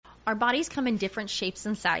Our bodies come in different shapes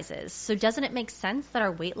and sizes, so doesn't it make sense that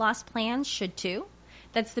our weight loss plans should too?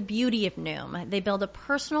 That's the beauty of Noom. They build a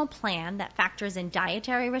personal plan that factors in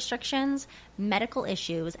dietary restrictions, medical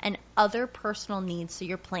issues, and other personal needs so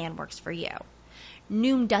your plan works for you.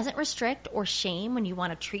 Noom doesn't restrict or shame when you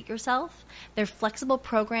want to treat yourself. Their flexible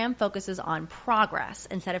program focuses on progress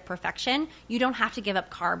instead of perfection. You don't have to give up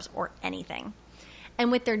carbs or anything. And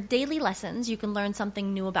with their daily lessons, you can learn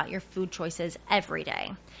something new about your food choices every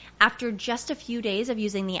day. After just a few days of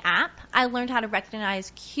using the app, I learned how to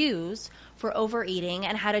recognize cues for overeating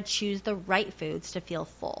and how to choose the right foods to feel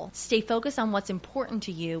full. Stay focused on what's important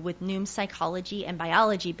to you with Noom's psychology and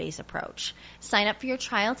biology-based approach. Sign up for your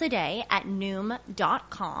trial today at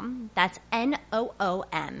Noom.com. That's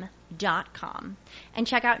Noom.com. And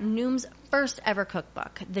check out Noom's first ever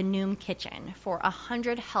cookbook, The Noom Kitchen, for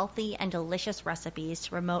 100 healthy and delicious recipes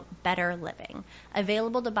to promote better living.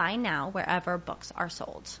 Available to buy now wherever books are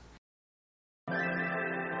sold.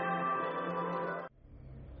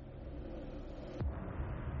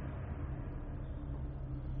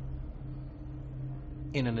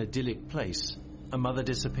 In an idyllic place, a mother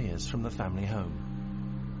disappears from the family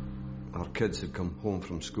home. Our kids had come home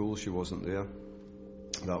from school. She wasn't there.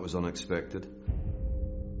 That was unexpected.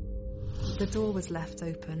 The door was left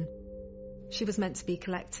open. She was meant to be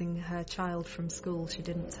collecting her child from school. She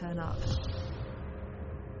didn't turn up.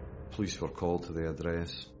 Police were called to the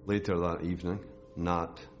address. Later that evening,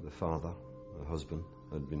 Nat, the father, the husband,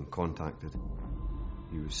 had been contacted.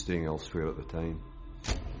 He was staying elsewhere at the time.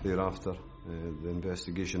 Thereafter, the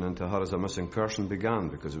investigation into her as a missing person began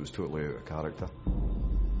because it was totally out of character.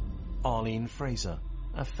 Arlene Fraser,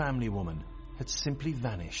 a family woman, had simply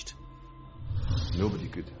vanished. Nobody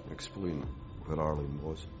could explain where Arlene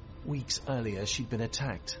was. Weeks earlier, she'd been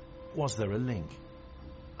attacked. Was there a link?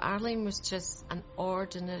 Arlene was just an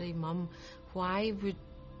ordinary mum. Why would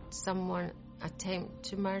someone attempt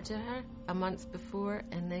to murder her a month before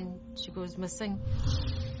and then she goes missing?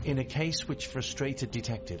 In a case which frustrated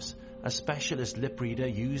detectives, a specialist lip reader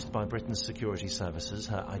used by Britain's security services,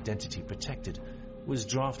 her identity protected, was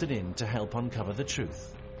drafted in to help uncover the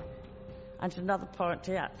truth. And at another point,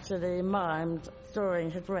 he actually mimed drawing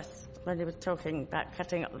his wrist when he was talking about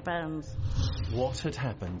cutting up the bones. What had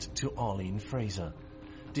happened to Arlene Fraser?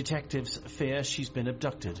 Detectives fear she's been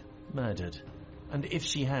abducted, murdered. And if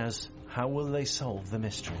she has, how will they solve the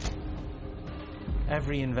mystery?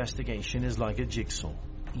 Every investigation is like a jigsaw,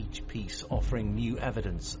 each piece offering new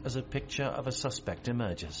evidence as a picture of a suspect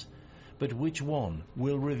emerges. But which one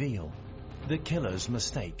will reveal the killer's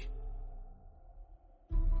mistake?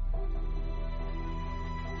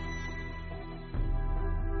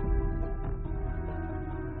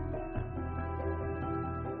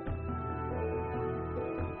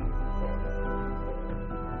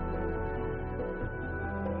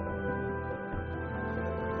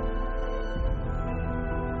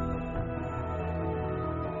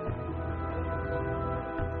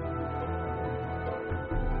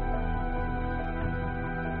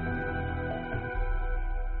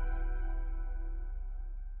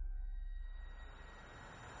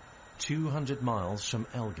 "200 miles from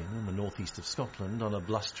Elgin in the northeast of Scotland on a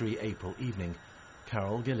blustery April evening,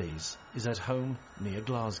 Carol Gillies is at home near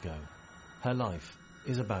Glasgow. Her life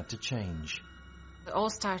is about to change. It all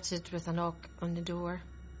started with a knock on the door.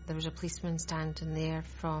 There was a policeman standing there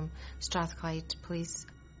from Strathclyde Police,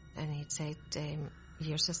 and he'd said,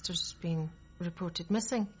 your sister's been reported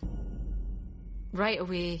missing. Right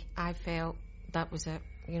away, I felt that was it.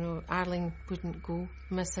 You know, Arlene wouldn't go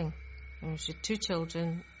missing. And she had 2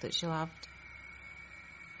 children that she loved.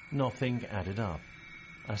 Nothing added up.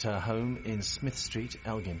 At her home in Smith Street,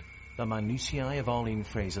 Elgin, the minutiae of Arlene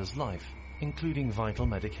Fraser's life, including vital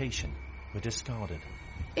medication, were discarded.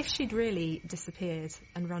 If she'd really disappeared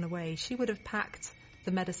and run away, she would have packed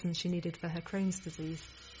the medicine she needed for her Crohn's disease.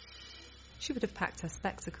 She would have packed her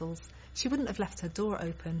spectacles. She wouldn't have left her door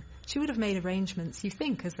open. She would have made arrangements, you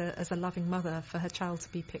think, as a loving mother, for her child to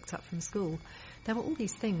be picked up from school. There were all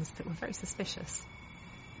these things that were very suspicious.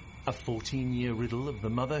 A 14-year riddle of the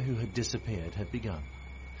mother who had disappeared had begun.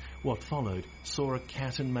 What followed saw a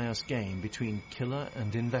cat-and-mouse game between killer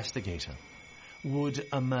and investigator. Would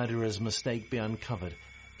a murderer's mistake be uncovered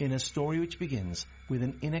in a story which begins with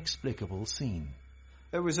an inexplicable scene?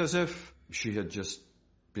 It was as if she had just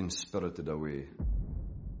been spirited away.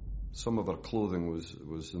 Some of her clothing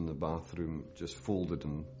was in the bathroom, just folded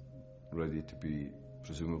and ready to be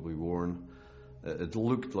presumably worn. It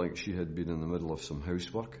looked like she had been in the middle of some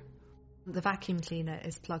housework. The vacuum cleaner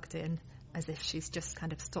is plugged in as if she's just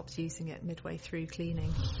kind of stopped using it midway through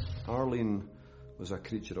cleaning. Arlene was a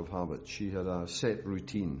creature of habit. She had a set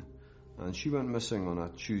routine, and she went missing on a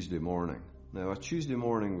Tuesday morning. Now, a Tuesday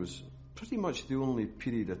morning was pretty much the only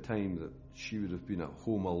period of time that she would have been at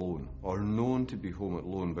home alone, or known to be home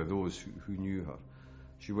alone by those who knew her.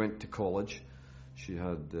 She went to college. She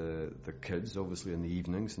had the kids, obviously, in the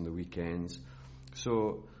evenings and the weekends.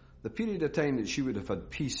 So the period of time that she would have had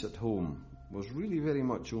peace at home was really very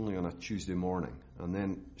much only on a Tuesday morning. And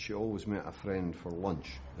then she always met a friend for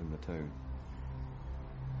lunch in the town.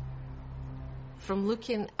 From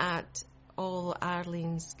looking at all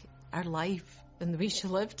Arlene's, her life, and the way she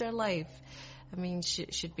lived her life, I mean,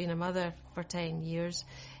 she'd been a mother for 10 years.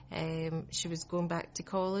 She was going back to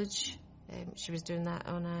college. She was doing that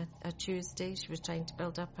on a Tuesday. She was trying to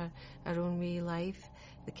build up her own way of life.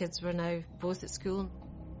 The kids were now both at school.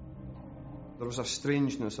 There was a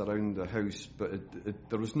strangeness around the house, but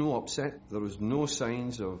there was no upset. There was no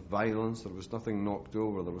signs of violence. There was nothing knocked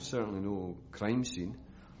over. There was certainly no crime scene.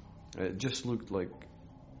 It just looked like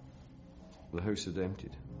the house had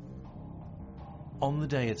emptied. On the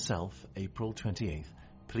day itself, April 28th,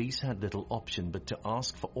 police had little option but to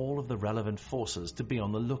ask for all of the relevant forces to be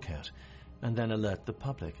on the lookout and then alert the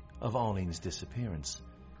public of Arlene's disappearance.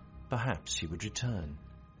 Perhaps she would return.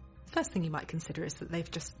 First thing you might consider is that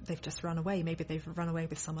they've just run away. Maybe they've run away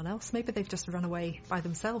with someone else. Maybe they've just run away by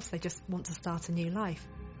themselves. They just want to start a new life.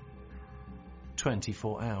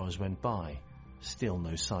 24 hours went by. Still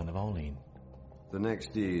no sign of Arlene. The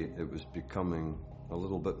next day, it was becoming a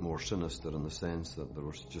little bit more sinister in the sense that there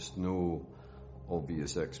was just no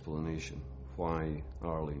obvious explanation why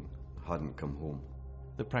Arlene hadn't come home.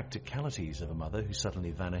 The practicalities of a mother who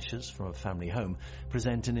suddenly vanishes from a family home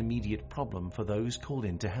present an immediate problem for those called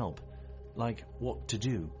in to help, like what to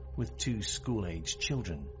do with 2 school-aged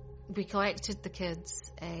children. We collected the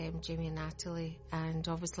kids, Jamie and Natalie, and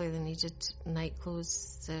obviously they needed night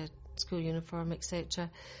clothes, the school uniform, etc.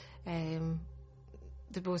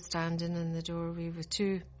 They're both standing in the doorway with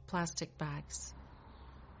 2 plastic bags.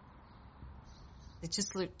 They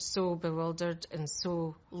just looked so bewildered and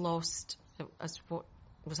so lost as what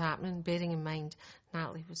was happening, bearing in mind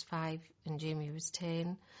Natalie was 5 and Jamie was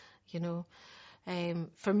 10, you know.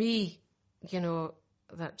 For me, you know,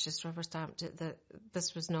 that just rubber stamped it that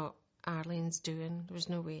this was not Arlene's doing. There was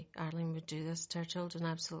no way Arlene would do this to her children,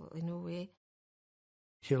 absolutely no way.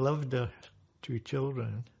 She loved her 2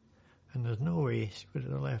 children, and there's no way she would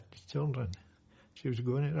have left the children. She was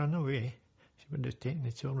going to run away. She would have taken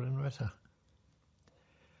the children with her.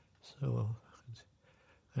 So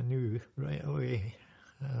I knew right away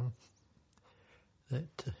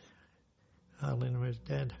that Arlene was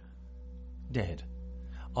dead. Dead.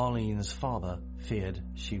 Arlene's father feared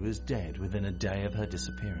she was dead within a day of her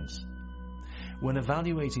disappearance. When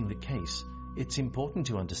evaluating the case, it's important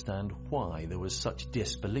to understand why there was such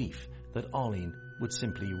disbelief that Arlene would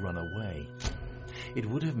simply run away. It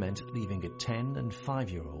would have meant leaving a 10- and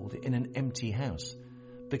 5-year-old in an empty house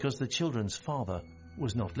because the children's father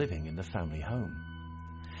was not living in the family home.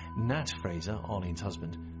 Nat Fraser, Arlene's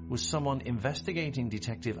husband, was someone investigating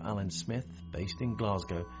Detective Alan Smith, based in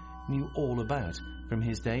Glasgow, knew all about from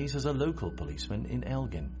his days as a local policeman in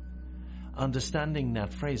Elgin. Understanding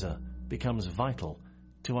Nat Fraser becomes vital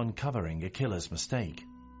to uncovering a killer's mistake.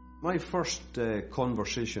 My first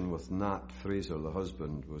conversation with Nat Fraser, the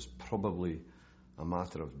husband, was probably a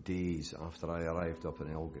matter of days after I arrived up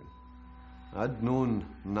in Elgin. I'd known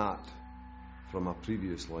Nat from a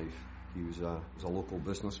previous life. He was a local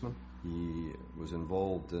businessman. He was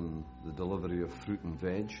involved in the delivery of fruit and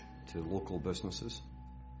veg to local businesses.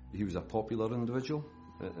 He was a popular individual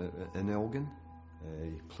in Elgin.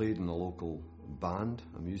 He played in a local band,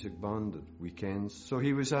 a music band at weekends. So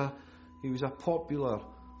he was a popular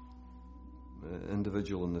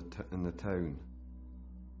individual in the town.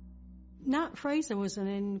 Nat Fraser was an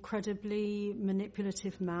incredibly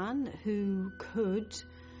manipulative man who could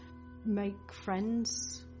make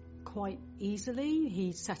friends quite easily.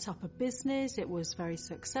 He set up a business, it was very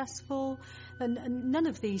successful, and none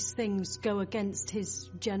of these things go against his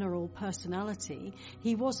general personality.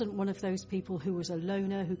 He wasn't one of those people who was a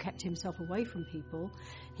loner, who kept himself away from people.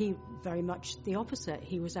 He very much the opposite.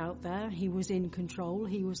 He was out there, he was in control,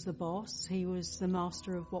 he was the boss, he was the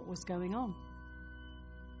master of what was going on.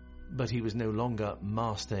 But he was no longer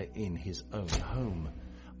master in his own home.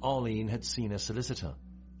 Arlene had seen a solicitor.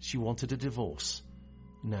 She wanted a divorce.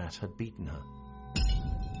 Nat had beaten her.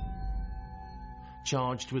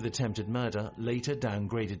 Charged with attempted murder, later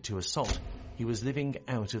downgraded to assault, he was living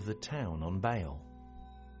out of the town on bail.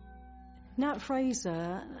 Nat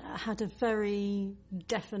Fraser had a very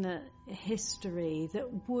definite history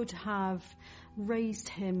that would have raised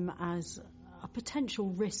him as a potential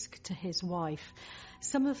risk to his wife.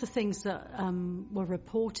 Some of the things that were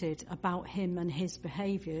reported about him and his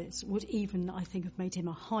behaviours would even, I think, have made him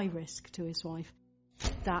a high risk to his wife.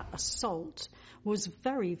 That assault was a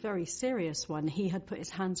very, very serious one. He had put his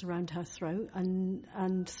hands around her throat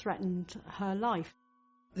and threatened her life.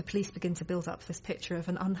 The police begin to build up this picture of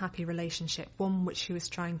an unhappy relationship, one which she was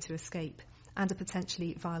trying to escape, and a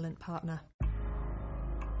potentially violent partner.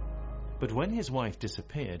 But when his wife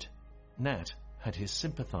disappeared, Nat had his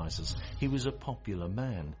sympathisers. He was a popular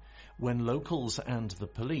man. When locals and the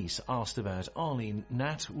police asked about Arlene,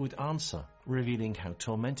 Nat would answer, revealing how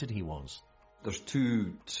tormented he was. There's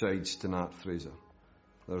two sides to Nat Fraser.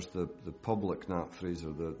 There's the public Nat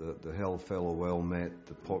Fraser, the hail fellow well met,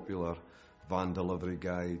 the popular van delivery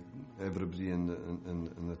guy. Everybody in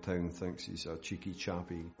the town thinks he's a cheeky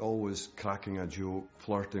chappy, always cracking a joke,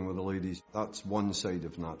 flirting with the ladies. That's one side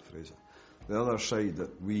of Nat Fraser. The other side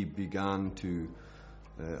that we began to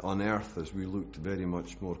unearth as we looked very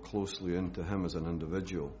much more closely into him as an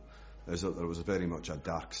individual is that there was very much a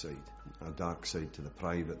dark side to the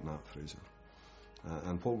private Nat Fraser.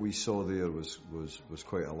 And what we saw there was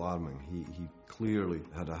quite alarming. He clearly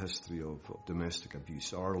had a history of domestic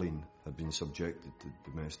abuse. Arlene had been subjected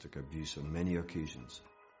to domestic abuse on many occasions.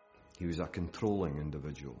 He was a controlling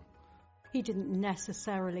individual. He didn't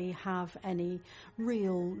necessarily have any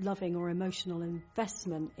real loving or emotional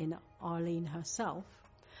investment in Arlene herself.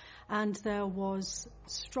 And there was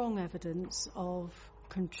strong evidence of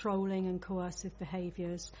controlling and coercive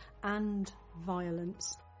behaviours and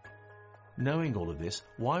violence. Knowing all of this,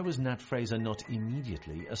 why was Nat Fraser not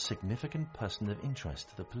immediately a significant person of interest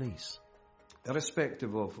to the police?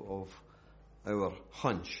 Irrespective of our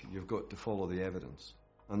hunch, you've got to follow the evidence.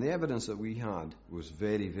 And the evidence that we had was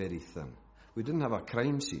very, very thin. We didn't have a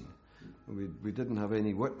crime scene. We didn't have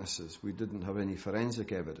any witnesses. We didn't have any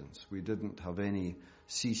forensic evidence. We didn't have any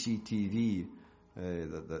CCTV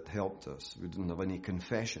that helped us. We didn't have any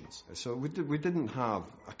confessions. So we didn't have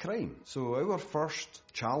a crime. So our first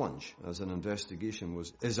challenge as an investigation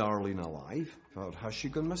was, is Arlene alive? Or has she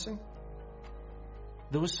gone missing?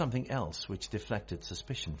 There was something else which deflected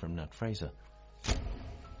suspicion from Nat Fraser.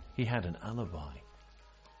 He had an alibi.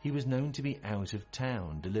 He was known to be out of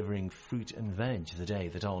town delivering fruit and veg the day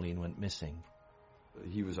that Arlene went missing.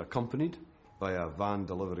 He was accompanied by a van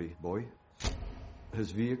delivery boy. His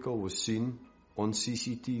vehicle was seen on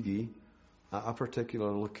CCTV at a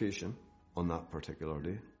particular location on that particular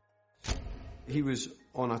day. He was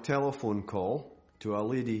on a telephone call to a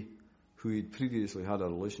lady who he'd previously had a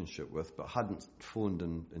relationship with but hadn't phoned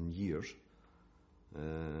in years,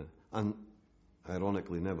 and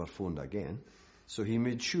ironically never phoned again. So he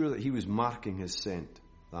made sure that he was marking his scent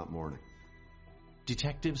that morning.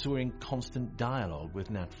 Detectives were in constant dialogue with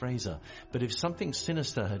Nat Fraser, but if something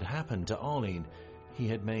sinister had happened to Arlene, he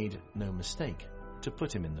had made no mistake to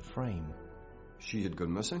put him in the frame. She had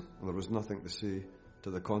gone missing, and there was nothing to say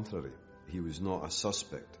to the contrary. He was not a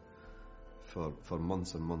suspect for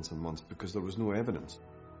months and months and months because there was no evidence.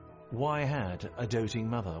 Why had a doting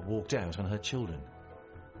mother walked out on her children?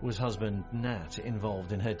 Was husband Nat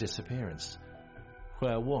involved in her disappearance?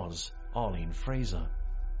 Where was Arlene Fraser?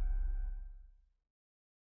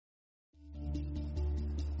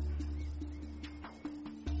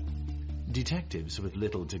 Detectives with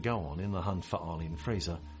little to go on in the hunt for Arlene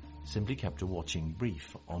Fraser simply kept a watching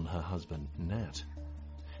brief on her husband Nat.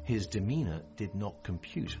 His demeanour did not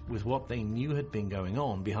compute with what they knew had been going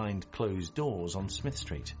on behind closed doors on Smith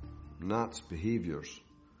Street. Nat's behaviours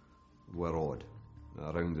were odd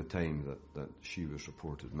around the time that she was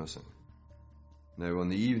reported missing. Now, on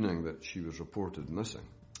the evening that she was reported missing,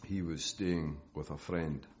 he was staying with a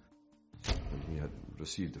friend and he had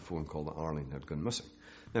received a phone call that Arlene had gone missing.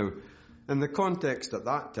 Now, in the context at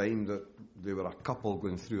that time that they were a couple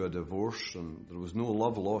going through a divorce and there was no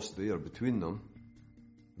love lost there between them,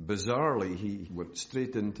 bizarrely he went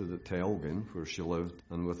straight into the tailgate where she lived,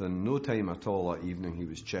 and within no time at all that evening he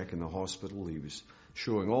was checking the hospital. He was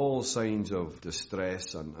showing all signs of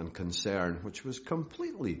distress and concern, which was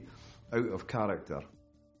completely out of character.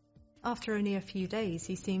 After only a few days,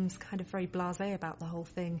 he seems kind of very blasé about the whole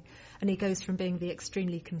thing, and he goes from being the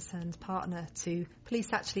extremely concerned partner to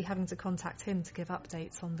police actually having to contact him to give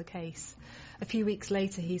updates on the case. A few weeks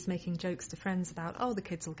later, he's making jokes to friends about, oh, the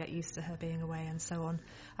kids will get used to her being away and so on.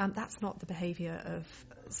 That's not the behaviour of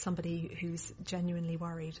somebody who's genuinely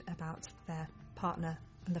worried about their partner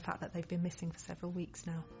and the fact that they've been missing for several weeks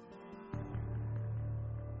now.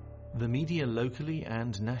 The media locally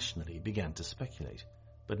and nationally began to speculate,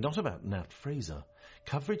 but not about Nat Fraser.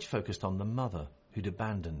 Coverage focused on the mother who'd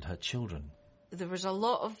abandoned her children. There was a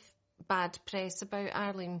lot of bad press about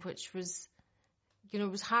Arlene, which was You know,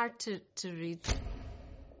 it was hard to read.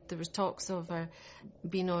 There was talks of her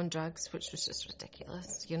being on drugs, which was just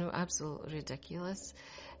ridiculous, you know, absolutely ridiculous,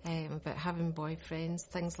 about having boyfriends,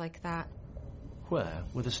 things like that. Where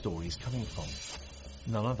were the stories coming from?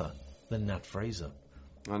 None other than Nat Fraser.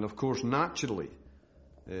 And of course, naturally,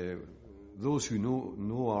 those who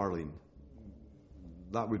know Arlene,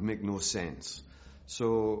 that would make no sense.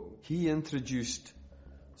 So he introduced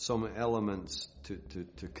some elements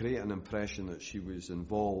to create an impression that she was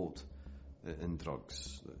involved in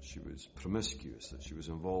drugs, that she was promiscuous, that she was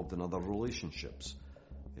involved in other relationships.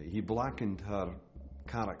 He blackened her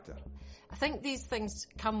character. I think these things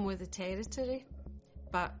come with the territory,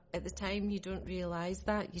 but at the time you don't realise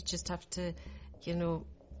that. You just have to, you know,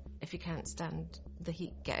 if you can't stand the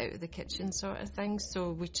heat, get out of the kitchen sort of thing.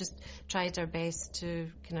 So we just tried our best to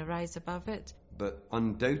kind of rise above it. But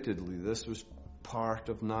undoubtedly this was part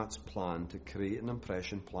of Nat's plan to create an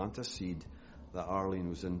impression, plant a seed, that Arlene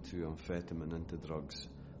was into amphetamine, into drugs,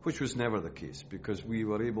 which was never the case, because we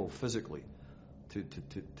were able physically to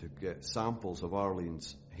get samples of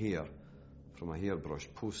Arlene's hair from a hairbrush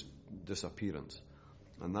post-disappearance.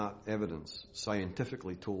 And that evidence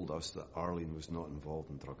scientifically told us that Arlene was not involved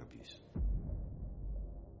in drug abuse.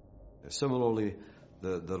 Similarly,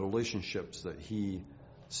 the relationships that he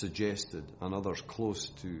suggested and others close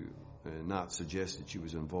to Nat suggested she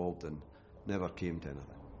was involved in never came to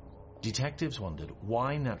anything. Detectives wondered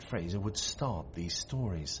why Nat Fraser would start these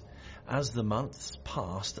stories. As the months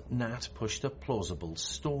passed, Nat pushed a plausible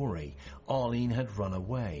story. Arlene had run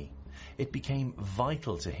away. It became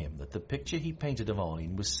vital to him that the picture he painted of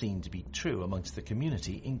Arlene was seen to be true amongst the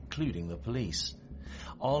community, including the police.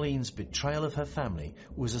 Arlene's betrayal of her family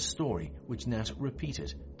was a story which Nat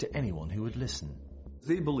repeated to anyone who would listen.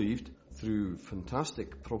 They believed, through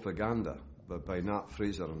fantastic propaganda by Nat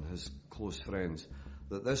Fraser and his close friends,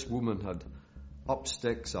 that this woman had up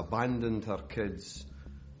sticks, abandoned her kids,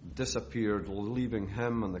 disappeared, leaving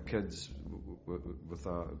him and the kids with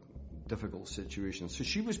a difficult situation. So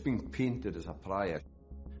she was being painted as a pariah.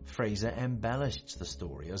 Fraser embellished the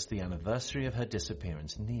story as the anniversary of her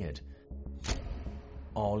disappearance neared.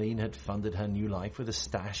 Arlene had funded her new life with a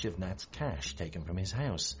stash of Nat's cash taken from his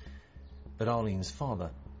house. But Arlene's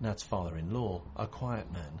father, Nat's father-in-law, a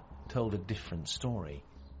quiet man, told a different story.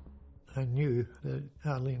 I knew that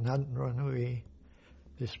Arlene hadn't run away,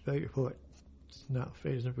 despite what Nat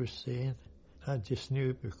Fraser was saying. I just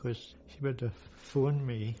knew because she would have phoned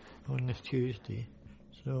me on the Tuesday,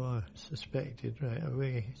 so I suspected right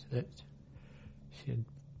away that she had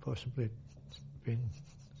possibly been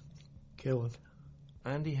killed.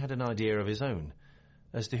 And he had an idea of his own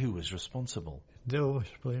as to who was responsible. They always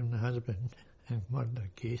blame the husband in murder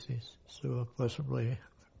cases, so possibly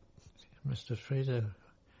Mr. Fraser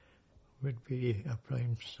would be a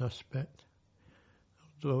prime suspect,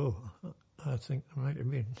 although I think there might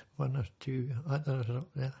have been one or two others up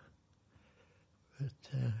there,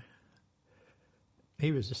 but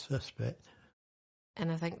he was a suspect.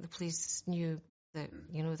 And I think the police knew that,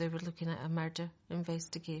 you know, they were looking at a murder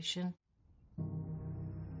investigation.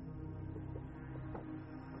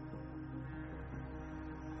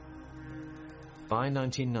 By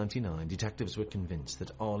 1999, detectives were convinced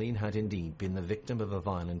that Arlene had indeed been the victim of a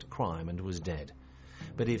violent crime and was dead.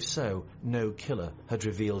 But if so, no killer had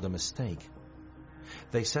revealed a mistake.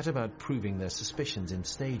 They set about proving their suspicions in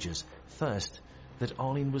stages. First, that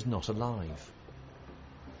Arlene was not alive.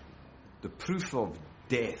 The proof of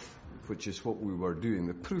death, which is what we were doing,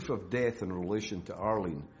 the proof of death in relation to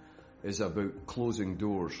Arlene is about closing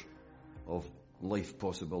doors of life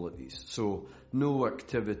possibilities. So no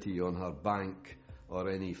activity on her bank or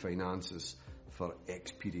any finances for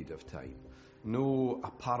X period of time. No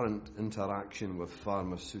apparent interaction with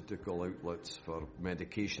pharmaceutical outlets for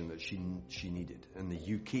medication that she needed in the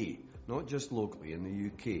UK, not just locally, in the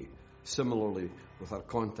UK. Similarly with her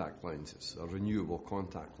contact lenses, her renewable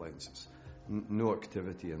contact lenses. No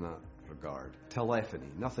activity in that regard. Telephony,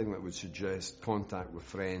 nothing that would suggest contact with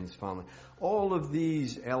friends, family. All of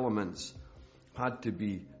these elements had to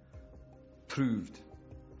be proved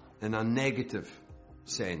in a negative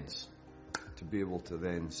sense to be able to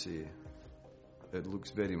then say it looks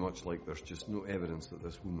very much like there's just no evidence that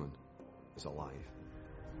this woman is alive.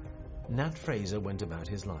 Nat Fraser went about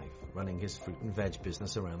his life, running his fruit and veg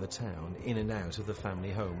business around the town, in and out of the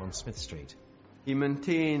family home on Smith Street. He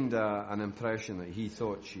maintained an impression that he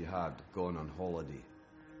thought she had gone on holiday.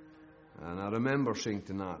 And I remember saying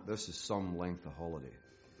to Nat, this is some length of holiday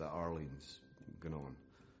that Arlene's gone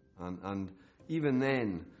on. And even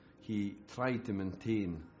then, he tried to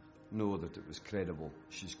know that it was credible.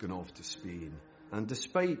 She's gone off to Spain. And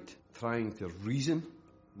despite trying to reason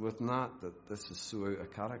with Nat that this is so out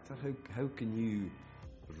of character. How can you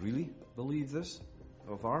really believe this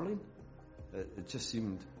of Arlene? It just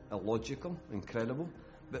seemed illogical, incredible.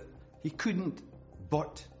 But he couldn't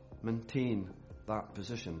but maintain that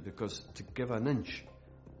position, because to give an inch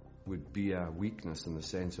would be a weakness in the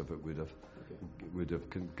sense of it would have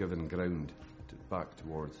given ground back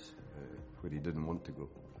towards where he didn't want to go.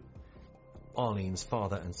 Arlene's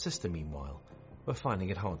father and sister, meanwhile, were finding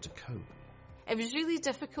it hard to cope. It was really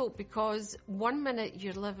difficult because 1 minute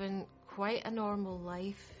you're living quite a normal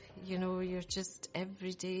life. You know, you're just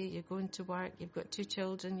every day, you're going to work, you've got 2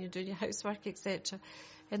 children, you're doing your housework, etc.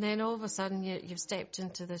 And then all of a sudden you've stepped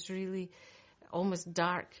into this really almost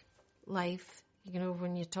dark life. You know,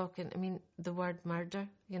 when you're talking, I mean, the word murder,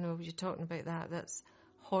 you know, you're talking about that's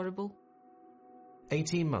horrible.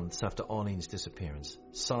 18 months after Arlene's disappearance,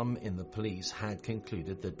 some in the police had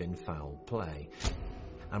concluded there'd been foul play.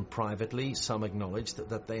 And privately, some acknowledged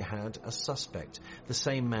that they had a suspect, the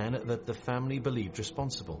same man that the family believed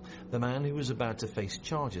responsible, the man who was about to face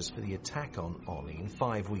charges for the attack on Arlene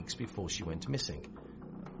 5 weeks before she went missing,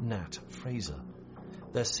 Nat Fraser.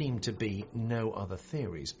 There seemed to be no other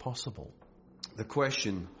theories possible. The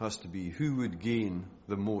question has to be, who would gain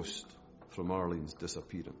the most from Arlene's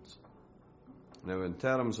disappearance? Now, in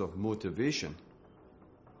terms of motivation,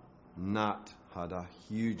 Nat had a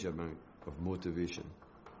huge amount of motivation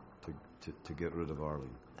to get rid of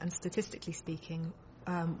Arlene. And statistically speaking,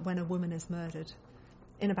 when a woman is murdered,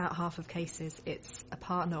 in about half of cases, it's a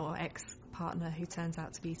partner or ex-partner who turns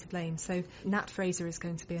out to be to blame. So Nat Fraser is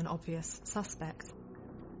going to be an obvious suspect.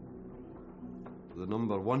 The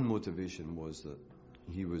number one motivation was that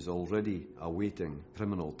he was already awaiting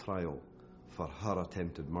criminal trial for her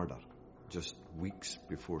attempted murder just weeks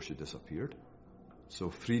before she disappeared.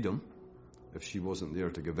 So freedom, if she wasn't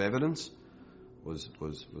there to give evidence, was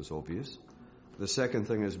obvious. The second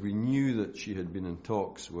thing is, we knew that she had been in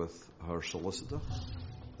talks with her solicitor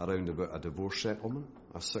around about a divorce settlement,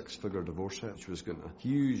 a 6-figure divorce settlement, which was going to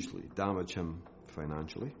hugely damage him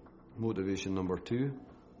financially. Motivation number 2,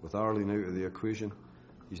 with Arlene out of the equation,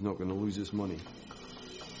 he's not going to lose his money.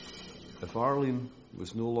 If Arlene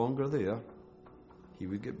was no longer there, he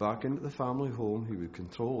would get back into the family home, he would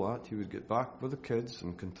control that, he would get back with the kids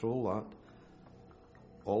and control that.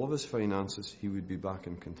 All of his finances, he would be back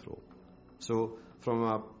in control. So, from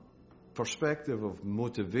a perspective of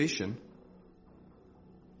motivation,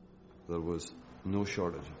 there was no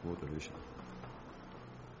shortage of motivation.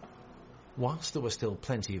 Whilst there were still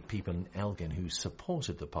plenty of people in Elgin who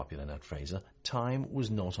supported the popular Nat Fraser, time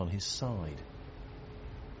was not on his side.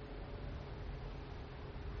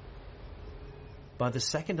 By the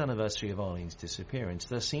second anniversary of Arlene's disappearance,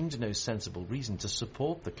 there seemed no sensible reason to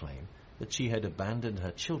support the claim that she had abandoned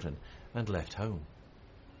her children and left home.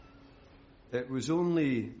 It was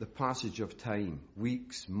only the passage of time,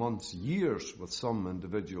 weeks, months, years with some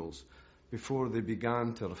individuals, before they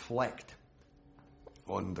began to reflect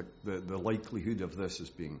on the likelihood of this as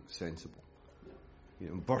being sensible. You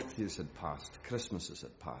know, birthdays had passed, Christmases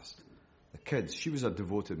had passed. The kids, she was a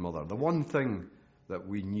devoted mother. The one thing that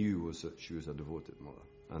we knew was that she was a devoted mother.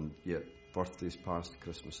 And yet, birthdays passed,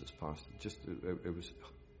 Christmases passed. It was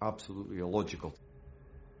absolutely illogical.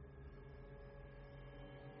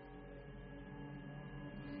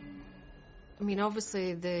 I mean,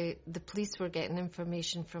 obviously, the police were getting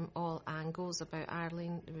information from all angles about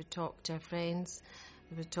Arlene. They would talk to her friends,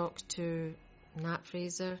 they would talk to Nat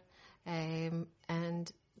Fraser,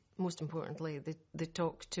 and most importantly, they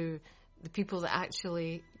talked to the people that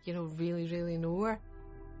actually, you know, really, really know her.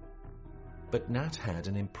 But Nat had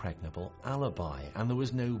an impregnable alibi, and there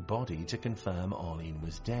was no body to confirm Arlene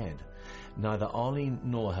was dead. Neither Arlene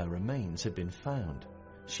nor her remains had been found.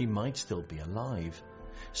 She might still be alive.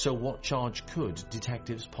 So what charge could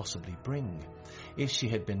detectives possibly bring? If she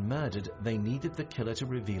had been murdered, they needed the killer to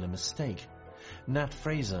reveal a mistake. Nat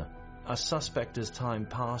Fraser, a suspect as time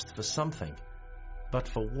passed for something, but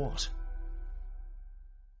for what?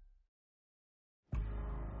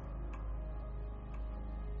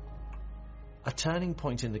 A turning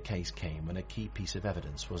point in the case came when a key piece of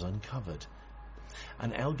evidence was uncovered.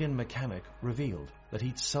 An Elgin mechanic revealed that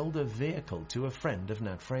he'd sold a vehicle to a friend of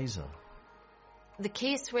Nat Fraser. The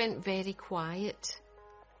case went very quiet,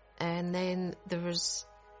 and then there was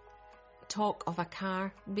talk of a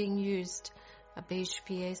car being used, a beige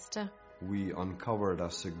Fiesta. We uncovered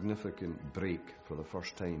a significant break for the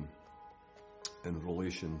first time in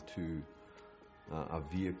relation to a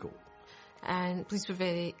vehicle. And police were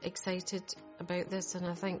very excited about this, and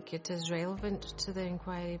I think it is relevant to the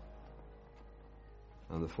inquiry.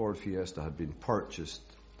 And the Ford Fiesta had been purchased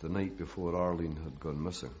the night before Arlene had gone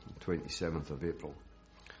missing, the 27th of April.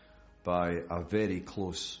 by a very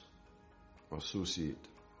close associate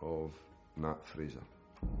of Nat Fraser,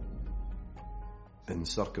 in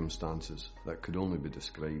circumstances that could only be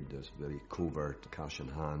described as very covert, cash in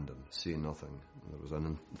hand and say nothing. There was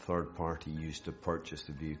a third party used to purchase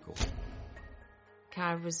the vehicle.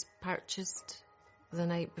 Car was purchased the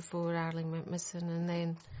night before Arlene went missing, and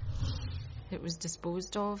then it was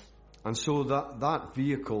disposed of. And so that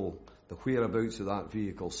vehicle, the whereabouts of that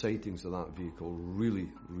vehicle, sightings of that vehicle, really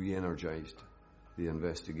re-energised the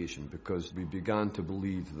investigation, because we began to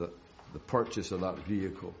believe that the purchase of that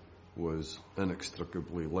vehicle was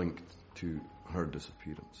inextricably linked to her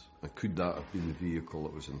disappearance. And could that have been the vehicle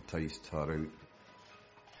that was enticed her out?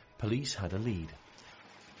 Police had a lead.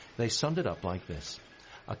 They summed it up like this.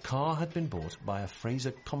 A car had been bought by a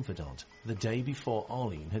Fraser confidant the day before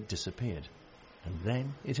Arlene had disappeared, and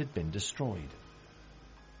then it had been destroyed.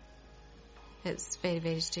 It's very,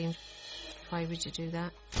 very strange. Why would you do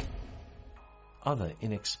that? Other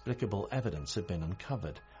inexplicable evidence had been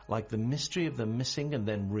uncovered, like the mystery of the missing and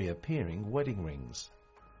then reappearing wedding rings.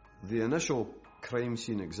 The initial crime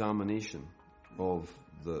scene examination of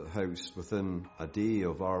the house within a day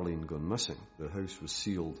of Arlene gone missing, the house was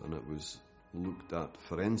sealed and it was looked at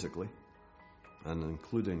forensically, and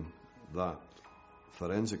including that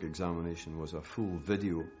forensic examination was a full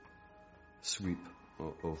video sweep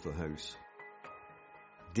of the house.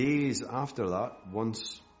 Days after that,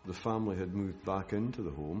 once the family had moved back into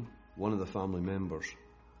the home, one of the family members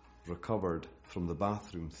recovered from the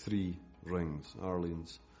bathroom 3 rings: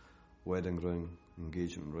 Arlene's wedding ring,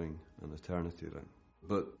 engagement ring and eternity ring.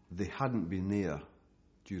 But they hadn't been there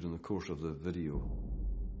during the course of the video.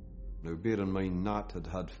 Now bear in mind, Nat had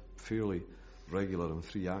had fairly regular and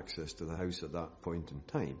free access to the house at that point in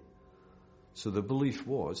time. So the belief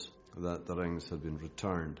was that the rings had been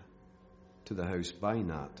returned to the house by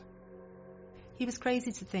Nat. He was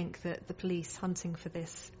crazy to think that the police hunting for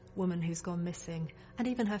this woman who's gone missing, and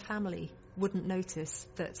even her family, wouldn't notice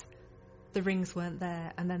that the rings weren't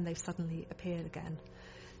there and then they've suddenly appeared again.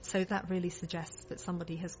 So that really suggests that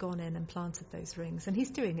somebody has gone in and planted those rings, and he's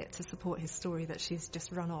doing it to support his story that she's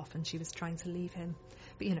just run off and she was trying to leave him.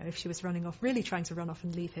 But you know, if she was running off, really trying to run off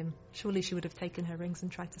and leave him, surely she would have taken her rings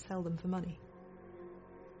and tried to sell them for money.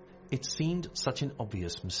 It seemed such an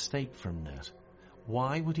obvious mistake from Nat.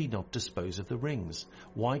 Why would he not dispose of the rings?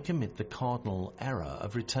 Why commit the cardinal error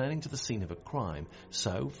of returning to the scene of a crime,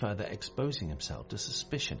 so further exposing himself to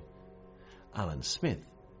suspicion? Alan Smith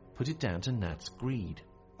put it down to Nat's greed.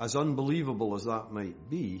 As unbelievable as that might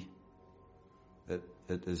be, it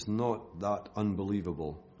is not that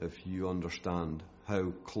unbelievable if you understand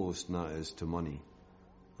how close Nat is to money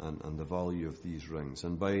and the value of these rings.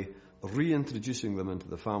 And by reintroducing them into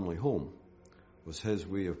the family home was his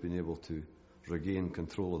way of being able to regain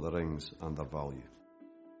control of the rings and their value.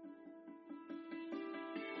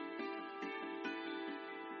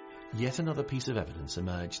 Yet another piece of evidence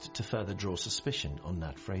emerged to further draw suspicion on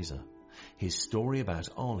Nat Fraser. His story about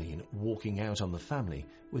Arlene walking out on the family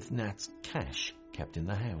with Nat's cash kept in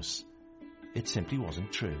the house. It simply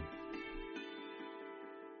wasn't true.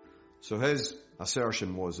 So his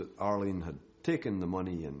assertion was that Arlene had taken the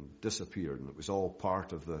money and disappeared, and it was all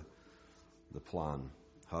part of the plan,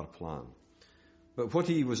 her plan. But what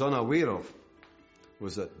he was unaware of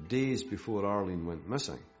was that days before Arlene went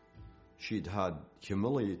missing, she'd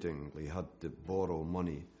humiliatingly had to borrow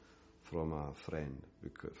money from a friend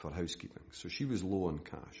for housekeeping. So she was low on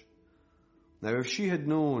cash. Now, if she had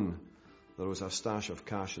known there was a stash of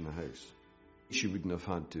cash in the house, she wouldn't have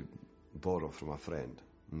had to borrow from a friend.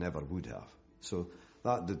 Never would have. So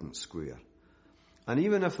that didn't square. And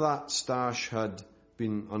even if that stash had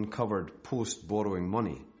been uncovered post-borrowing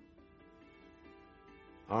money,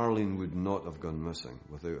 Arlene would not have gone missing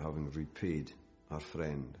without having repaid her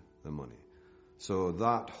friend the money. So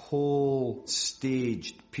that whole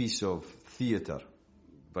staged piece of theatre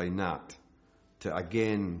by Nat to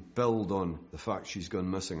again build on the fact she's gone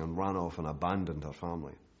missing and ran off and abandoned her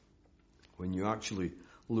family, when you actually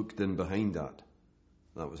looked in behind that,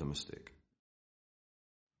 that was a mistake.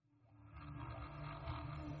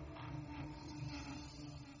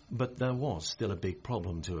 But there was still a big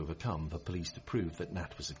problem to overcome for police to prove that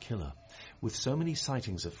Nat was a killer. With so many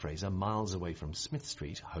sightings of Fraser miles away from Smith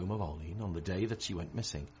Street, home of Arlene, on the day that she went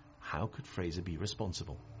missing, how could Fraser be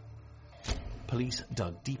responsible? Police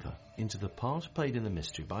dug deeper into the part played in the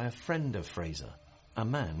mystery by a friend of Fraser, a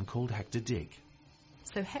man called Hector Dick.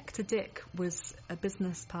 So Hector Dick was a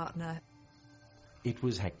business partner. It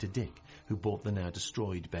was Hector Dick who bought the now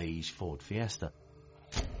destroyed beige Ford Fiesta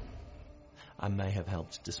and may have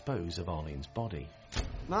helped dispose of Arlene's body.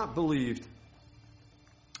 Nat believed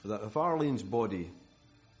that if Arlene's body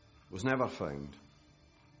was never found,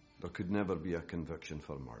 there could never be a conviction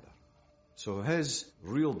for murder. So his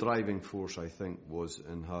real driving force, I think, was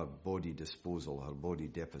in her body disposal, her body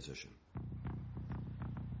deposition.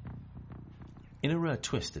 In a rare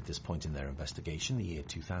twist at this point in their investigation, the year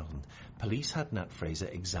 2000, police had Nat Fraser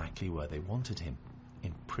exactly where they wanted him,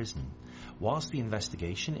 in prison. Whilst the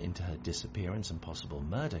investigation into her disappearance and possible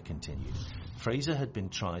murder continued, Fraser had been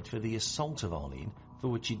tried for the assault of Arlene, for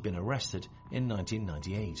which he'd been arrested in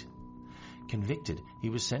 1998. Convicted, he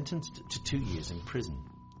was sentenced to 2 years in prison.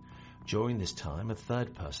 During this time, a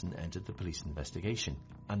third person entered the police investigation,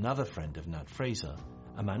 another friend of Nat Fraser,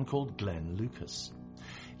 a man called Glenn Lucas.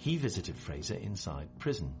 He visited Fraser inside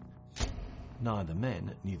prison. Neither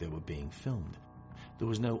men knew they were being filmed. There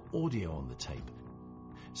was no audio on the tape,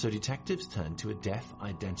 so detectives turned to a deaf,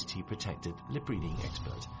 identity-protected lip-reading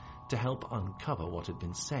expert to help uncover what had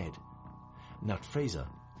been said. Nat Fraser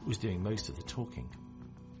was doing most of the talking.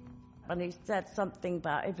 And he said something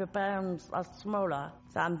about if the bones are smaller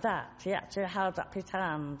than that, he actually held up his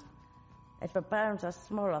hand. If the bones are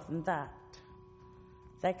smaller than that,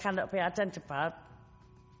 they cannot be identified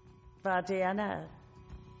by DNA.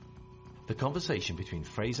 The conversation between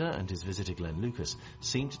Fraser and his visitor Glenn Lucas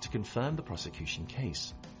seemed to confirm the prosecution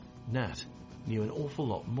case. Nat knew an awful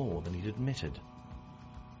lot more than he'd admitted.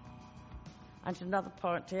 And at another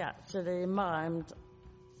point, he actually mimed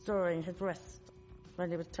sawing his wrist when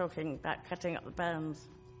he was talking about cutting up the bones.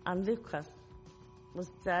 And Lucas was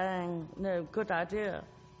saying, no, good idea.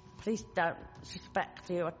 Police don't suspect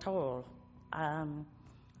you at all. And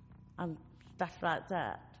stuff like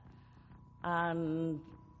that. And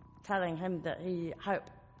telling him that he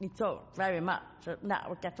thought very much that Nat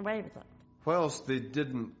would get away with it. Whilst they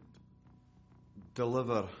didn't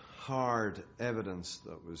deliver hard evidence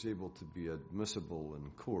that was able to be admissible in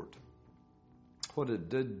court, what it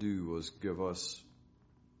did do was give us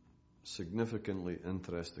significantly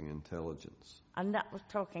interesting intelligence. And Nat was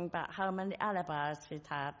talking about how many alibis he'd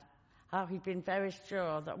had, how he'd been very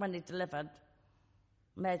sure that when he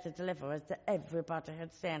made the deliveries, that everybody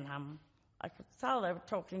had seen him. I could tell they were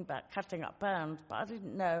talking about cutting up bones, but I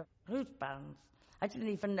didn't know whose bones. I didn't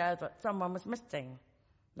even know that someone was missing,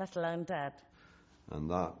 let alone dead. And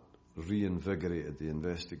that reinvigorated the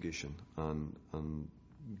investigation and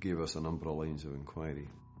gave us a number of lines of inquiry.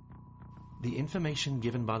 The information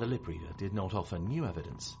given by the lip reader did not offer new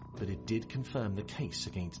evidence, but it did confirm the case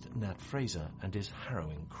against Nat Fraser and his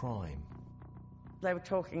harrowing crime. They were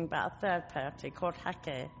talking about a third party called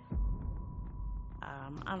Hackey,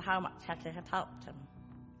 and how much Hackey had helped him.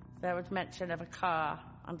 There was mention of a car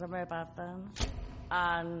and a mobile phone,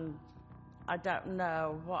 and I don't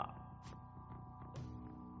know what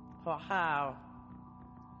or how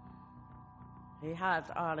he had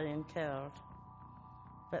Arlene killed,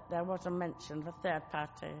 but there was a mention of a third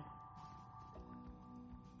party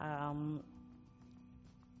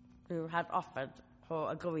who had offered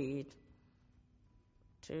or agreed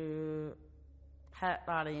to hurt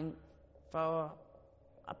Arlene for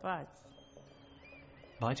a price.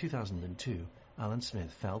 By 2002, Alan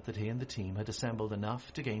Smith felt that he and the team had assembled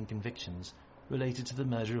enough to gain convictions related to the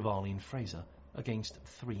murder of Arlene Fraser against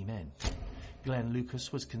 3 men. Glenn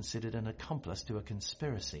Lucas was considered an accomplice to a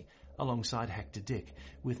conspiracy alongside Hector Dick,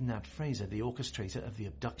 with Nat Fraser the orchestrator of the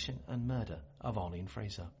abduction and murder of Arlene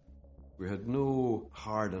Fraser. We had no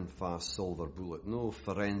hard and fast silver bullet, no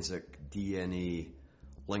forensic DNA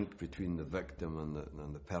link between the victim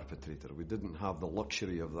and the perpetrator. We didn't have the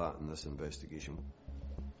luxury of that in this investigation.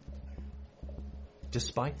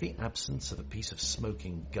 Despite the absence of a piece of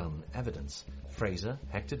smoking gun evidence, Fraser,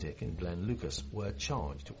 Hector Dick and Glenn Lucas were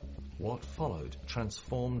charged. What followed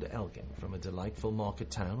transformed Elgin from a delightful market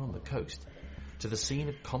town on the coast to the scene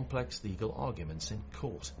of complex legal arguments in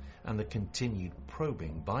court and the continued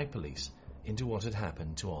probing by police into what had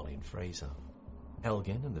happened to Arlene Fraser.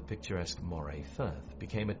 Elgin and the picturesque Moray Firth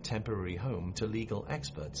became a temporary home to legal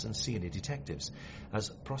experts and senior detectives as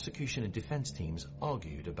prosecution and defence teams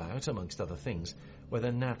argued about, amongst other things,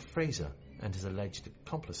 whether Nat Fraser and his alleged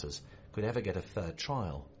accomplices could ever get a fair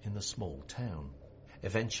trial in the small town.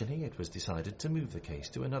 Eventually, it was decided to move the case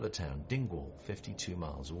to another town, Dingwall, 52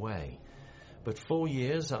 miles away. But 4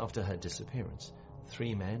 years after her disappearance,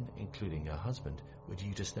 3 men, including her husband, were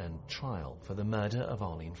due to stand trial for the murder of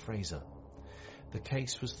Arlene Fraser. The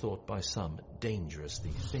case was thought by some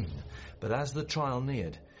dangerously thin, but as the trial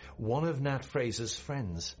neared, one of Nat Fraser's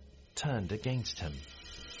friends turned against him.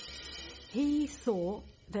 He thought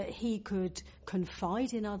that he could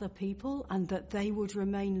confide in other people and that they would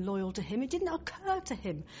remain loyal to him. It didn't occur to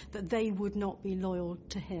him that they would not be loyal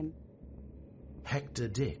to him. Hector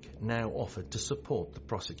Dick now offered to support the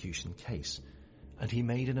prosecution case, and he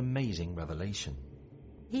made an amazing revelation.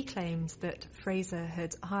 He claimed that Fraser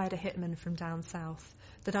had hired a hitman from down south,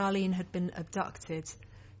 that Arlene had been abducted,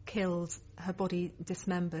 killed, her body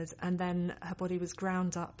dismembered, and then her body was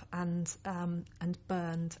ground up and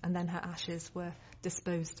burned, and then her ashes were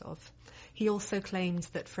disposed of. He also claimed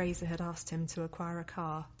that Fraser had asked him to acquire a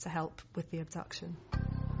car to help with the abduction.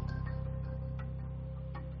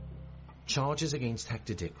 Charges against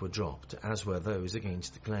Hector Dick were dropped, as were those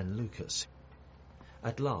against Glenn Lucas.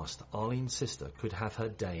 At last, Arlene's sister could have her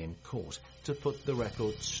day in court to put the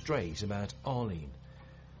record straight about Arlene.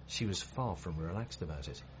 She was far from relaxed about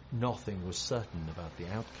it. Nothing was certain about the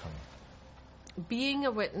outcome. Being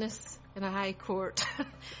a witness in a high court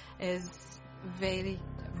is very,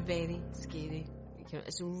 very scary. You know,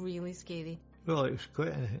 it's really scary. Well, it was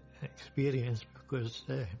quite an experience because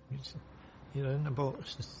you're in the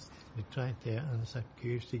box, you're trying to answer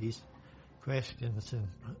QC's questions, and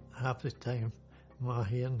half the time my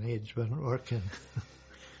hearing aids weren't working.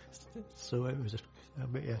 So it was a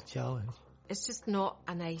bit of a challenge. It's just not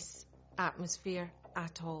a nice atmosphere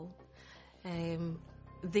at all.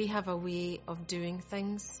 They have a way of doing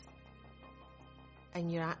things,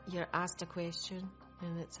 and you're asked a question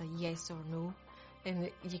and it's a yes or no,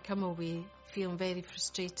 and you come away feeling very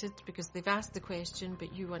frustrated because they've asked the question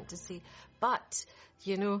but you want to say but,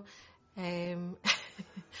 you know,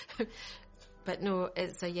 but no,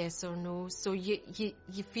 it's a yes or no, so you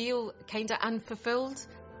feel kind of unfulfilled.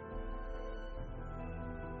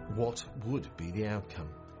 What would be the outcome?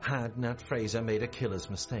 Had Nat Fraser made a killer's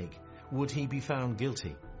mistake? Would he be found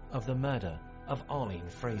guilty of the murder of Arlene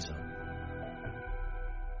Fraser?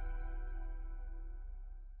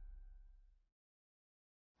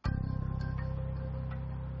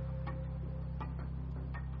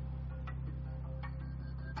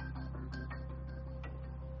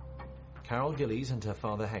 Carol Gillies and her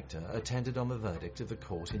father Hector attended on the verdict of the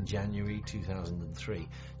court in January 2003,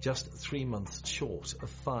 just 3 months short of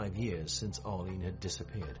 5 years since Arlene had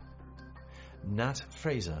disappeared. Nat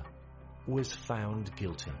Fraser was found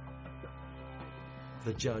guilty.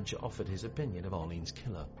 The judge offered his opinion of Arlene's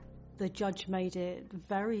killer. The judge made it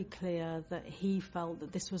very clear that he felt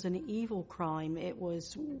that this was an evil crime. It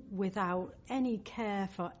was without any care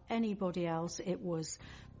for anybody else. It was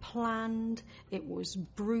planned, it was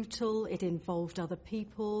brutal, it involved other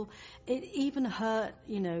people, it even hurt,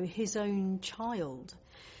 his own child.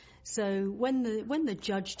 So when the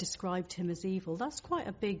judge described him as evil, that's quite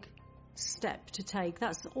a big step to take.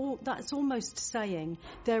 That's almost saying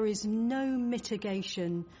there is no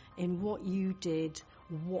mitigation in what you did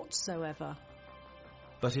whatsoever.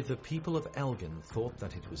 But if the people of Elgin thought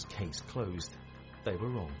that it was case closed, they were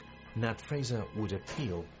wrong. Nat Fraser would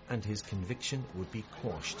appeal and his conviction would be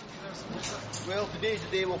quashed. Well, today's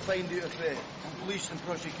the day we'll find out if the police and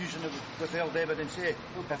prosecution have withheld evidence, if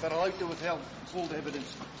they're allowed to withhold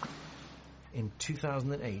evidence. In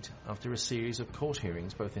 2008, after a series of court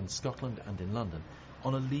hearings both in Scotland and in London,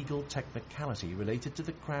 on a legal technicality related to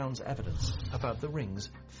the Crown's evidence about the rings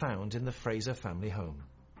found in the Fraser family home.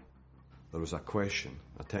 There was a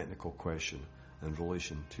technical question in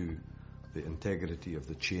relation to the integrity of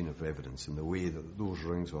the chain of evidence and the way that those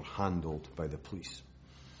rings were handled by the police.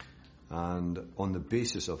 And on the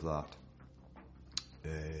basis of that,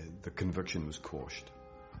 the conviction was quashed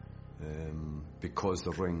because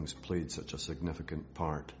the rings played such a significant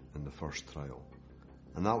part in the first trial.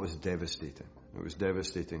 And that was devastating. It was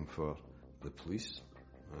devastating for the police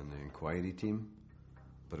and the inquiry team,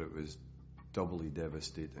 but it was doubly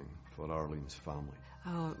devastating for Arlene's family.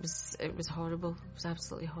 Oh, it was horrible. It was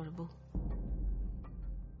absolutely horrible.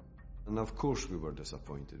 And of course we were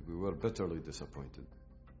disappointed. We were bitterly disappointed.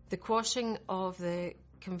 The quashing of the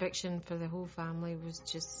conviction for the whole family was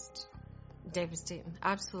just devastating,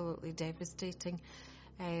 absolutely devastating.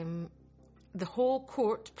 The whole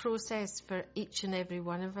court process for each and every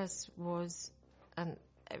one of us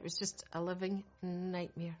it was just a living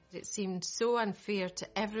nightmare. It seemed so unfair to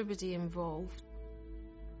everybody involved.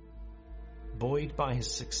 Buoyed by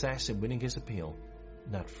his success in winning his appeal,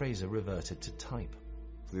 Nat Fraser reverted to type.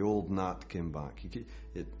 The old Nat came back.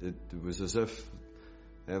 It was as if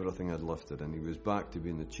everything had lifted and he was back to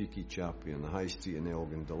being the cheeky chappie in the high street in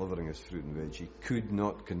Elgin delivering his fruit and veg. He could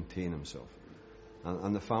not contain himself.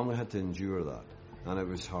 And the family had to endure that. And it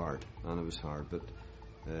was hard. But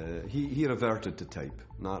he reverted to type.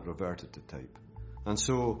 Nat reverted to type. And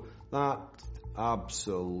so that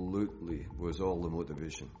absolutely was all the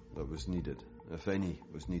motivation that was needed, if any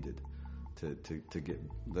was needed, to get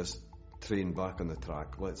this train back on the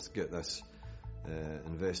track. Let's get this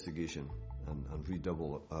investigation and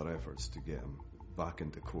redouble our efforts to get him back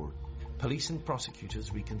into court. Police and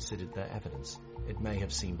prosecutors reconsidered their evidence. It may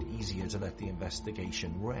have seemed easier to let the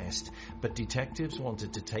investigation rest, but detectives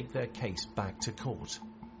wanted to take their case back to court.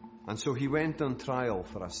 And so he went on trial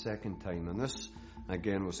for a second time, and this,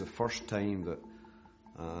 again, was the first time that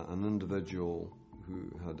an individual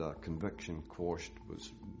who had a conviction quashed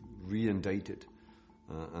was re-indicted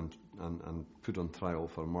and put on trial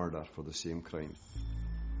for murder for the same crime.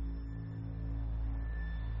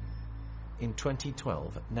 In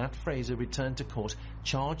 2012, Nat Fraser returned to court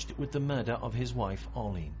charged with the murder of his wife,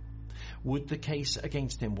 Arlene. Would the case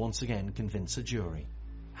against him once again convince a jury?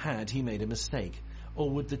 Had he made a mistake, or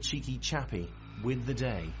would the cheeky chappie win the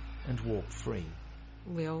day and walk free?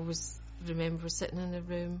 We always remember sitting in a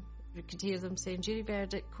room, we could hear them saying, jury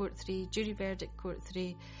verdict, court 3, jury verdict, court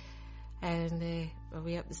 3. And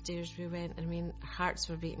away up the stairs we went. I mean, hearts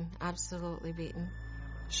were beating, absolutely beating.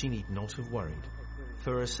 She need not have worried.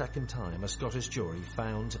 For a second time, a Scottish jury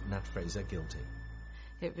found Nat Fraser guilty.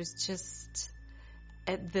 It was just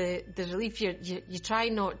the relief. You try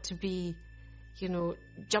not to be,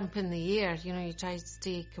 jump in the air. You try to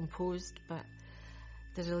stay composed, but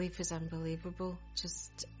the relief is unbelievable,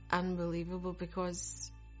 just unbelievable,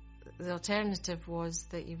 because the alternative was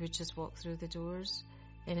that you would just walk through the doors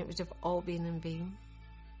and it would have all been in vain.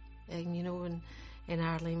 And, and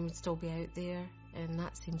Arlene would still be out there, and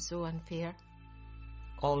that seems so unfair.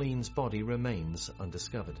 Arlene's body remains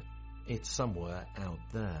undiscovered. It's somewhere out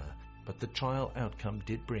there, but the trial outcome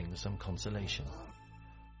did bring some consolation.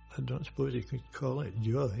 I don't suppose you could call it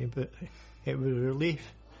joy, but it was a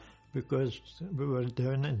relief, because we were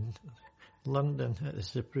down in London at the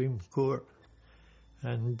Supreme Court,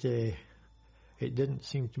 and it didn't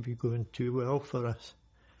seem to be going too well for us.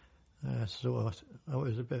 So I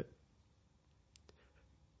was a bit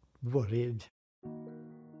worried.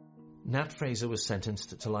 Nat Fraser was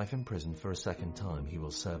sentenced to life in prison for a second time. He will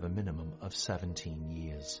serve a minimum of 17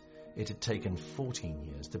 years. It had taken 14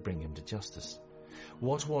 years to bring him to justice.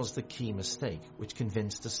 What was the key mistake which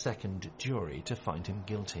convinced a second jury to find him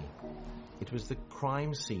guilty? It was the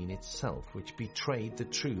crime scene itself which betrayed the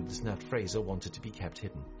truths Nat Fraser wanted to be kept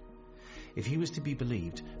hidden. If he was to be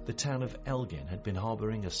believed, the town of Elgin had been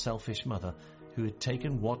harbouring a selfish mother who had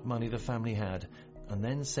taken what money the family had and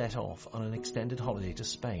then set off on an extended holiday to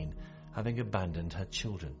Spain, having abandoned her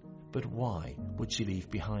children. But why would she leave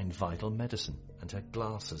behind vital medicine and her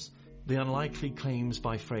glasses? The unlikely claims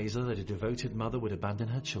by Fraser that a devoted mother would abandon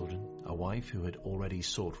her children, a wife who had already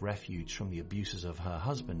sought refuge from the abuses of her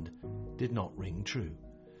husband, did not ring true.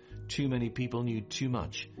 Too many people knew too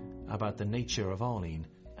much about the nature of Arlene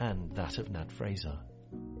and that of Nat Fraser.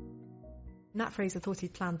 Nat Fraser thought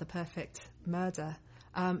he'd planned the perfect murder,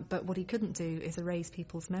 but what he couldn't do is erase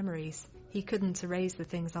people's memories. He couldn't erase the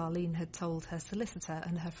things Arlene had told her solicitor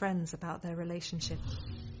and her friends about their relationship.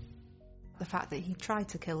 The fact that he tried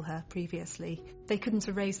to kill her previously. They couldn't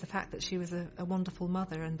erase the fact that she was a wonderful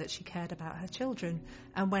mother and that she cared about her children.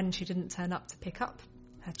 And when she didn't turn up to pick up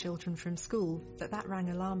her children from school, that rang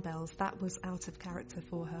alarm bells. That was out of character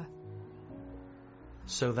for her.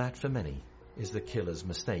 So that, for many, is the killer's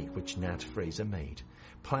mistake which Nat Fraser made,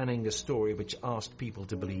 planning a story which asked people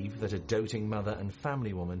to believe that a doting mother and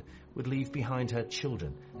family woman would leave behind her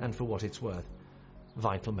children, and for what it's worth,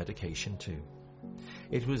 vital medication too.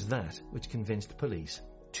 It was that which convinced police,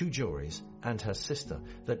 2 juries, and her sister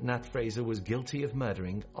that Nat Fraser was guilty of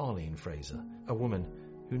murdering Arlene Fraser, a woman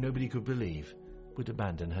who nobody could believe would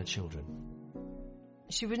abandon her children.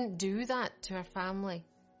 She wouldn't do that to her family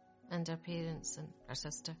and her parents and her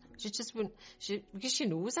sister. She just wouldn't, because she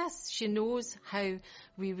knows us. She knows how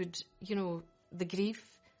we would, the grief,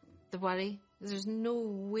 the worry. There's no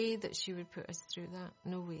way that she would put us through that.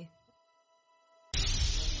 No way.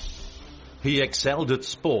 He excelled at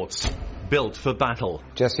sports, built for battle.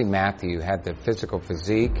 Jesse Matthew had the physical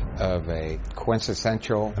physique of a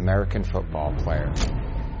quintessential American football player.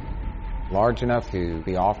 Large enough to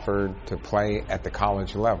be offered to play at the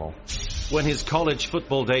college level. When his college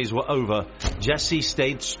football days were over, Jesse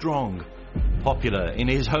stayed strong, popular in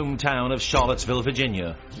his hometown of Charlottesville,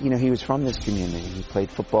 Virginia. He was from this community. He played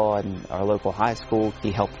football in our local high school.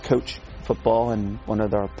 He helped coach football in one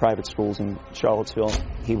of our private schools in Charlottesville.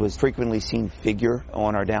 He was frequently seen figure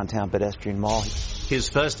on our downtown pedestrian mall. His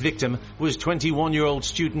first victim was 21-year-old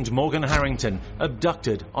student Morgan Harrington,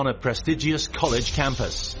 abducted on a prestigious college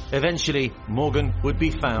campus. Eventually, Morgan would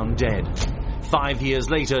be found dead. 5 years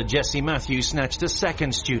later, Jesse Matthews snatched a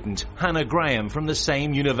second student, Hannah Graham, from the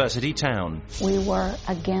same university town. We were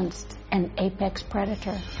against an apex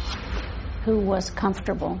predator who was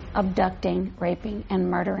comfortable abducting, raping, and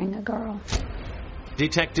murdering a girl.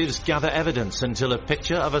 Detectives gather evidence until a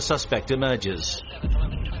picture of a suspect emerges.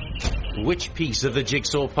 Which piece of the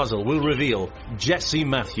jigsaw puzzle will reveal Jessie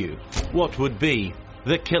Matthew? What would be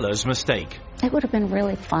the killer's mistake? It would have been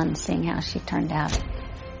really fun seeing how she turned out.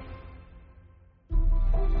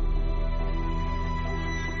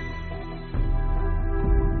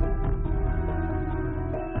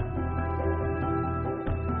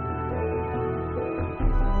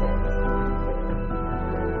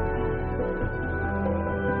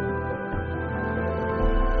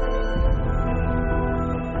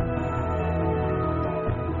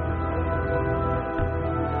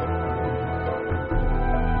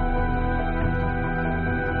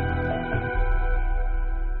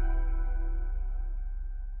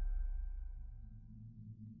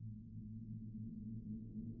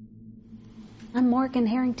 I'm Morgan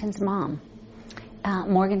Harrington's mom.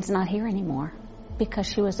 Morgan's not here anymore because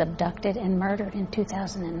she was abducted and murdered in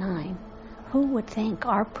 2009. Who would think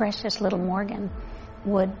our precious little Morgan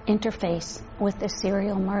would interface with a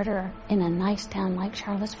serial murderer in a nice town like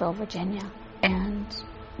Charlottesville, Virginia, and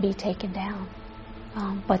be taken down?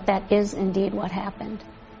 But that is indeed what happened.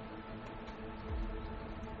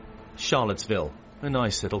 Charlottesville, a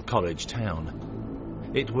nice little college town.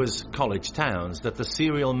 It was college towns that the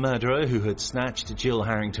serial murderer who had snatched Jill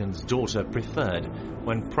Harrington's daughter preferred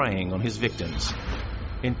when preying on his victims.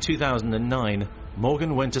 In 2009,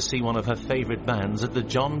 Morgan went to see one of her favorite bands at the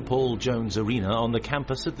John Paul Jones Arena on the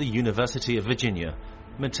campus of the University of Virginia,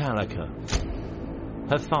 Metallica.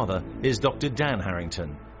 Her father is Dr. Dan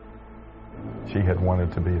Harrington. She had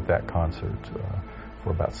wanted to be at that concert for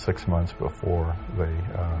about 6 months before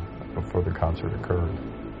the concert occurred.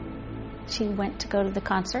 She went to go to the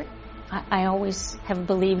concert. I always have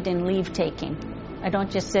believed in leave-taking. I don't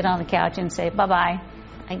just sit on the couch and say, bye-bye.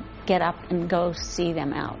 I get up and go see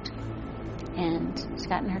them out. And she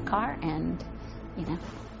got in her car and,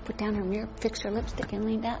 put down her mirror, fixed her lipstick, and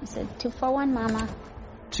leaned out and said, 241, Mama.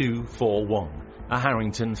 241, a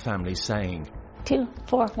Harrington family saying.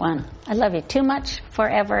 241. I love you too much,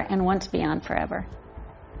 forever, and once beyond forever.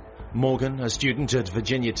 Morgan, a student at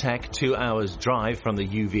Virginia Tech, 2 hours' drive from the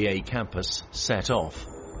UVA campus, set off.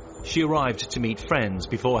 She arrived to meet friends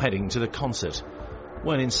before heading to the concert.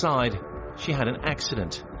 When inside, she had an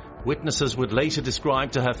accident. Witnesses would later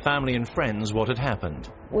describe to her family and friends what had happened.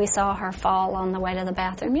 We saw her fall on the way to the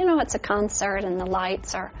bathroom. It's a concert and the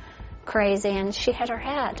lights are crazy, and she hit her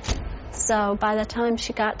head. So by the time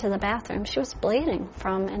she got to the bathroom, she was bleeding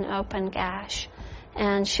from an open gash.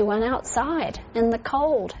 And she went outside in the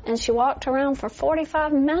cold, and she walked around for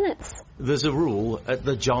 45 minutes. There's a rule at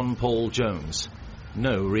the John Paul Jones.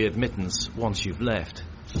 No readmittance once you've left.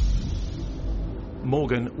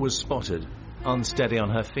 Morgan was spotted, unsteady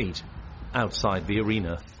on her feet, outside the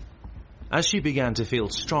arena. As she began to feel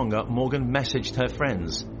stronger, Morgan messaged her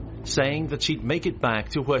friends, saying that she'd make it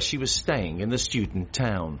back to where she was staying in the student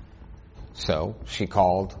town. So she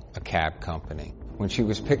called a cab company. When she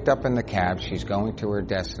was picked up in the cab, she's going to her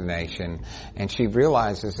destination, and she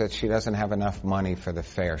realizes that she doesn't have enough money for the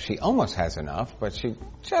fare. She almost has enough, but she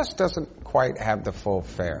just doesn't quite have the full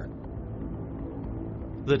fare.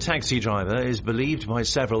 The taxi driver is believed by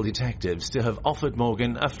several detectives to have offered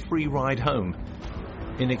Morgan a free ride home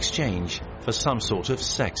in exchange for some sort of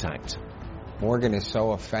sex act. Morgan is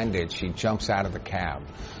so offended, she jumps out of the cab,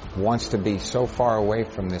 wants to be so far away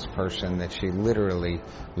from this person that she literally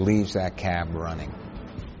leaves that cab running.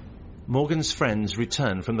 Morgan's friends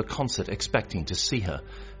returned from the concert expecting to see her,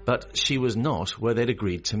 but she was not where they'd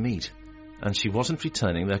agreed to meet, and she wasn't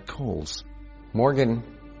returning their calls. Morgan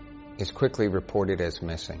is quickly reported as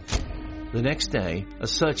missing. The next day, a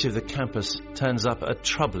search of the campus turns up a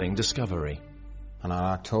troubling discovery. And on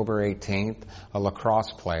October 18th, a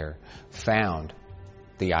lacrosse player found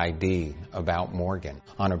the ID about Morgan.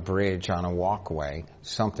 On a bridge, on a walkway,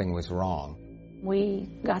 something was wrong. We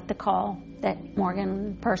got the call that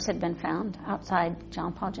Morgan's purse had been found outside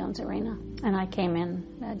John Paul Jones Arena. And I came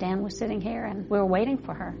in, Dan was sitting here, and we were waiting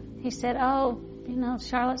for her. He said,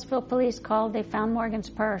 Charlottesville police called, they found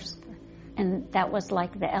Morgan's purse. And that was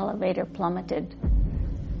like the elevator plummeted,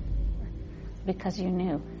 because you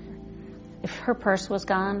knew. If her purse was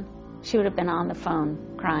gone, she would have been on the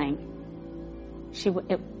phone crying.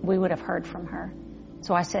 We would have heard from her.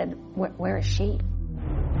 So I said, where is she?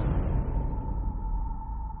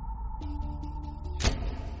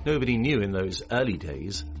 Nobody knew in those early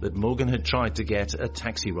days that Morgan had tried to get a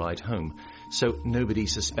taxi ride home, so nobody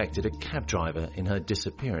suspected a cab driver in her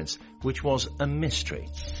disappearance, which was a mystery.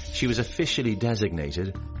 She was officially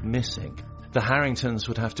designated missing. The Harringtons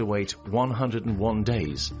would have to wait 101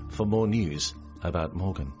 days for more news about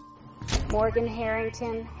Morgan. Morgan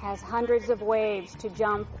Harrington has hundreds of waves to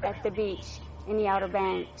jump at the beach in the Outer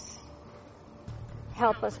Banks.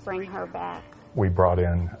 Help us bring her back. We brought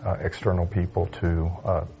in external people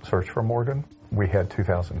to search for Morgan. We had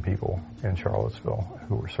 2,000 people in Charlottesville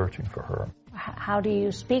who were searching for her. How do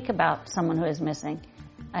you speak about someone who is missing?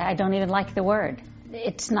 I don't even like the word.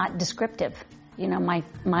 It's not descriptive. You know,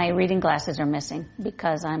 my reading glasses are missing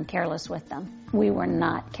because I'm careless with them. We were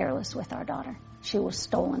not careless with our daughter. She was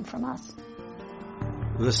stolen from us.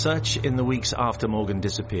 The search in the weeks after Morgan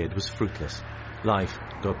disappeared was fruitless. Life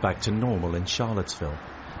got back to normal in Charlottesville.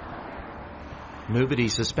 Nobody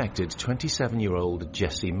suspected 27-year-old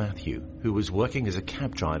Jesse Matthew, who was working as a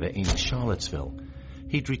cab driver in Charlottesville.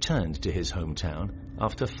 He'd returned to his hometown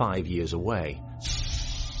after 5 years away.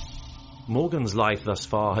 Morgan's life thus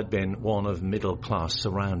far had been one of middle-class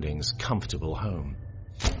surroundings, comfortable home.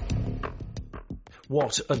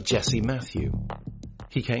 What of Jesse Matthew?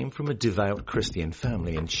 He came from a devout Christian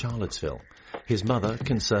family in Charlottesville. His mother,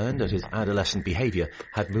 concerned at his adolescent behavior,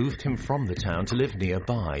 had moved him from the town to live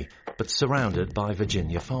nearby, but surrounded by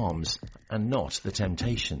Virginia farms, and not the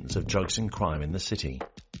temptations of drugs and crime in the city.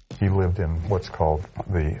 He lived in what's called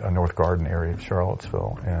the North Garden area of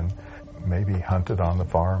Charlottesville, and maybe hunted on the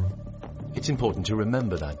farm. It's important to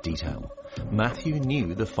remember that detail. Matthew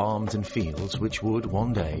knew the farms and fields which would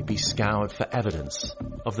one day be scoured for evidence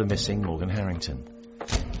of the missing Morgan Harrington.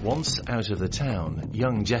 Once out of the town,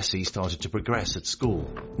 young Jesse started to progress at school.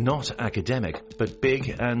 Not academic, but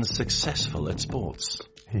big and successful at sports.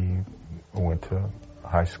 He went to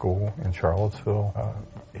high school in Charlottesville.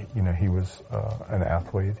 He was an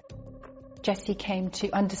athlete. Jesse came to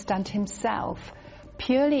understand himself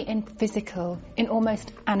purely in physical, in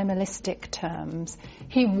almost animalistic terms.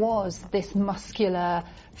 He was this muscular,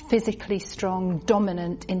 physically strong,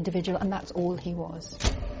 dominant individual, and that's all he was.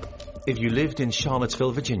 If you lived in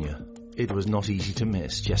Charlottesville, Virginia, it was not easy to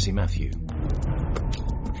miss Jesse Matthew.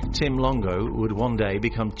 Tim Longo would one day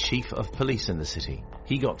become chief of police in the city.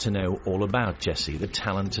 He got to know all about Jesse, the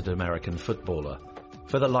talented American footballer.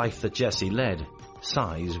 For the life that Jesse led,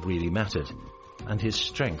 size really mattered, and his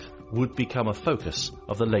strength would become a focus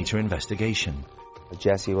of the later investigation.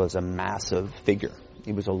 Jesse was a massive figure.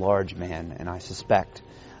 He was a large man, and I suspect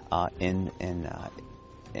in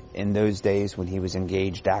those days when he was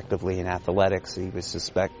engaged actively in athletics,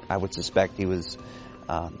 I would suspect he was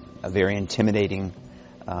a very intimidating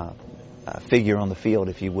figure on the field,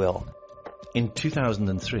 if you will. In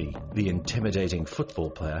 2003, the intimidating football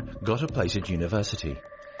player got a place at university.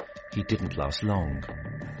 He didn't last long.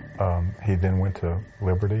 He then went to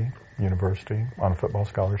Liberty University on a football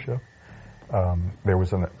scholarship. There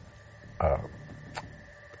was an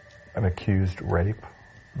accused rape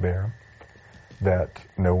there that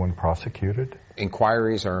no one prosecuted.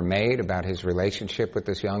 Inquiries are made about his relationship with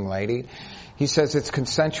this young lady. He says it's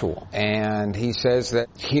consensual, and he says that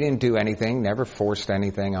he didn't do anything, never forced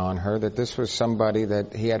anything on her, that this was somebody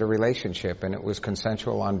that he had a relationship, and it was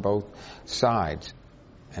consensual on both sides.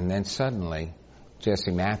 And then suddenly,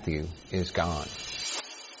 Jesse Matthew is gone.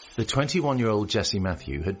 The 21-year-old Jesse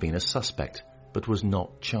Matthew had been a suspect, but was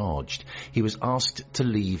not charged. He was asked to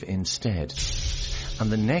leave instead. And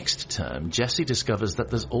the next term, Jesse discovers that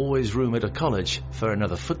there's always room at a college for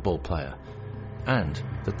another football player, and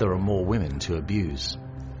that there are more women to abuse.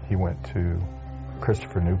 He went to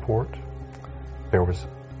Christopher Newport. There was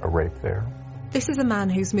a rape there. This is a man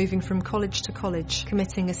who's moving from college to college,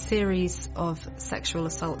 committing a series of sexual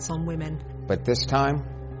assaults on women. But this time,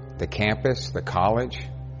 the campus, the college,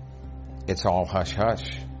 it's all hush-hush.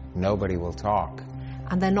 Nobody will talk.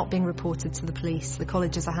 And they're not being reported to the police. The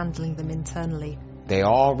colleges are handling them internally. They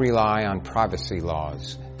all rely on privacy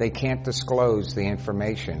laws. They can't disclose the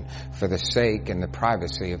information for the sake and the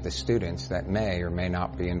privacy of the students that may or may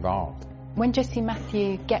not be involved. When Jesse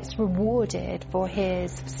Matthew gets rewarded for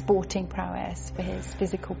his sporting prowess, for his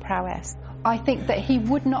physical prowess, I think that he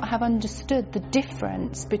would not have understood the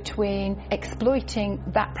difference between exploiting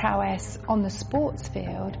that prowess on the sports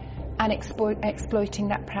field and exploiting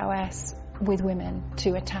that prowess with women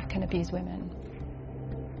to attack and abuse women.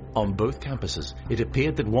 On both campuses, it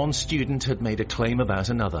appeared that one student had made a claim about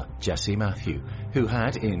another, Jesse Matthew, who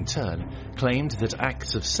had, in turn, claimed that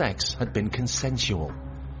acts of sex had been consensual.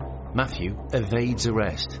 Matthew evades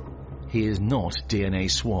arrest. He is not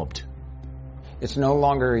DNA swabbed. It's no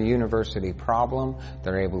longer a university problem.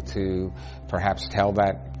 They're able to perhaps tell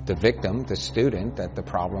that the victim, the student, that the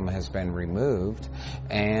problem has been removed,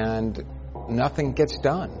 and nothing gets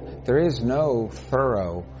done. There is no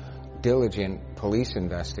thorough, diligent police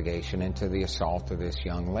investigation into the assault of this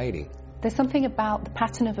young lady. There's something about the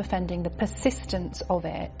pattern of offending, the persistence of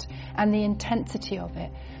it, and the intensity of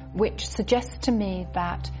it, which suggests to me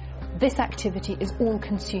that this activity is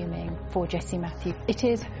all-consuming for Jesse Matthew. It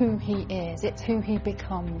is who he is, it's who he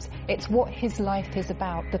becomes, it's what his life is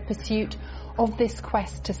about, the pursuit of this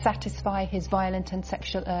quest to satisfy his violent and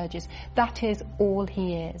sexual urges. That is all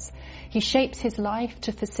he is. He shapes his life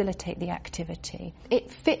to facilitate the activity.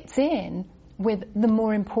 It fits in with the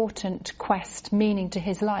more important quest meaning to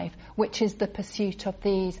his life, which is the pursuit of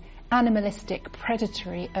these animalistic,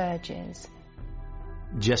 predatory urges.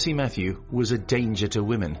 Jesse Matthew was a danger to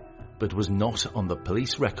women, but was not on the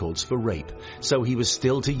police records for rape, so he was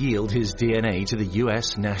still to yield his DNA to the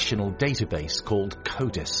US national database called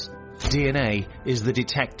CODIS. DNA is the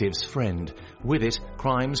detective's friend. With it,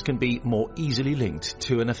 crimes can be more easily linked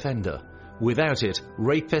to an offender. Without it,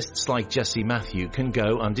 rapists like Jesse Matthew can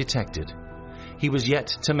go undetected. He was yet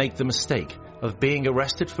to make the mistake of being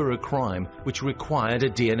arrested for a crime which required a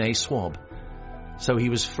DNA swab, so he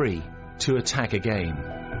was free to attack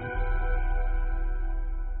again.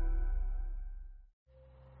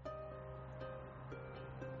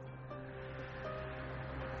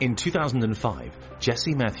 In 2005,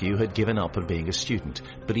 Jesse Matthew had given up on being a student,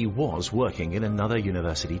 but he was working in another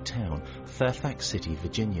university town, Fairfax City,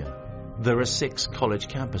 Virginia. There are 6 college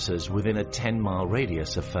campuses within a 10-mile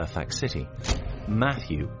radius of Fairfax City.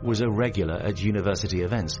 Matthew was a regular at university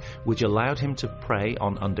events, which allowed him to prey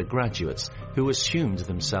on undergraduates who assumed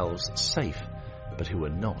themselves safe, but who were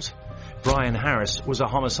not. Brian Harris was a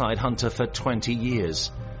homicide hunter for 20 years.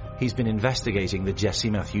 He's been investigating the Jesse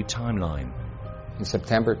Matthew timeline. In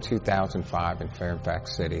September 2005 in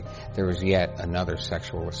Fairfax City, there was yet another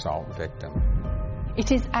sexual assault victim.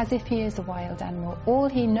 It is as if he is a wild animal. All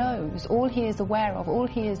he knows, all he is aware of, all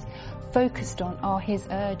he is focused on are his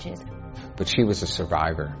urges. But she was a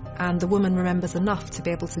survivor. And the woman remembers enough to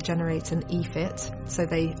be able to generate an e-fit, so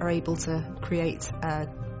they are able to create a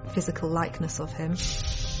physical likeness of him.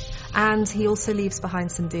 And he also leaves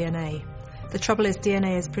behind some DNA. The trouble is,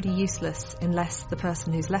 DNA is pretty useless unless the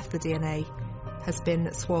person who's left the DNA has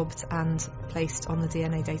been swabbed and placed on the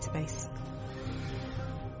DNA database.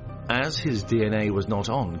 As his DNA was not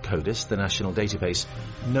on CODIS, the national database,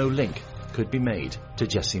 no link could be made to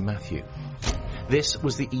Jesse Matthew. This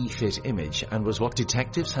was the e-fit image and was what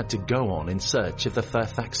detectives had to go on in search of the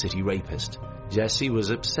Fairfax City rapist. Jesse was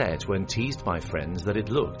upset when teased by friends that it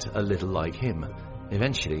looked a little like him.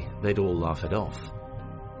 Eventually, they'd all laugh it off.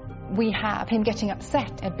 We have him getting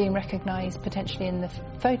upset at being recognised potentially in the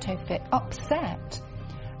photo fit. Upset.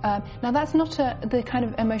 Now that's not the kind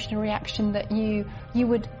of emotional reaction that you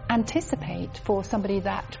would anticipate for somebody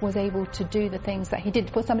that was able to do the things that he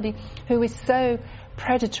did, for somebody who is so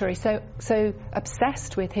predatory, so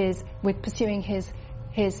obsessed with pursuing his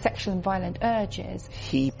sexual and violent urges.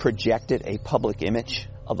 He projected a public image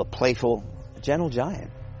of a playful, gentle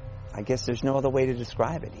giant. I guess there's no other way to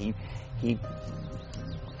describe it. He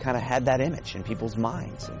kind of had that image in people's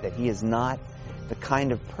minds, that he is not the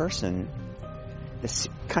kind of person, this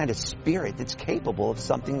kind of spirit that's capable of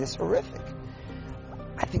something this horrific.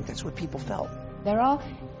 I think that's what people felt. There are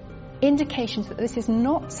indications that this is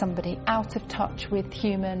not somebody out of touch with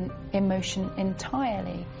human emotion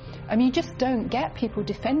entirely. I mean, you just don't get people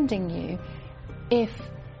defending you if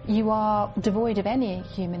you are devoid of any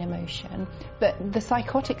human emotion. But the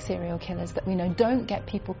psychotic serial killers that we know don't get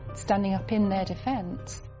people standing up in their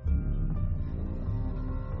defense.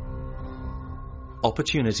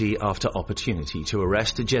 Opportunity after opportunity to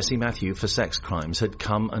arrest Jesse Matthew for sex crimes had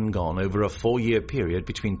come and gone over a 4-year period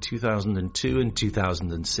between 2002 and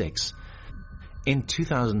 2006. In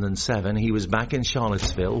 2007, he was back in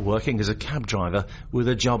Charlottesville working as a cab driver with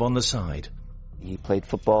a job on the side. He played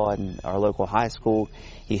football in our local high school.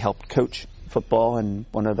 He helped coach football in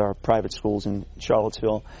one of our private schools in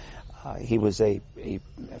Charlottesville. He was a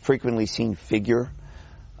frequently seen figure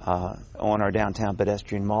on our downtown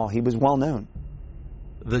pedestrian mall. He was well known.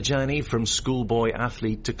 The journey from schoolboy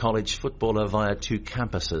athlete to college footballer via 2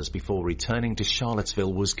 campuses before returning to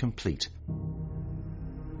Charlottesville was complete.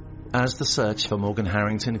 As the search for Morgan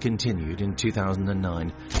Harrington continued in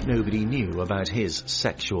 2009, nobody knew about his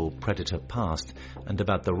sexual predator past and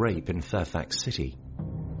about the rape in Fairfax City.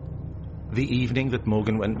 The evening that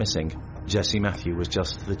Morgan went missing, Jesse Matthew was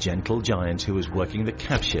just the gentle giant who was working the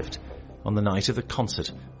cab shift on the night of the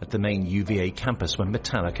concert at the main UVA campus when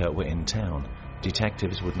Metallica were in town.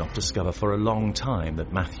 Detectives would not discover for a long time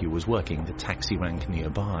that Matthew was working the taxi rank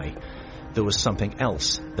nearby. There was something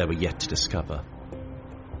else they were yet to discover.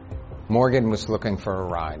 Morgan was looking for a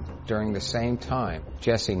ride. During the same time,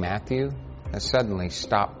 Jesse Matthew has suddenly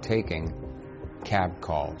stopped taking cab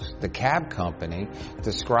calls. The cab company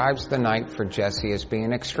describes the night for Jesse as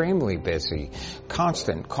being extremely busy,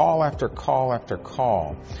 constant call after call after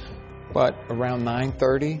call. But around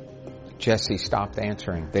 9:30, Jesse stopped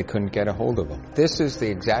answering. They couldn't get a hold of him. This is the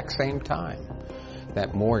exact same time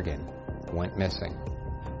that Morgan went missing.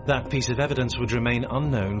 That piece of evidence would remain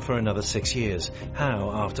unknown for another 6 years. How,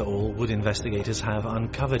 after all, would investigators have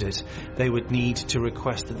uncovered it? They would need to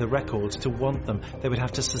request the records to want them. They would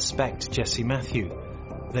have to suspect Jesse Matthew.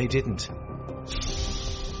 They didn't.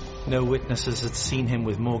 No witnesses had seen him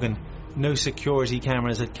with Morgan. No security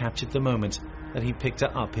cameras had captured the moment that he picked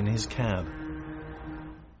her up in his cab.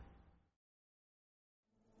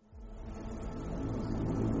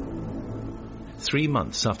 Three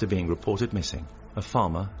months after being reported missing, a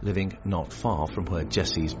farmer living not far from where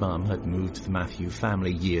Jesse's mum had moved the Matthew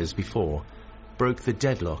family years before broke the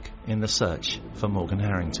deadlock in the search for Morgan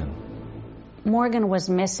Harrington. Morgan was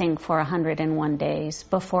missing for 101 days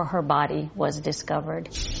before her body was discovered.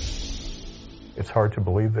 It's hard to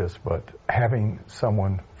believe this, but having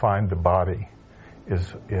someone find the body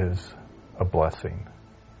is a blessing,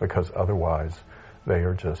 because otherwise they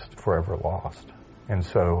are just forever lost. And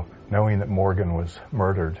so knowing that Morgan was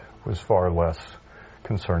murdered was far less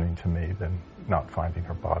concerning to me than not finding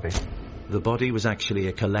her body. The body was actually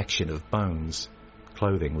a collection of bones.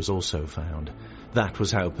 Clothing was also found. That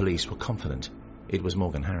was how police were confident it was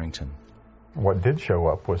Morgan Harrington. What did show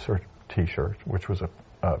up was her T-shirt, which was a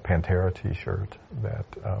Pantera T-shirt that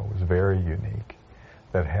was very unique,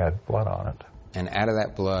 that had blood on it. And out of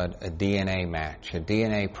that blood, a DNA match, a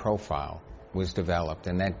DNA profile was developed,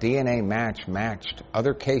 and that DNA match matched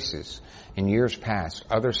other cases in years past,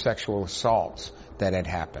 other sexual assaults that had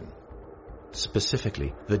happened.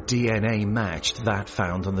 Specifically, the DNA matched that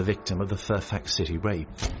found on the victim of the Fairfax City rape.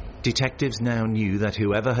 Detectives now knew that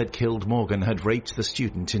whoever had killed Morgan had raped the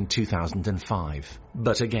student in 2005.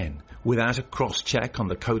 But again, without a cross-check on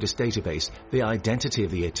the CODIS database, the identity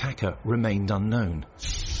of the attacker remained unknown.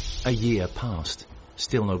 A year passed,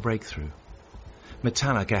 still no breakthrough.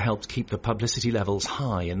 Metallica helped keep the publicity levels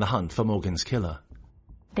high in the hunt for Morgan's killer.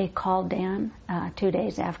 They called Dan 2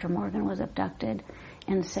 days after Morgan was abducted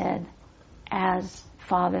and said, as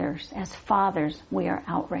fathers, we are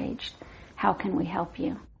outraged. How can we help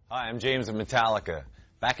you? Hi, I'm James of Metallica.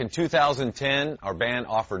 Back in 2010, our band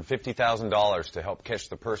offered $50,000 to help catch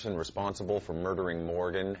the person responsible for murdering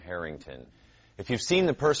Morgan Harrington. If you've seen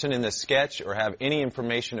the person in this sketch or have any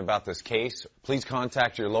information about this case, please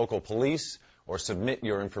contact your local police or submit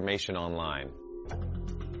your information online.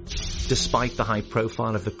 Despite the high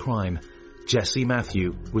profile of the crime, Jesse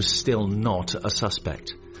Matthew was still not a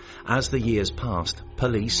suspect. As the years passed,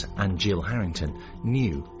 police and Jill Harrington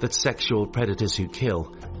knew that sexual predators who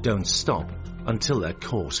kill don't stop until they're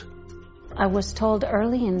caught. I was told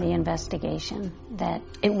early in the investigation that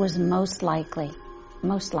it was most likely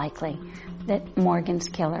that Morgan's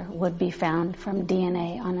killer would be found from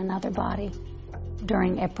DNA on another body.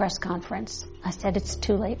 During a press conference, I said, it's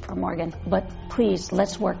too late for Morgan, but please,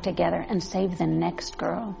 let's work together and save the next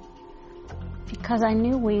girl. Because I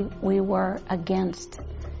knew we were against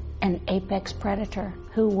an apex predator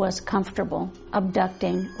who was comfortable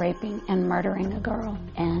abducting, raping, and murdering a girl,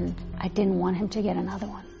 and I didn't want him to get another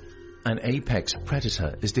one. An apex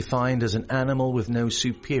predator is defined as an animal with no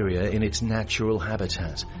superior in its natural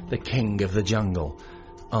habitat, the king of the jungle,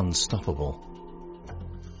 unstoppable.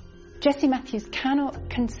 Jesse Matthews cannot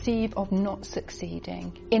conceive of not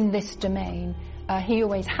succeeding in this domain. He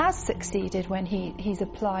always has succeeded when he's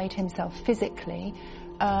applied himself physically.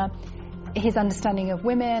 His understanding of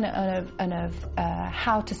women and of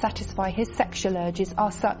how to satisfy his sexual urges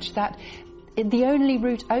are such that the only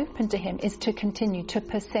route open to him is to continue, to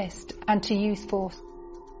persist, and to use force.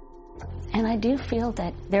 And I do feel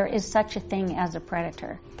that there is such a thing as a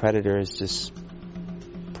predator. Predator is just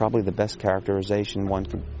probably the best characterization one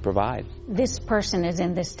could provide. This person is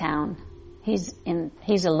in this town. He's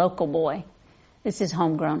a local boy. This is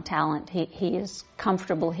homegrown talent. He is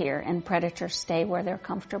comfortable here, and predators stay where they're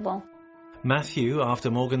comfortable. Matthew, after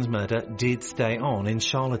Morgan's murder, did stay on in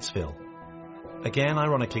Charlottesville. Again,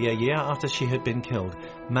 ironically, a year after she had been killed,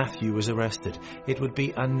 Matthew was arrested. It would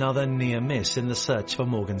be another near miss in the search for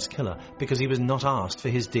Morgan's killer, because he was not asked for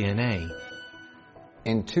his DNA.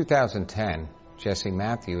 In 2010, Jesse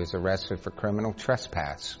Matthew is arrested for criminal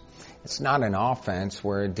trespass. It's not an offense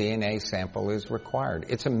where a DNA sample is required.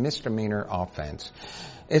 It's a misdemeanor offense.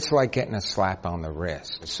 It's like getting a slap on the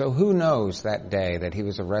wrist. So who knows that day that he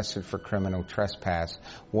was arrested for criminal trespass,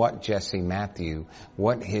 what Jesse Matthew,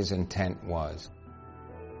 what his intent was.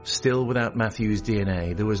 Still without Matthew's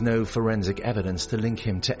DNA, there was no forensic evidence to link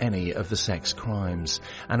him to any of the sex crimes.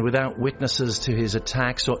 And without witnesses to his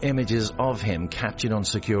attacks or images of him captured on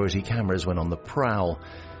security cameras when on the prowl,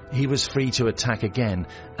 he was free to attack again,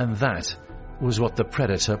 and that was what the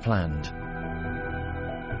predator planned.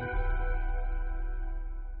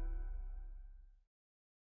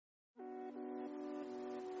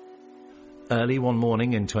 Early one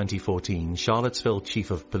morning in 2014, Charlottesville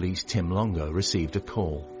Chief of Police Tim Longo received a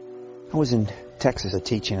call. I was in Texas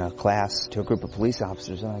teaching a class to a group of police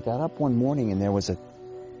officers, and I got up one morning and there was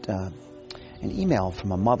an email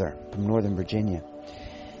from a mother from Northern Virginia.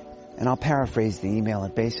 And I'll paraphrase the email.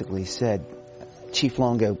 It basically said, "Chief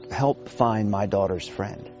Longo, help find my daughter's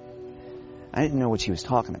friend." I didn't know what she was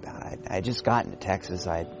talking about. I had just gotten to Texas.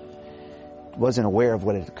 I wasn't aware of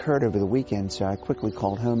what had occurred over the weekend, so I quickly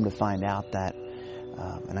called home to find out that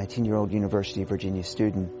a 19-year-old University of Virginia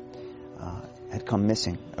student had come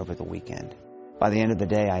missing over the weekend. By the end of the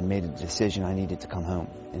day, I had made a decision I needed to come home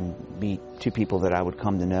and meet two people that I would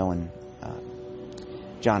come to know, and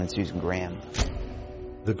John and Susan Graham.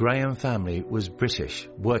 The Graham family was British,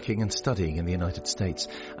 working and studying in the United States,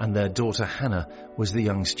 and their daughter Hannah was the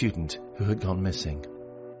young student who had gone missing.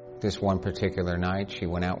 This one particular night, she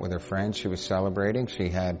went out with her friends. She was celebrating. She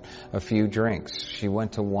had a few drinks. She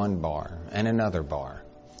went to one bar and another bar.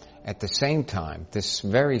 At the same time, this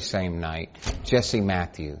very same night, Jesse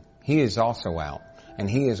Matthew, he is also out, and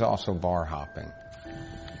he is also bar hopping.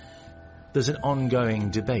 There's an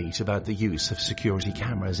ongoing debate about the use of security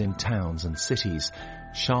cameras in towns and cities.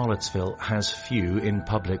 Charlottesville has few in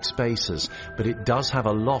public spaces, but it does have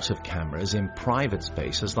a lot of cameras in private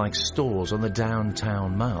spaces like stores on the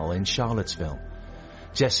downtown mall in Charlottesville.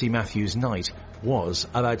 Jesse Matthews' night was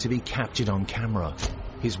about to be captured on camera.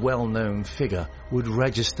 His well-known figure would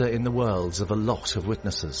register in the worlds of a lot of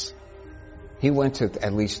witnesses. He went to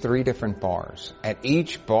at least 3 different bars. At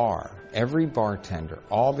each bar, every bartender,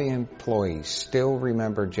 all the employees still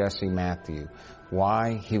remember Jesse Matthew.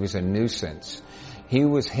 Why? He was a nuisance. He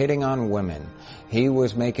was hitting on women. He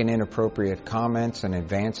was making inappropriate comments and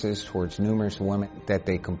advances towards numerous women that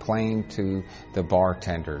they complained to the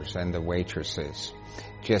bartenders and the waitresses.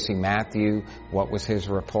 Jesse Matthew, what was his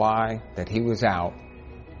reply? That he was out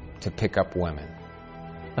to pick up women.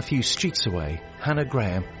 A few streets away, Hannah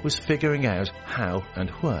Graham was figuring out how and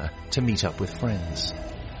where to meet up with friends.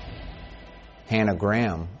 Hannah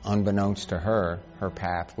Graham, unbeknownst to her, her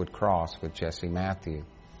path would cross with Jesse Matthew.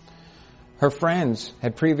 Her friends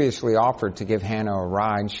had previously offered to give Hannah a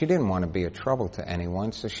ride. She didn't want to be a trouble to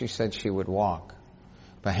anyone, so she said she would walk.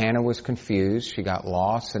 But Hannah was confused, she got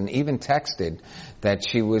lost, and even texted that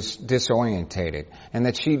she was disorientated and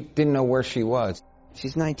that she didn't know where she was.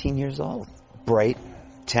 She's 19 years old. Bright,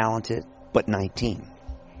 talented, but 19.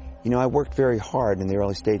 You know, I worked very hard in the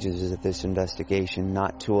early stages of this investigation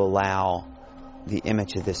not to allow the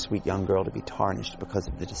image of this sweet young girl to be tarnished because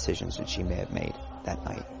of the decisions that she may have made that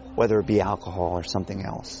night, whether it be alcohol or something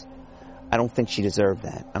else. I don't think she deserved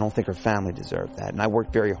that. I don't think her family deserved that. And I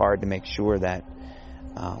worked very hard to make sure that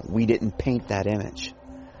we didn't paint that image.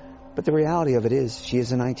 But the reality of it is, she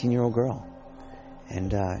is a 19-year-old girl.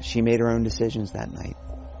 And she made her own decisions that night.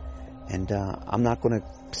 And I'm not going to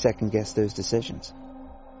second-guess those decisions.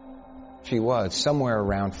 She was somewhere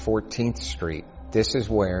around 14th Street. This is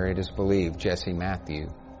where it is believed Jesse Matthew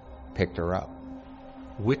picked her up.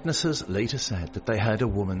 Witnesses later said that they heard a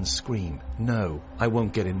woman scream, "No, I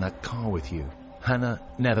won't get in that car with you." Hannah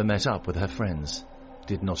never met up with her friends,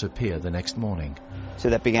 did not appear the next morning. So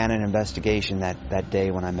that began an investigation that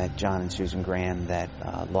day when I met John and Susan Graham that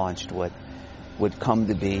launched what would come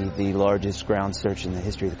to be the largest ground search in the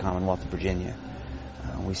history of the Commonwealth of Virginia.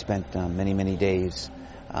 We spent many, many days,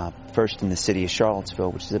 first in the city of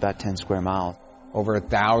Charlottesville, which is about 10 square miles. Over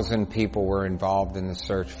 1,000 people were involved in the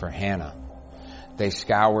search for Hannah. They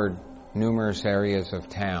scoured numerous areas of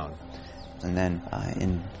town. And then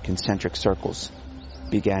in concentric circles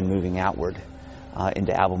began moving outward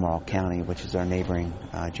into Albemarle County, which is our neighboring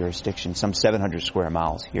jurisdiction, some 700 square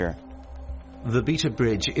miles here. The Beta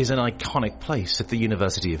Bridge is an iconic place at the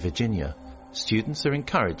University of Virginia. Students are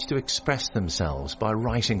encouraged to express themselves by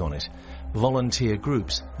writing on it. Volunteer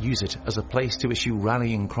groups use it as a place to issue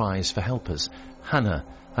rallying cries for helpers. Hannah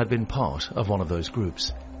had been part of one of those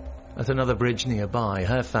groups. At another bridge nearby,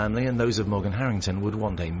 her family and those of Morgan Harrington would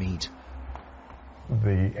one day meet.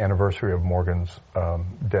 The anniversary of Morgan's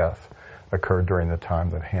death occurred during the time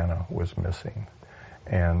that Hannah was missing.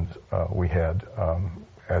 And we had,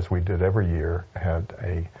 as we did every year, had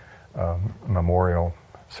a memorial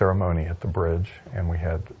ceremony at the bridge, and we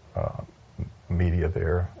had media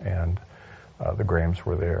there, and the Grahams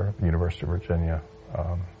were there, the University of Virginia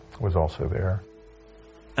was also there.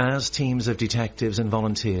 As teams of detectives and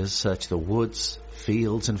volunteers search the woods,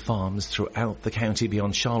 fields and farms throughout the county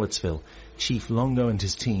beyond Charlottesville, Chief Longo and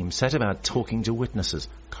his team set about talking to witnesses,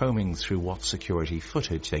 combing through what security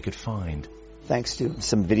footage they could find. Thanks to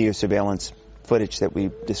some video surveillance footage that we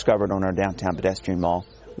discovered on our downtown pedestrian mall,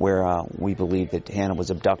 where we believe that Hannah was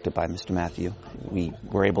abducted by Mr. Matthew, we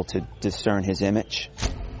were able to discern his image.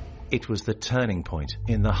 It was the turning point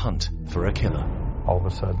in the hunt for a killer. All of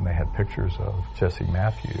a sudden they had pictures of Jesse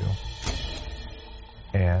Matthew,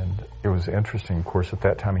 and it was interesting. Of course, at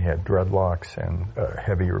that time he had dreadlocks and a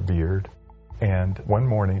heavier beard. And one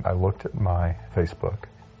morning I looked at my Facebook,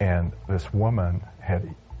 and this woman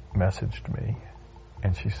had messaged me,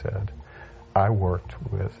 and she said, "I worked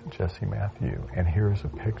with Jesse Matthew, and here's a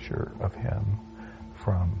picture of him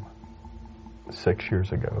from 6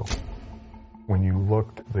 years ago." When you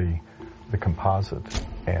looked at the composites,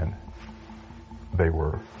 and they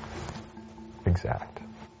were exact,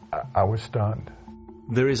 I was stunned.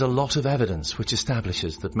 There is a lot of evidence which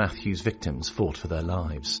establishes that Matthew's victims fought for their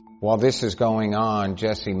lives. While this is going on,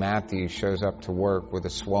 Jesse Matthews shows up to work with a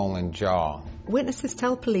swollen jaw. Witnesses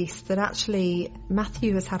tell police that actually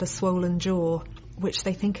Matthew has had a swollen jaw, which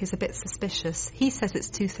they think is a bit suspicious. He says it's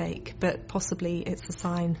toothache, but possibly it's a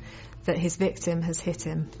sign that his victim has hit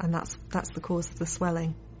him, and that's the cause of the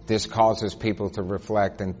swelling. This causes people to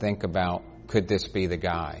reflect and think about, could this be the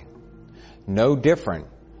guy? No different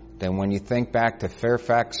than when you think back to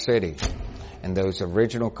Fairfax City and those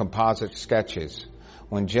original composite sketches,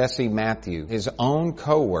 when Jesse Matthew, his own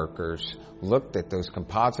co-workers, looked at those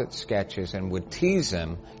composite sketches and would tease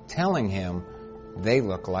him, telling him, they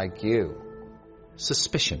look like you.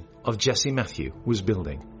 Suspicion of Jesse Matthew was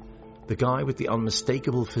building. The guy with the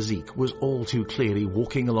unmistakable physique was all too clearly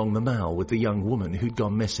walking along the mall with the young woman who'd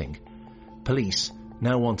gone missing. Police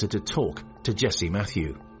now wanted to talk to Jesse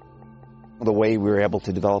Matthew. The way we were able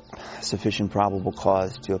to develop sufficient probable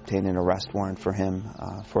cause to obtain an arrest warrant for him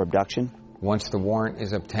for abduction. Once the warrant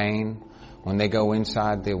is obtained, when they go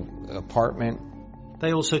inside the apartment,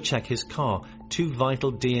 they also check his car. 2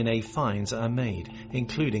 vital DNA finds are made,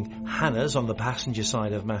 including Hannah's on the passenger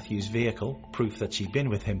side of Matthew's vehicle, proof that she'd been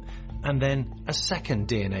with him, and then a second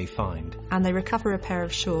DNA find. And they recover a pair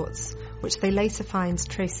of shorts, which they later find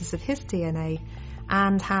traces of his DNA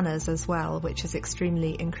and Hannah's as well, which is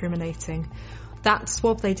extremely incriminating. That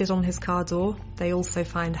swab they did on his car door, they also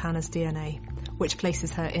find Hannah's DNA, which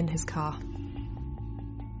places her in his car.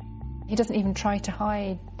 He doesn't even try to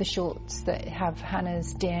hide the shorts that have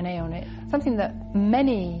Hannah's DNA on it. Something that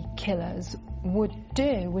many killers would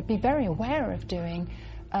do, would be very aware of doing,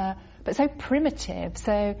 but so primitive,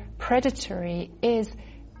 so predatory is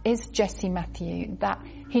Jesse Matthew that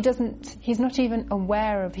he's not even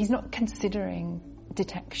aware of, he's not considering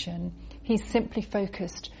detection. He's simply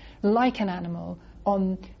focused, like an animal,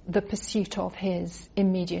 on the pursuit of his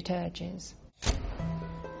immediate urges.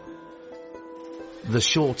 The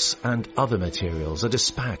shorts and other materials are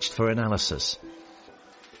dispatched for analysis.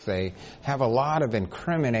 They have a lot of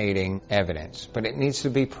incriminating evidence, but it needs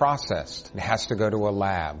to be processed. It has to go to a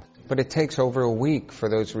lab. But it takes over a week for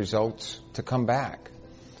those results to come back.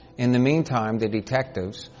 In the meantime, the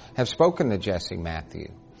detectives have spoken to Jesse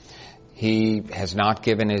Matthew. He has not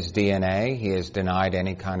given his DNA. He has denied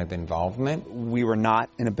any kind of involvement. We were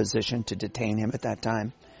not in a position to detain him at that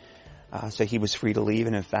time. So he was free to leave,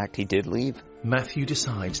 and in fact, he did leave. Matthew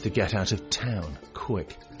decides to get out of town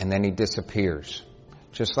quick. And then he disappears.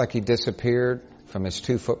 Just like he disappeared from his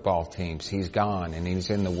 2 football teams. He's gone, and he's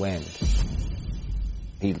in the wind.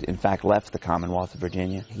 He, in fact, left the Commonwealth of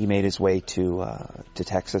Virginia. He made his way to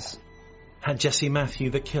Texas. Had Jesse Matthew,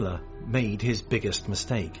 the killer, made his biggest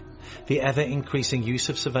mistake? The ever-increasing use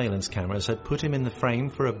of surveillance cameras had put him in the frame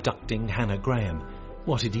for abducting Hannah Graham.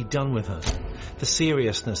 What had he done with her? The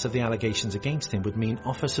seriousness of the allegations against him would mean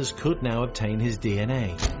officers could now obtain his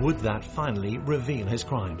DNA. Would that finally reveal his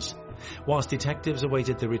crimes? Whilst detectives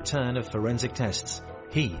awaited the return of forensic tests,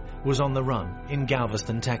 he was on the run in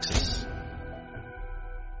Galveston, Texas.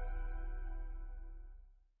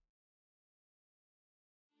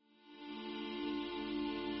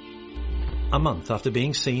 A month after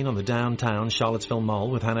being seen on the downtown Charlottesville Mall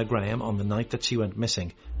with Hannah Graham on the night that she went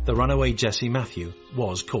missing, the runaway Jesse Matthew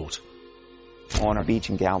was caught. On a beach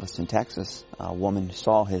in Galveston, Texas, a woman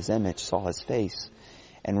saw his image, saw his face,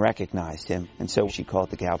 and recognized him. And so she called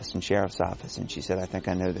the Galveston Sheriff's Office, and she said, "I think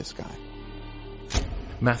I know this guy."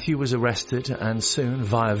 Matthew was arrested and soon,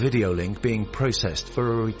 via video link, being processed for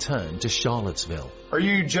a return to Charlottesville. Are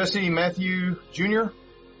you Jesse Matthew Jr.?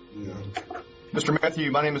 Yeah. Mr.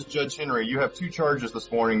 Matthew, my name is Judge Henry. You have 2 charges this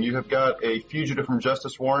morning. You have got a fugitive from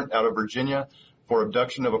justice warrant out of Virginia for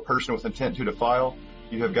abduction of a person with intent to defile.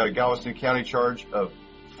 You have got a Galveston County charge of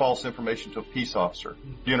false information to a peace officer.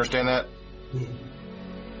 Do you understand that?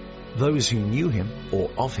 Those who knew him, or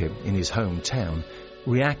of him, in his hometown,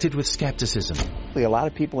 reacted with skepticism. A lot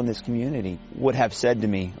of people in this community would have said to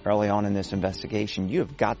me early on in this investigation, you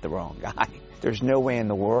have got the wrong guy. There's no way in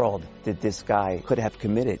the world that this guy could have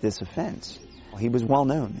committed this offense. He was well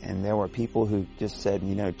known, and there were people who just said,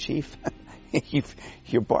 you know, Chief,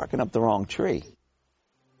 you're barking up the wrong tree.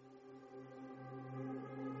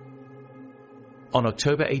 On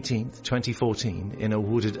October 18th, 2014, in a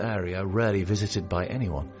wooded area rarely visited by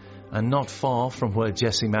anyone, and not far from where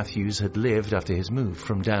Jesse Matthews had lived after his move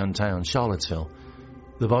from downtown Charlottesville,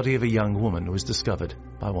 the body of a young woman was discovered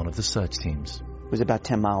by one of the search teams. It was about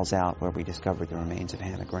 10 miles out where we discovered the remains of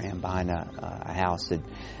Hannah Graham behind a house that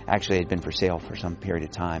actually had been for sale for some period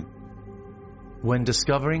of time. When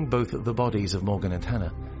discovering both the bodies of Morgan and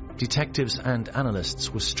Hannah, detectives and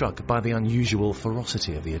analysts were struck by the unusual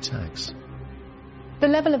ferocity of the attacks. The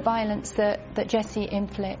level of violence that Jesse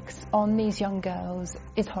inflicts on these young girls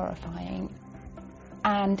is horrifying,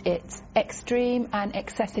 and it's extreme and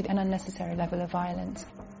excessive and unnecessary level of violence.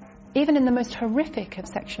 Even in the most horrific of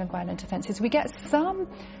sexual and violent offences, we get some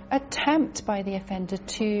attempt by the offender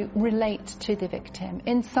to relate to the victim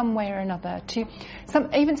in some way or another, to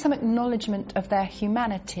even some acknowledgement of their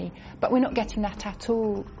humanity, but we're not getting that at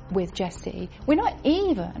all with Jesse. We're not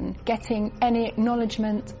even getting any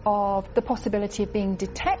acknowledgement of the possibility of being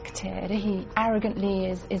detected. He arrogantly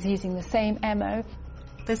is using the same MO.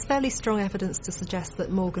 There's fairly strong evidence to suggest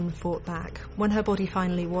that Morgan fought back. When her body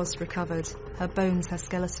finally was recovered, her bones, her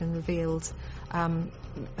skeleton revealed,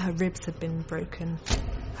 her ribs had been broken,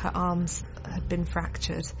 her arms had been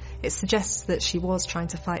fractured. It suggests that she was trying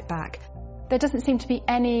to fight back. There doesn't seem to be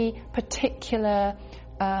any particular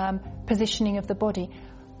positioning of the body.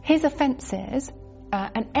 His offences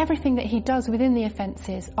and everything that he does within the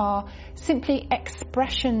offences are simply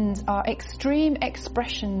expressions, are extreme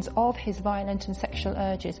expressions of his violent and sexual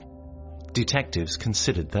urges. Detectives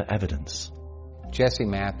considered their evidence. Jesse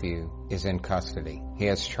Matthew is in custody. He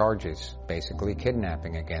has charges, basically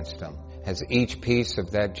kidnapping against him. As each piece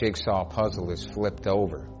of that jigsaw puzzle is flipped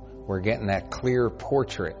over, we're getting that clear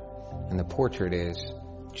portrait, and the portrait is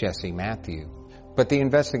Jesse Matthew. But the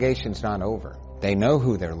investigation's not over. They know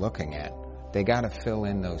who they're looking at. They got to fill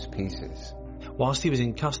in those pieces. Whilst he was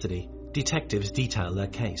in custody, detectives detailed their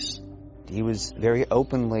case. He was very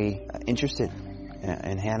openly interested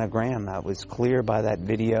in Hannah Graham. That was clear by that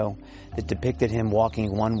video that depicted him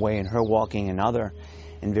walking one way and her walking another.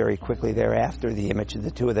 And very quickly thereafter, the image of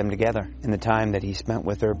the two of them together. In the time that he spent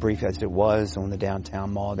with her, brief as it was, on the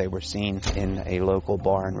downtown mall, they were seen in a local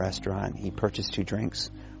bar and restaurant. He purchased 2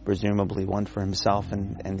 drinks, presumably one for himself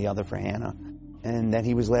and the other for Hannah. And then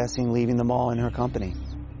he was last seen leaving the mall in her company.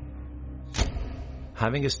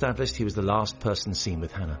 Having established he was the last person seen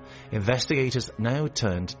with Hannah, investigators now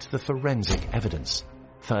turned to the forensic evidence.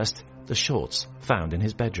 First, the shorts found in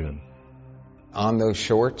his bedroom. On those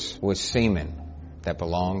shorts was semen that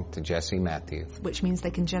belonged to Jesse Matthew. Which means they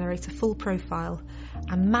can generate a full profile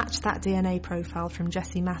and match that DNA profile from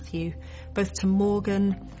Jesse Matthew, both to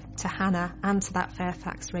Morgan, to Hannah, and to that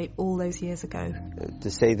Fairfax rape all those years ago.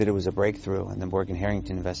 To say that it was a breakthrough in the Morgan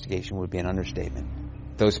Harrington investigation would be an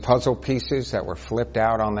understatement. Those puzzle pieces that were flipped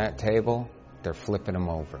out on that table, they're flipping them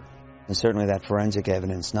over. And certainly that forensic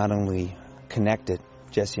evidence not only connected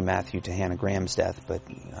Jesse Matthew to Hannah Graham's death, but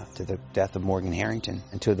to the death of Morgan Harrington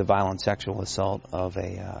and to the violent sexual assault of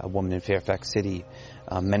a woman in Fairfax City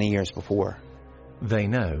many years before. They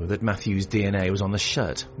know that Matthew's DNA was on the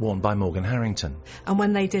shirt worn by Morgan Harrington. And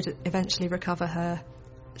when they did eventually recover her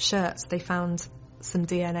shirt, they found some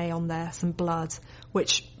DNA on there, some blood,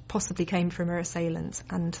 which possibly came from her assailant,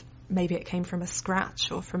 and maybe it came from a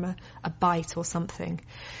scratch or from a bite or something.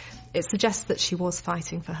 It suggests that she was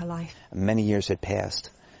fighting for her life. Many years had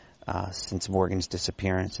passed since Morgan's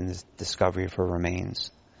disappearance and the discovery of her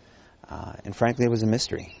remains. And frankly, it was a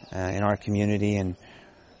mystery in our community and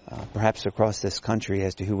perhaps across this country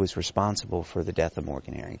as to who was responsible for the death of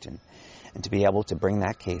Morgan Harrington. And to be able to bring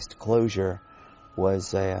that case to closure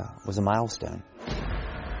was a milestone.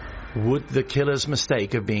 Would the killer's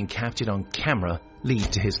mistake of being captured on camera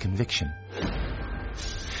lead to his conviction?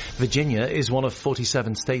 Virginia is one of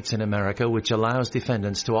 47 states in America which allows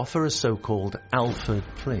defendants to offer a so-called Alford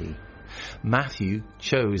plea. Matthew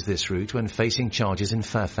chose this route when facing charges in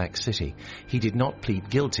Fairfax City. He did not plead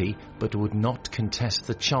guilty, but would not contest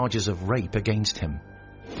the charges of rape against him.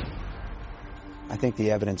 I think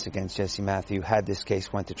the evidence against Jesse Matthew, had this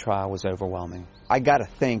case went to trial, was overwhelming. I got to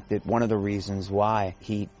think that one of the reasons why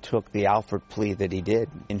he took the Alford plea that he did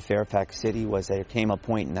in Fairfax City was there came a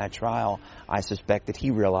point in that trial, I suspect, that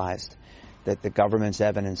he realized that the government's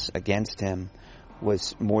evidence against him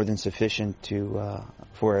was more than sufficient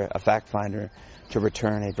for a fact finder to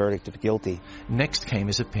return a verdict of guilty. Next came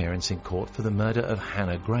his appearance in court for the murder of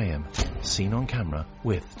Hannah Graham, seen on camera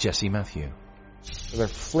with Jesse Matthew. They're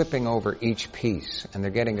flipping over each piece and they're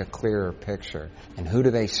getting a clearer picture. And who do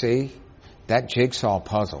they see? That jigsaw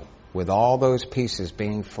puzzle with all those pieces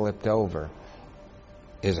being flipped over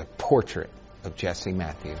is a portrait of Jesse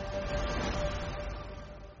Matthew.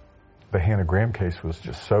 The Hannah Graham case was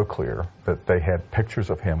just so clear that they had pictures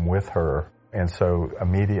of him with her, and so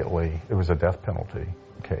immediately it was a death penalty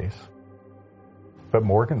case. But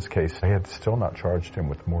Morgan's case, they had still not charged him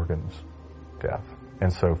with Morgan's death.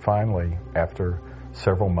 And so finally, after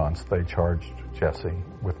several months, they charged Jesse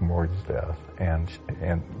with Morgan's death, and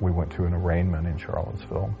we went to an arraignment in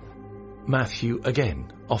Charlottesville. Matthew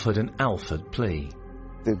again offered an Alford plea.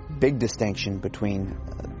 The big distinction between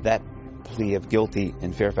that plea of guilty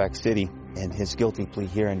in Fairfax City and his guilty plea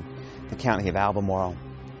here in the county of Albemarle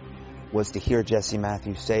was to hear Jesse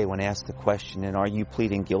Matthews say, when asked the question, and are you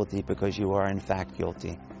pleading guilty because you are in fact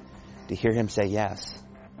guilty, to hear him say yes,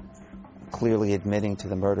 clearly admitting to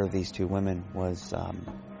the murder of these two women, was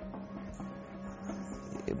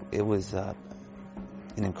it was an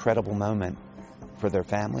incredible moment for their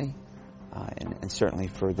family and certainly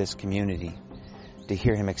for this community, to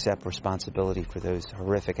hear him accept responsibility for those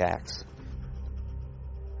horrific acts.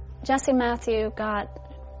 Jesse Matthew got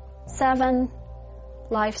 7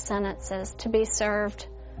 life sentences to be served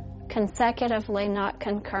consecutively, not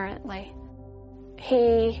concurrently.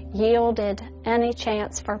 He yielded any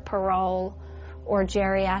chance for parole or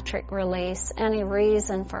geriatric release, any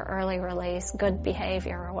reason for early release, good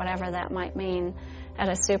behavior, or whatever that might mean, at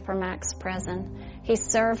a supermax prison. He's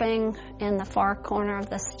serving in the far corner of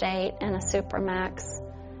the state in a supermax.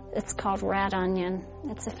 It's called Red Onion.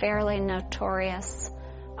 It's a fairly notorious,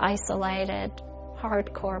 isolated,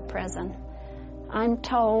 hardcore prison. I'm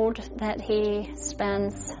told that he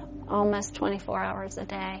spends almost 24 hours a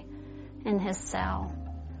day in his cell,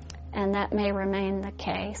 and that may remain the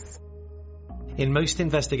case. In most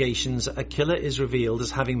investigations, a killer is revealed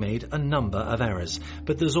as having made a number of errors,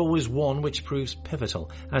 but there's always one which proves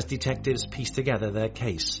pivotal as detectives piece together their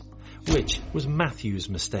case, which was Matthew's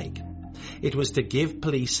mistake. It was to give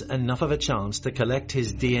police enough of a chance to collect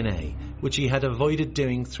his DNA, which he had avoided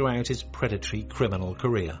doing throughout his predatory criminal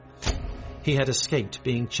career. He had escaped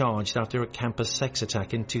being charged after a campus sex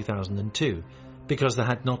attack in 2002 because there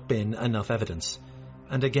had not been enough evidence,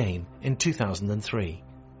 and again in 2003.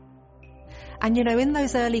 And you know, in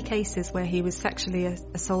those early cases where he was sexually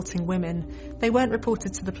assaulting women, they weren't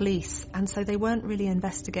reported to the police, and so they weren't really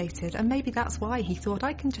investigated. And maybe that's why he thought,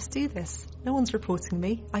 I can just do this. No one's reporting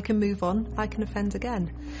me. I can move on. I can offend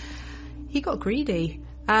again. He got greedy.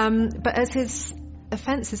 But as his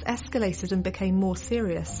offences escalated and became more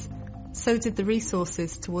serious, so did the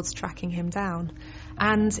resources towards tracking him down.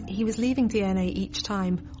 And he was leaving DNA each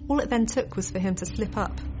time. All it then took was for him to slip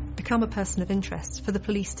up, become a person of interest, for the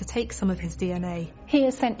police to take some of his DNA. He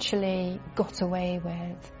essentially got away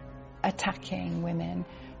with attacking women.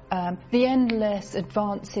 The endless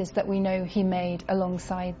advances that we know he made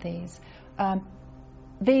alongside these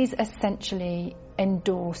essentially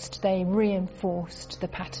endorsed, they reinforced the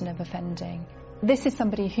pattern of offending. This is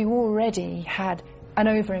somebody who already had an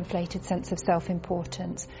overinflated sense of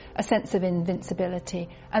self-importance, a sense of invincibility,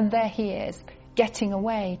 and there he is, getting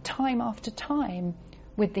away time after time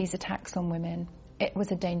with these attacks on women. It was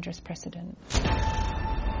a dangerous precedent.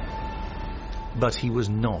 But he was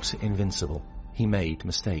not invincible. He made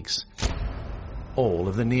mistakes. All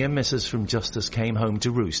of the near misses from justice came home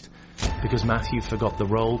to roost because Matthew forgot the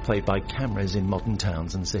role played by cameras in modern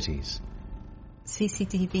towns and cities.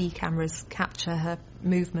 CCTV cameras capture her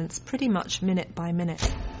movements pretty much minute by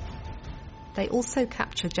minute. They also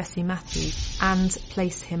capture Jesse Matthews and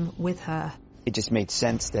place him with her. It just made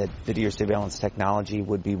sense that video surveillance technology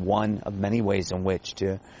would be one of many ways in which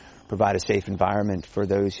to provide a safe environment for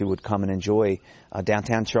those who would come and enjoy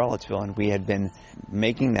downtown Charlottesville. And we had been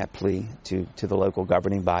making that plea to the local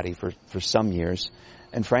governing body for some years.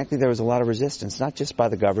 And frankly, there was a lot of resistance, not just by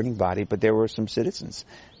the governing body, but there were some citizens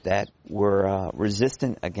that were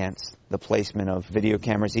resistant against the placement of video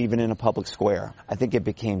cameras, even in a public square. I think it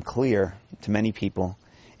became clear to many people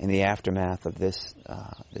in the aftermath of this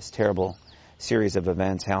terrible series of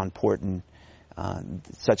events how important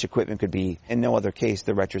such equipment could be. In no other case,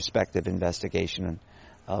 the retrospective investigation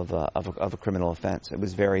of a criminal offense. It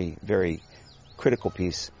was very, very critical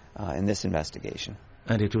piece in this investigation.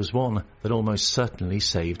 And it was one that almost certainly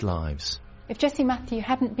saved lives. If Jesse Matthew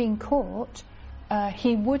hadn't been caught,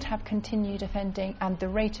 he would have continued offending and the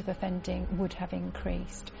rate of offending would have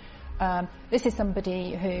increased. This is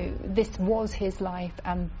somebody who, this was his life,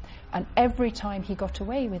 and every time he got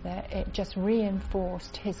away with it, it just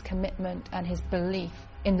reinforced his commitment and his belief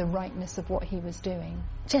in the rightness of what he was doing.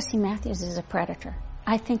 Jesse Matthews is a predator.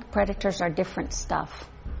 I think predators are different stuff,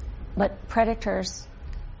 but predators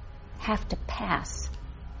have to pass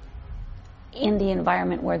in the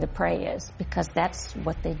environment where the prey is, because that's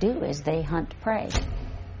what they do, is they hunt prey.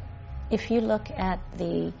 If you look at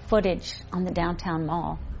the footage on the downtown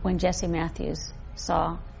mall when Jesse Matthews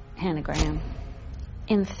saw Hannah Graham,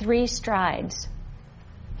 in 3 strides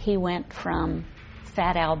he went from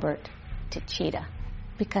Fat Albert to Cheetah,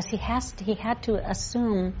 because he had to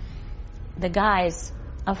assume the guise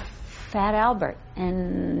of Fat Albert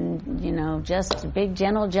and, you know, just a big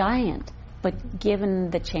gentle giant. But given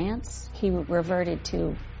the chance, he reverted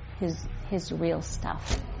to his real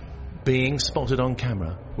stuff. Being spotted on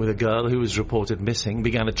camera with a girl who was reported missing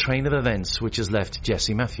began a train of events which has left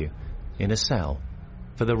Jesse Matthew in a cell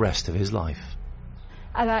for the rest of his life.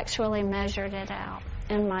 I've actually measured it out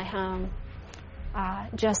in my home,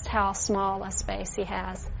 just how small a space he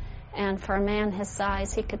has. And for a man his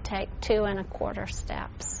size, he could take 2 1/4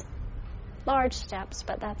 steps. Large steps,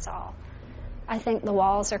 but that's all. I think the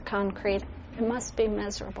walls are concrete. It must be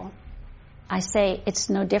miserable. I say it's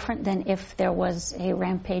no different than if there was a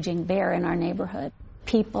rampaging bear in our neighborhood.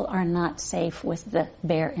 People are not safe with the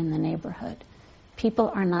bear in the neighborhood. People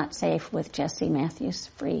are not safe with Jesse Matthews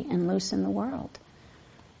free and loose in the world.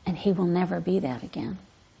 And he will never be that again.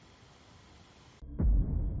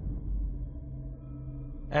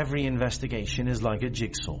 Every investigation is like a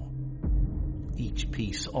jigsaw, each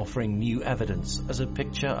piece offering new evidence as a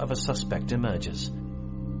picture of a suspect emerges.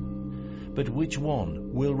 But which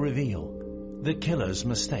one will reveal the killer's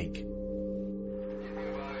mistake?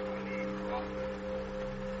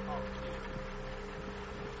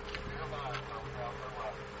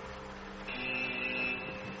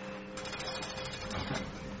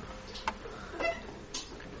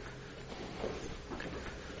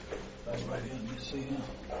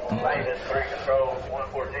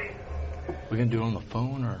 We gonna do it on the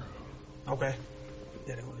phone or? Okay.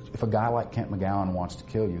 If a guy like Kent McGowen wants to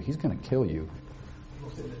kill you, he's gonna kill you.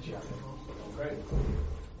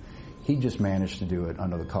 He just managed to do it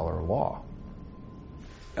under the color of law.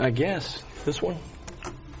 I guess. This one?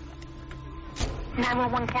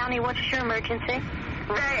 911 County, what's your emergency?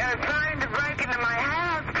 They are trying to break into my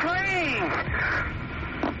house,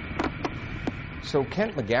 please! So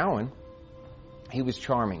Kent McGowen, he was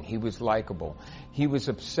charming, he was likable, he was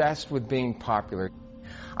obsessed with being popular.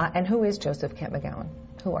 And who is Joseph Kent McGowen?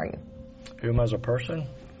 Who are you? Whom as a person?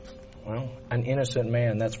 Well, an innocent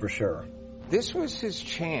man, that's for sure. This was his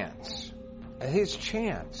chance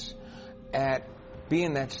at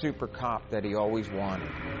being that super cop that he always wanted.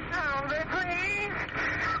 Oh, please!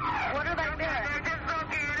 What are they doing? They're just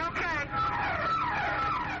broken, okay?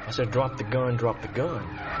 I said drop the gun, drop the gun.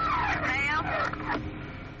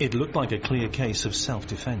 It looked like a clear case of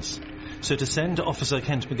self-defense. So to send Officer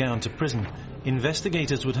Kent McGowan to prison,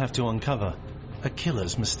 investigators would have to uncover a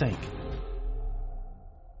killer's mistake.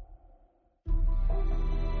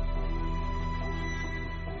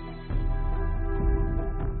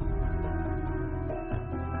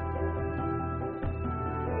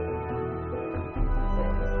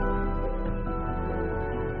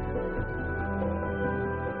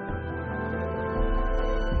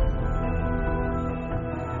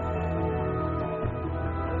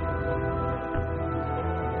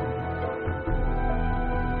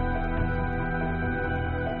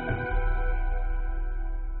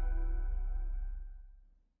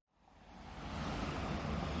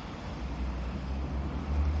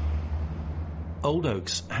 Old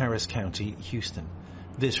Oaks, Harris County, Houston.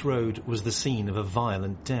 This road was the scene of a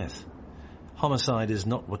violent death. Homicide is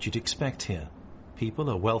not what you'd expect here. People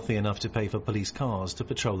are wealthy enough to pay for police cars to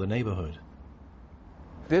patrol the neighborhood.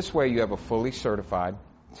 This way you have a fully certified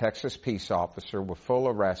Texas peace officer with full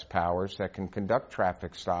arrest powers that can conduct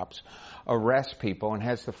traffic stops, arrest people, and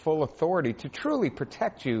has the full authority to truly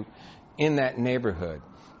protect you in that neighborhood.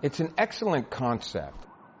 It's an excellent concept.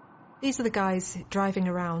 These are the guys driving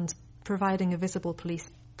around, providing a visible police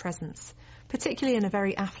presence, particularly in a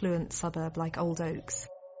very affluent suburb like Old Oaks.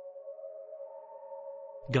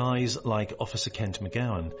 Guys like Officer Kent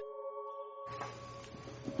McGowan.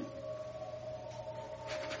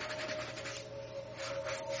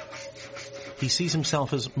 He sees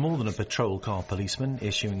himself as more than a patrol car policeman,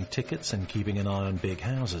 issuing tickets and keeping an eye on big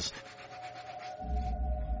houses.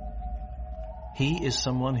 He is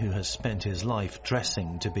someone who has spent his life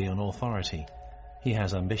dressing to be an authority. He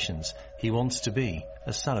has ambitions. He wants to be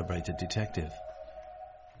a celebrated detective.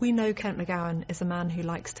 We know Kent McGowen is a man who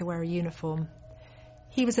likes to wear a uniform.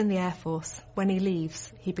 He was in the Air Force. When he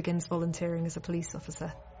leaves, he begins volunteering as a police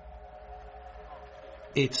officer.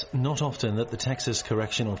 It's not often that the Texas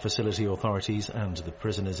Correctional Facility authorities and the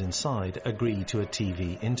prisoners inside agree to a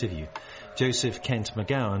TV interview. Joseph Kent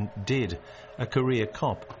McGowen did. A career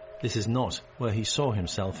cop. This is not where he saw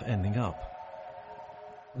himself ending up.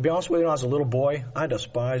 To be honest with you, when I was a little boy, I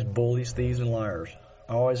despised bullies, thieves, and liars.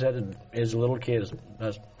 I always had, as a little kid,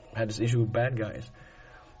 I had this issue with bad guys.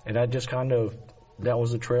 And I just that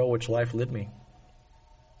was the trail which life led me.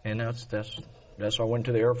 And that's why I went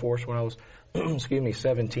to the Air Force when I was,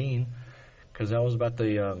 17, because that was about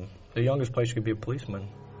the youngest place you could be a policeman.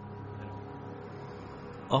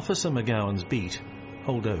 Officer McGowan's beat,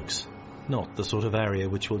 Old Oaks, not the sort of area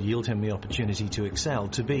which will yield him the opportunity to excel,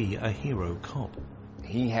 to be a hero cop.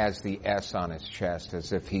 He has the S on his chest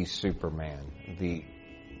as if he's Superman, the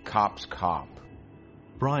cop's cop.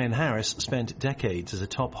 Brian Harris spent decades as a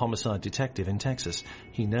top homicide detective in Texas.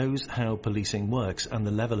 He knows how policing works and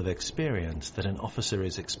the level of experience that an officer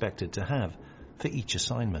is expected to have for each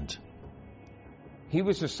assignment. He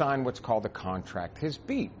was assigned what's called a contract, his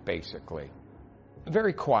beat, basically.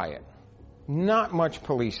 Very quiet. Not much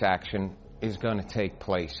police action is going to take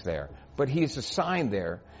place there, but he's assigned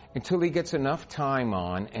there until he gets enough time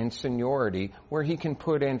on and seniority where he can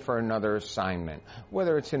put in for another assignment,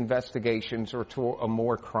 whether it's investigations or to a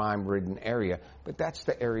more crime-ridden area. But that's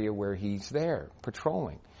the area where he's there,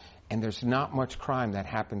 patrolling. And there's not much crime that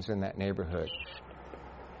happens in that neighborhood.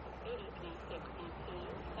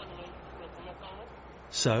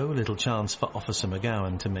 So, little chance for Officer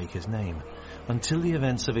McGowan to make his name, until the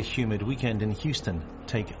events of a humid weekend in Houston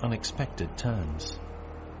take unexpected turns.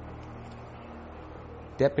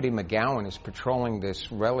 Deputy McGowan is patrolling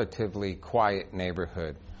this relatively quiet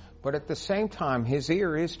neighborhood, but at the same time, his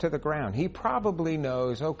ear is to the ground. He probably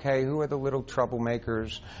knows, okay, who are the little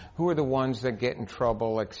troublemakers, who are the ones that get in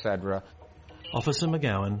trouble, etc. Officer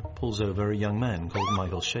McGowan pulls over a young man called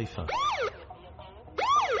Michael Schaefer.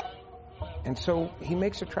 And so he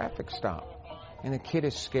makes a traffic stop, and the kid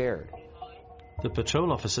is scared. The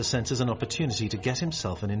patrol officer senses an opportunity to get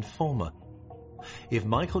himself an informer. If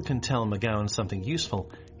Michael can tell McGowan something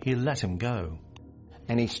useful, he'll let him go.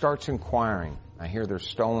 And he starts inquiring. I hear there's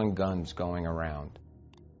stolen guns going around.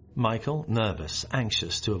 Michael, nervous,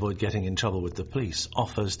 anxious to avoid getting in trouble with the police,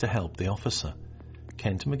 offers to help the officer.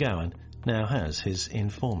 Kent McGowan now has his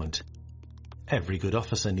informant. Every good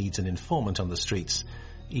officer needs an informant on the streets,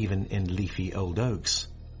 even in leafy Old Oaks.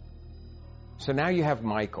 So now you have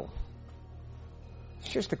Michael.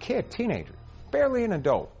 He's just a kid, teenager, barely an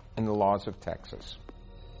adult in the laws of Texas.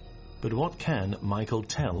 But what can Michael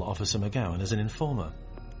tell Officer McGowan as an informer?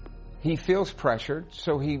 He feels pressured,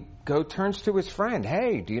 so he turns to his friend.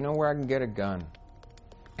 Hey, do you know where I can get a gun?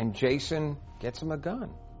 And Jason gets him a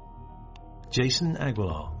gun. Jason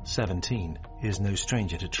Aguilar, 17, is no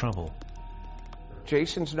stranger to trouble.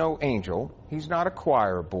 Jason's no angel. He's not a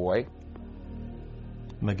choir boy.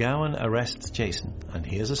 McGowan arrests Jason and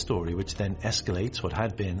hears a story which then escalates what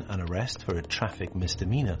had been an arrest for a traffic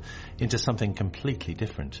misdemeanor into something completely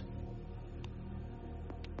different.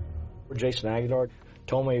 Jason Aguilar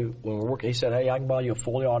told me when we were working, he said, hey, I can buy you a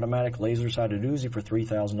fully automatic laser-sighted Uzi for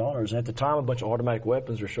 $3,000. And at the time, a bunch of automatic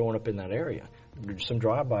weapons were showing up in that area, some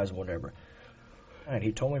drive-bys and whatever. And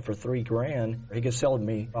he told me for $3,000, he could sell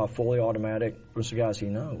me a fully automatic for some guys he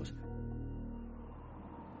knows.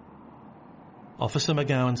 Officer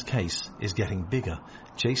McGowan's case is getting bigger.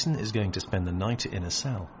 Jason is going to spend the night in a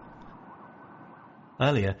cell.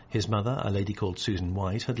 Earlier, his mother, a lady called Susan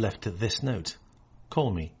White, had left this note. Call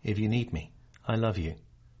me if you need me. I love you.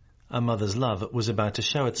 A mother's love was about to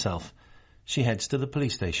show itself. She heads to the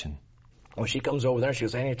police station. When she comes over there, she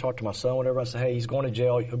goes, I need to talk to my son, whatever. I said, hey, he's going to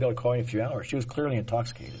jail. He'll be able to call you in a few hours. She was clearly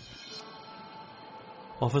intoxicated.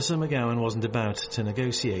 Officer McGowan wasn't about to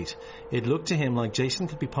negotiate. It looked to him like Jason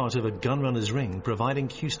could be part of a gunrunner's ring, providing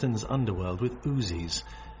Houston's underworld with Uzis.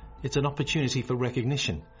 It's an opportunity for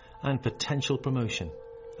recognition and potential promotion,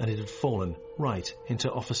 and it had fallen right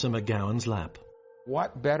into Officer McGowan's lap.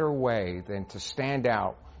 What better way than to stand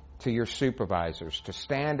out to your supervisors, to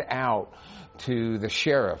stand out to the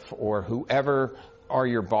sheriff or whoever are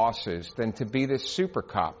your bosses, than to be this super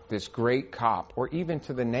cop, this great cop, or even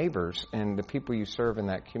to the neighbors and the people you serve in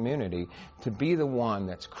that community, to be the one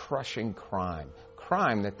that's crushing crime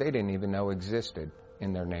that they didn't even know existed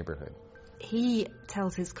in their neighborhood. He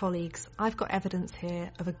tells his colleagues, I've got evidence here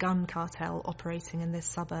of a gun cartel operating in this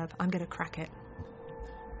suburb. I'm going to crack it.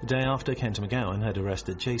 The day after Kent McGowen had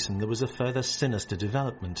arrested Jason, there was a further sinister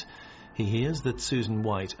development. He hears that Susan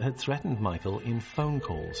White had threatened Michael in phone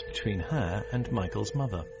calls between her and Michael's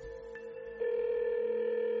mother.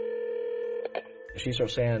 She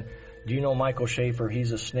starts saying, "Do you know Michael Schaefer?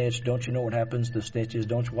 He's a snitch. Don't you know what happens to snitches?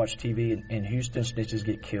 Don't you watch TV? In Houston, snitches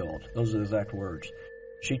get killed." Those are the exact words.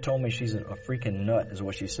 She told me she's a freaking nut, is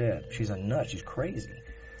what she said. She's a nut. She's crazy.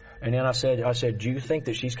 And then I said, "Do you think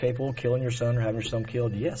that she's capable of killing your son or having your son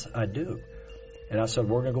killed?" "Yes, I do." And I said,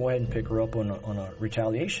 "We're going to go ahead and pick her up on a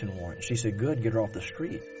retaliation warrant." She said, "Good, get her off the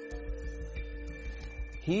street."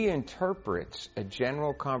 He interprets a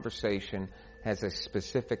general conversation as a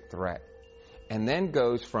specific threat, and then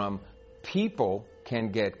goes from people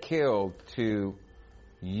can get killed to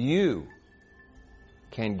you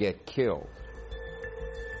can get killed.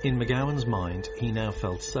 In McGowan's mind, he now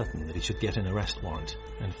felt certain that he should get an arrest warrant,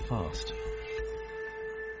 and fast.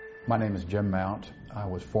 My name is Jim Mount. I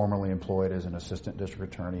was formerly employed as an assistant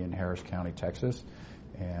district attorney in Harris County, Texas,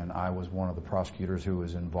 and I was one of the prosecutors who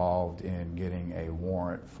was involved in getting a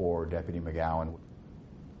warrant for Deputy McGowan.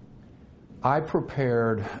 I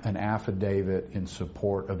prepared an affidavit in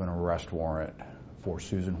support of an arrest warrant for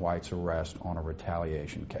Susan White's arrest on a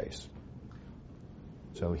retaliation case.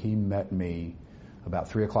 So he met me about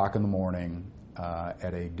 3 o'clock in the morning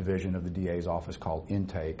at a division of the DA's office called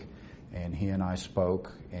Intake, and he and I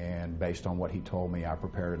spoke, and based on what he told me, I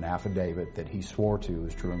prepared an affidavit that he swore to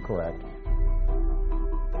was true and correct.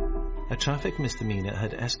 A traffic misdemeanor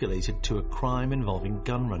had escalated to a crime involving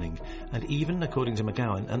gun running, and even, according to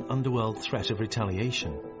McGowan, an underworld threat of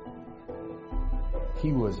retaliation.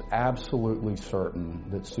 He was absolutely certain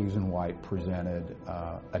that Susan White presented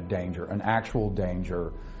a danger, an actual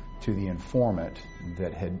danger, to the informant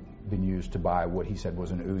that had been used to buy what he said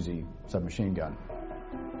was an Uzi submachine gun.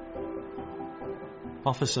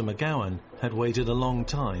 Officer McGowan had waited a long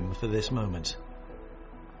time for this moment,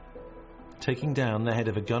 taking down the head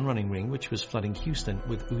of a gun-running ring which was flooding Houston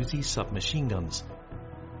with Uzi submachine guns.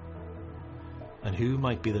 And who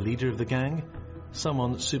might be the leader of the gang?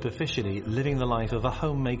 Someone superficially living the life of a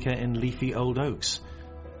homemaker in leafy old oaks.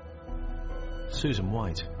 Susan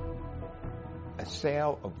White. A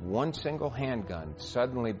sale of one single handgun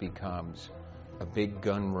suddenly becomes a big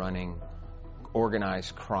gun-running,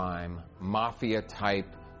 organized crime, mafia-type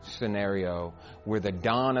scenario where the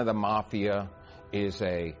Don of the mafia is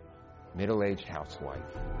a middle-aged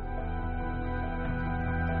housewife.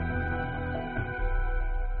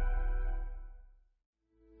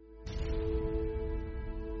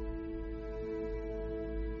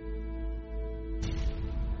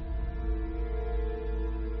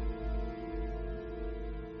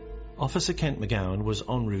 Officer Kent McGowan was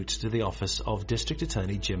en route to the office of District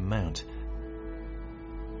Attorney Jim Mount.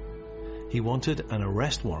 He wanted an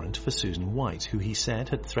arrest warrant for Susan White, who he said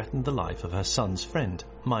had threatened the life of her son's friend,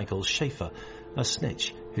 Michael Schaefer, a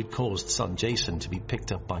snitch who'd caused son Jason to be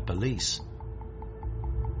picked up by police.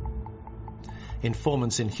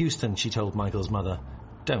 Informants in Houston, she told Michael's mother,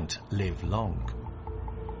 don't live long.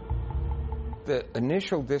 The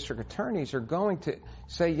initial district attorneys are going to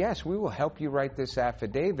say, yes, we will help you write this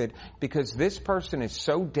affidavit because this person is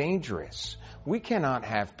so dangerous. We cannot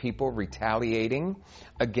have people retaliating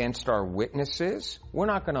against our witnesses. We're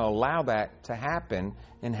not going to allow that to happen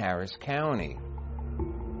in Harris County.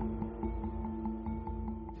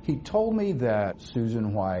 He told me that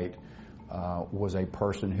Susan White was a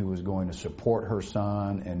person who was going to support her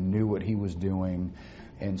son and knew what he was doing.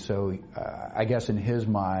 And so I guess in his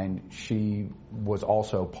mind, she was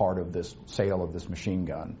also part of this sale of this machine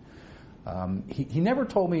gun. He never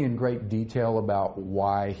told me in great detail about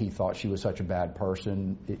why he thought she was such a bad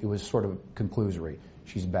person. It was sort of conclusory.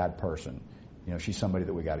 She's a bad person. You know, she's somebody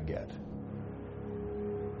that we got to get.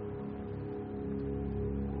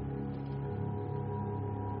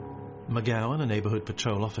 McGowan, a neighborhood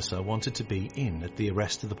patrol officer, wanted to be in at the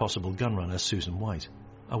arrest of the possible gunrunner Susan White,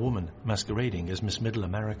 a woman masquerading as Miss Middle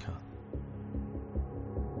America.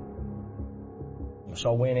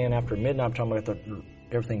 So I went in after midnight. I'm talking about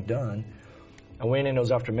everything done. I went in, it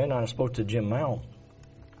was after midnight. I spoke to Jim Mount,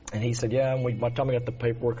 and he said, yeah, by the time we got the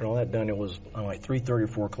paperwork and all that done, it was like 3:30 or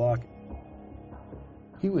 4 o'clock.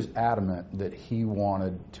 He was adamant that he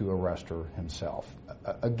wanted to arrest her himself.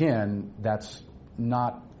 Again, that's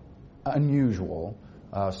not unusual,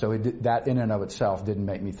 so that in and of itself didn't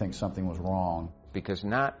make me think something was wrong. Because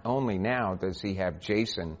not only now does he have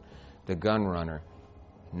Jason, the gun runner,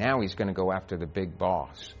 now he's going to go after the big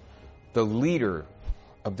boss, the leader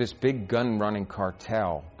of this big gun-running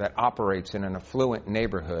cartel that operates in an affluent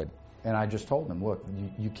neighborhood. And I just told him, look,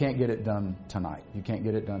 you can't get it done tonight. You can't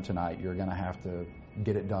get it done tonight. You're going to have to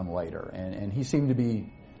get it done later. And he seemed to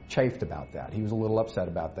be chafed about that. He was a little upset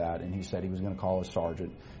about that, and he said he was going to call his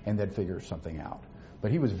sergeant and they'd figure something out.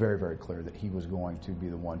 But he was very, very clear that he was going to be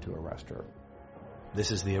the one to arrest her.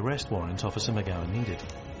 This is the arrest warrant Officer McGowan needed.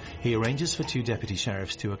 He arranges for 2 deputy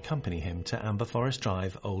sheriffs to accompany him to Amber Forest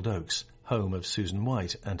Drive, Old Oaks, home of Susan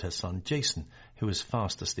White and her son Jason, who was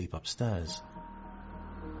fast asleep upstairs.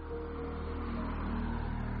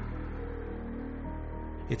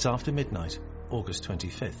 It's after midnight, August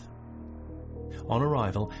 25th. On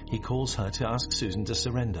arrival, he calls her to ask Susan to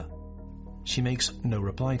surrender. She makes no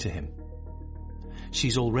reply to him.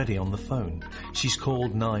 She's already on the phone. She's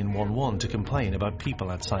called 911 to complain about people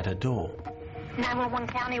outside her door. 911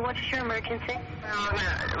 County, what's your emergency?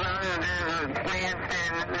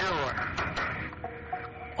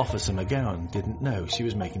 Officer McGowan didn't know she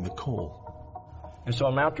was making the call. And so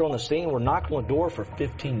I'm out there on the scene. We're knocking on the door for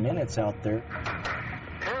 15 minutes out there.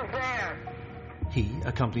 He,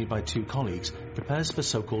 accompanied by 2 colleagues, prepares for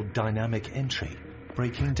so-called dynamic entry,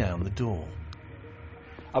 breaking down the door.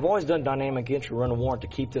 I've always done dynamic entry, run a warrant to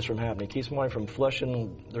keep this from happening, keep somebody from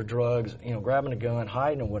flushing their drugs, grabbing a gun,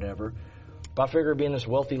 hiding or whatever. But I figured being this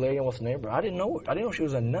wealthy lady in West neighborhood, I didn't know she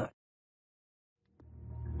was a nut.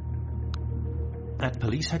 At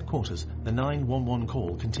police headquarters, the 911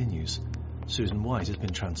 call continues. Susan White has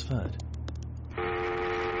been transferred.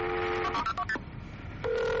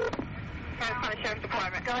 Sheriff's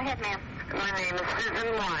Department. Go ahead, ma'am. My name is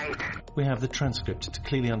Susan White. We have the transcript to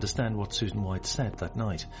clearly understand what Susan White said that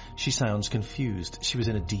night. She sounds confused. She was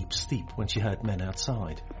in a deep sleep when she heard men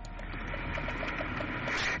outside. I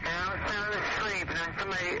was sound asleep, and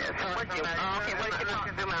somebody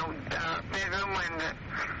to my bedroom window.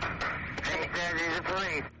 That is the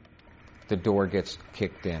police. The door gets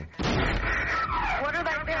kicked in. What are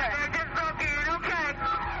they doing? They're just looking, okay.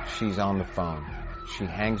 She's on the phone. She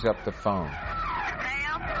hangs up the phone.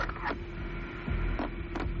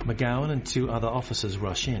 McGowan and 2 other officers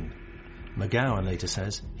rush in. McGowan later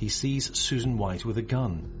says he sees Susan White with a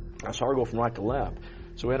gun. I saw her go from right to left.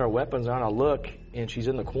 So we had our weapons on. I look, and she's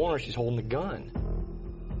in the corner. She's holding the gun.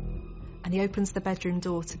 And he opens the bedroom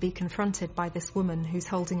door to be confronted by this woman who's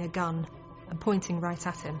holding a gun and pointing right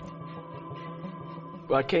at him.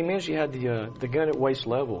 Well, I came in, she had the gun at waist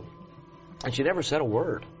level. And she never said a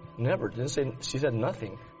word. Never. She said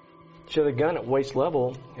nothing. She had the gun at waist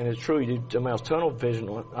level, and it's true, I was tunnel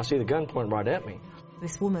vision. I see the gun pointing right at me.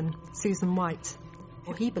 This woman, Susan White,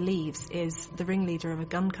 who he believes is the ringleader of a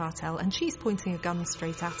gun cartel, and she's pointing a gun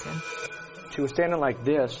straight at him. She was standing like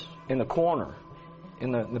this in the corner.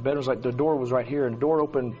 In the bed was like, the door was right here, and the door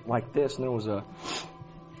opened like this, and there was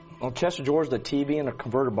on chest of drawers, the TV and a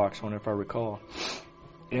converter box on it, if I recall.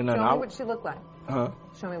 And Show me what she looked like. Huh?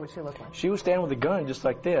 Show me what she looked like. She was standing with a gun just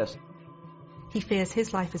like this. He fears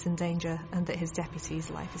his life is in danger and that his deputy's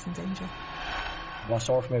life is in danger. Well, I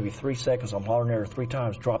saw her for maybe 3 seconds. I'm hollering at her 3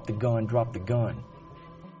 times, drop the gun, drop the gun.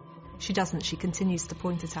 She doesn't. She continues to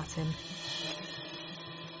point it at him.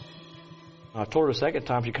 I told her the second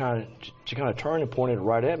time, she kind of turned and pointed it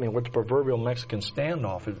right at me. We're at the proverbial Mexican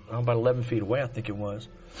standoff. I'm about 11 feet away, I think it was.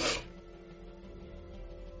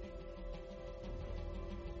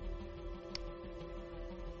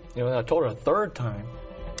 I told her a 3rd time.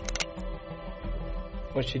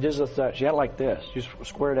 When she did that, she had it like this. She just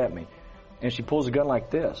squared at me. And she pulls the gun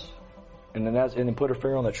like this. And then put her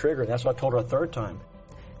finger on the trigger. That's what I told her a 3rd time.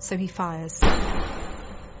 So he fires.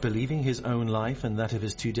 Believing his own life and that of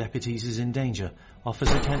his 2 deputies is in danger,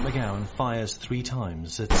 Officer Kent McGowan fires 3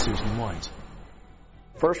 times at Susan White.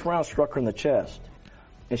 First round struck her in the chest.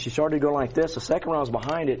 And she started to go like this. The second round was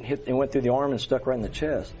behind it and went through the arm and stuck right in the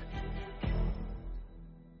chest.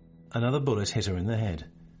 Another bullet hit her in the head.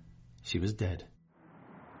 She was dead.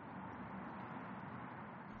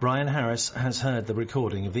 Brian Harris has heard the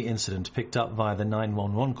recording of the incident picked up via the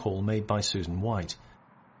 911 call made by Susan White.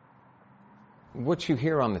 What you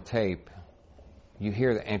hear on the tape, you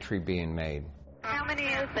hear the entry being made. How many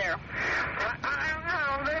is there? I don't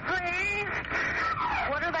know. Please?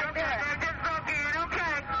 What are they doing? They're just looking,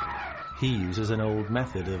 okay. He uses an old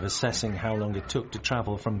method of assessing how long it took to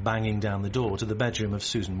travel from banging down the door to the bedroom of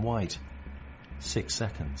Susan White. 6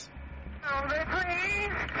 seconds.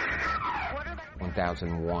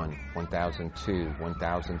 1001, 1002,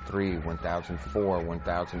 1003, 1004,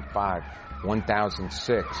 1005,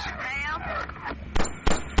 1006.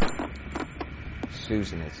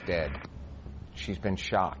 Susan is dead. She's been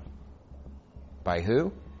shot. By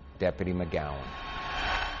who? Deputy McGowan.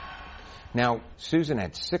 Now, Susan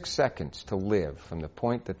had 6 seconds to live from the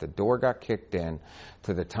point that the door got kicked in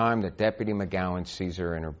to the time that Deputy McGowan sees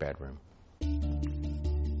her in her bedroom.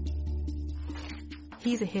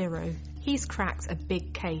 He's a hero. He's cracked a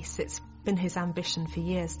big case. It's been his ambition for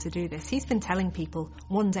years to do this. He's been telling people,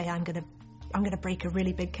 one day I'm going to break a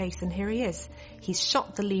really big case, and here he is. He's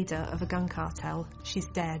shot the leader of a gun cartel. She's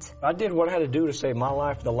dead. I did what I had to do to save my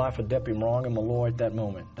life, the life of Deputy Morong and Malloy at that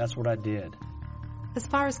moment. That's what I did. As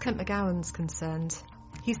far as Kent McGowan's concerned,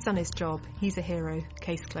 he's done his job. He's a hero.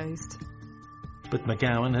 Case closed. But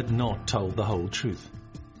McGowan had not told the whole truth.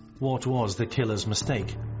 What was the killer's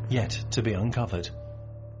mistake, yet to be uncovered?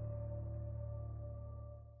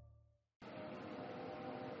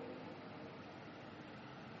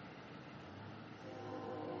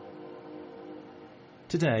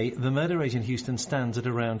 Today, the murder rate in Houston stands at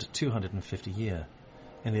around 250 a year.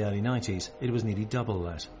 In the early 90s, it was nearly double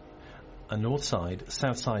that. A North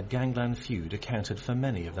Side-South Side gangland feud accounted for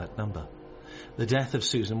many of that number. The death of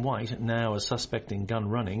Susan White, now a suspect in gun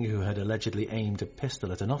running who had allegedly aimed a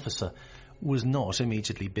pistol at an officer, was not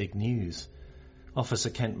immediately big news. Officer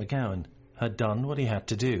Kent McGowan had done what he had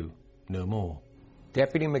to do, no more.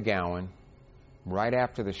 Deputy McGowan, right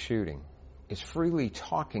after the shooting, is freely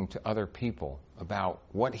talking to other people about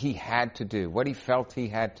what he had to do, what he felt he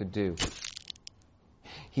had to do.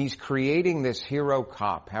 He's creating this hero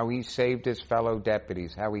cop, how he saved his fellow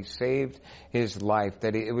deputies, how he saved his life,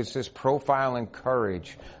 that it was this profile and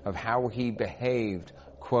courage of how he behaved,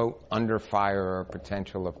 quote, under fire or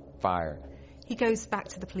potential of fire. He goes back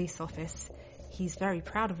to the police office. He's very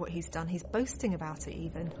proud of what he's done. He's boasting about it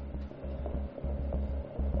even.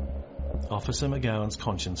 Officer McGowan's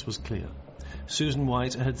conscience was clear. Susan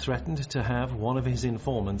White had threatened to have one of his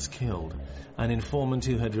informants killed, an informant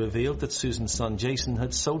who had revealed that Susan's son Jason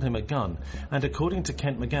had sold him a gun, and according to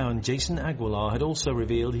Kent McGowan, Jason Aguilar had also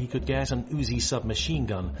revealed he could get an Uzi submachine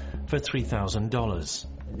gun for $3,000.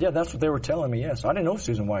 Yeah, that's what they were telling me, yes. I didn't know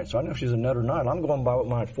Susan White, so I didn't know if she's a nut or not. I'm going by what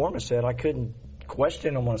my informant said. I couldn't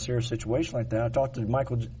question him on a serious situation like that. I talked to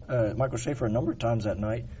Michael Schaefer a number of times that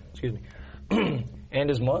night, and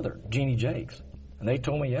his mother, Jeannie Jakes. And they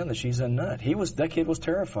told me, yeah, that she's a nut. That kid was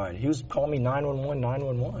terrified. He was calling me 911,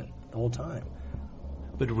 911 the whole time.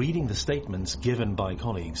 But reading the statements given by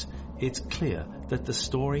colleagues, it's clear that the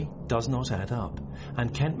story does not add up.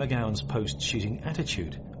 And Kent McGowan's post-shooting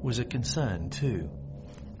attitude was a concern too.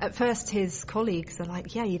 At first his colleagues are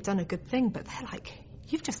like, yeah, you've done a good thing, but they're like,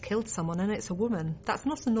 you've just killed someone and it's a woman. That's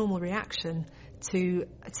not a normal reaction to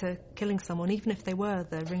killing someone, even if they were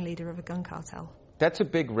the ringleader of a gun cartel. That's a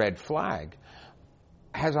big red flag.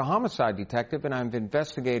 As a homicide detective, and I've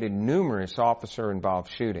investigated numerous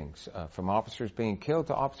officer-involved shootings, from officers being killed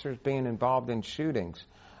to officers being involved in shootings,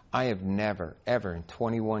 I have never, ever in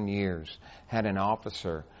 21 years had an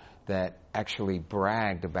officer that actually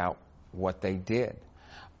bragged about what they did.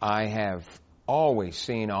 I have always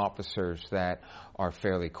seen officers that are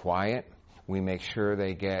fairly quiet. We make sure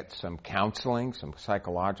they get some counseling, some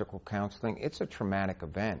psychological counseling. It's a traumatic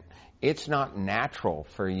event. It's not natural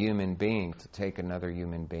for a human being to take another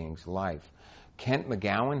human being's life. Kent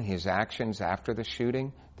McGowan, his actions after the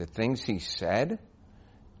shooting, the things he said,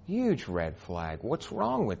 huge red flag. What's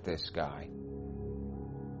wrong with this guy?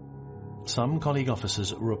 Some colleague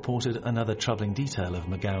officers reported another troubling detail of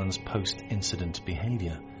McGowan's post-incident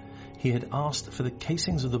behaviour. He had asked for the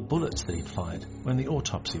casings of the bullets that he'd fired when the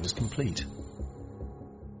autopsy was complete.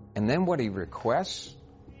 And then what he requests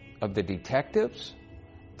of the detectives,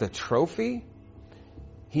 the trophy,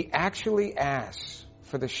 he actually asks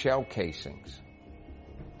for the shell casings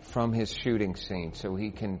from his shooting scene so he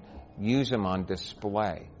can use them on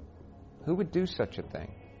display. Who would do such a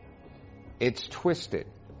thing? It's twisted.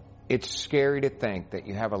 It's scary to think that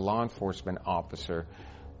you have a law enforcement officer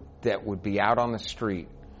that would be out on the street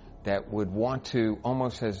that would want to,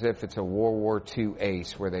 almost as if it's a World War II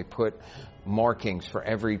ace, where they put markings for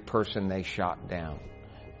every person they shot down.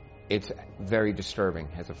 It's very disturbing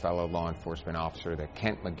as a fellow law enforcement officer that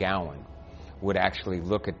Kent McGowan would actually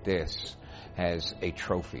look at this as a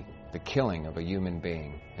trophy, the killing of a human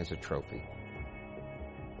being as a trophy.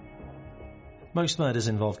 Most murders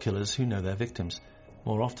involve killers who know their victims.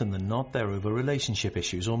 More often than not, they're over relationship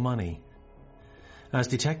issues or money. As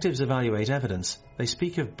detectives evaluate evidence, they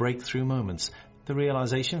speak of breakthrough moments, the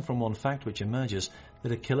realization from one fact which emerges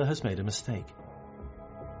that a killer has made a mistake.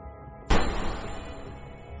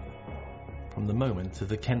 From the moment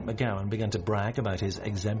that Kent McGowan began to brag about his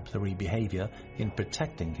exemplary behaviour in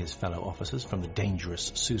protecting his fellow officers from the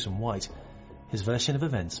dangerous Susan White, his version of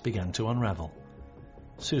events began to unravel.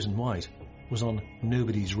 Susan White was on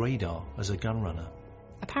nobody's radar as a gun runner.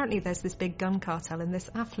 Apparently there's this big gun cartel in this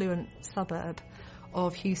affluent suburb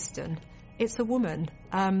of Houston. It's a woman.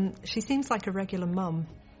 She seems like a regular mum.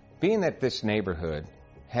 Being that this neighborhood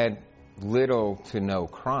had little to no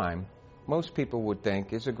crime, most people would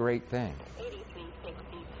think is a great thing.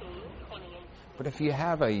 But if you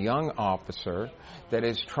have a young officer that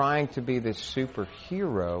is trying to be this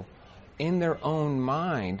superhero, in their own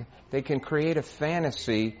mind, they can create a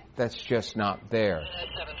fantasy that's just not there.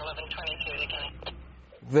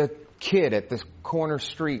 The kid at the corner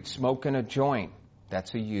street smoking a joint,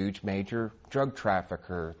 that's a huge major drug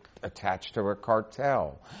trafficker attached to a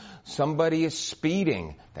cartel. Somebody is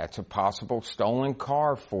speeding, that's a possible stolen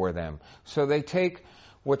car for them. So they take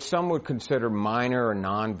what some would consider minor or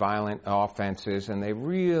non-violent offenses and they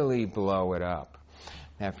really blow it up.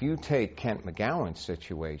 Now, if you take Kent McGowan's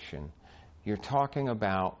situation, you're talking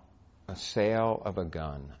about a sale of a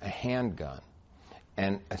gun, a handgun.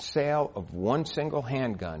 And a sale of one single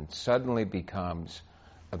handgun suddenly becomes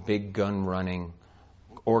a big gun-running,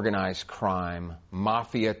 organized crime,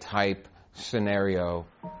 mafia-type scenario.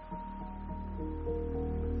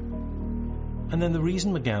 And then the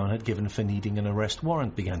reason McGowan had given for needing an arrest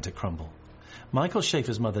warrant began to crumble. Michael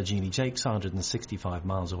Schaefer's mother, Jeannie Jakes, 165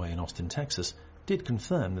 miles away in Austin, Texas, did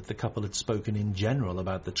confirm that the couple had spoken in general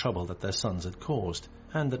about the trouble that their sons had caused,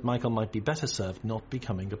 and that Michael might be better served not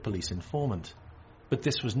becoming a police informant. But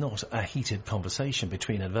this was not a heated conversation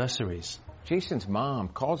between adversaries. Jason's mom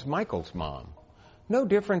calls Michael's mom. No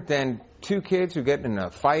different than two kids who get in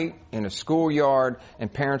a fight in a schoolyard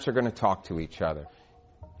and parents are going to talk to each other.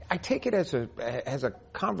 I take it as a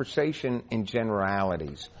conversation in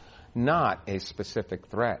generalities, not a specific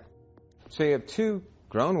threat. So you have two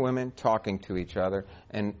grown women talking to each other,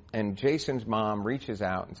 and Jason's mom reaches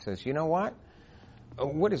out and says, you know what?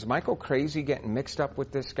 What is Michael crazy getting mixed up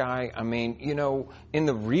with this guy? I mean, you know, in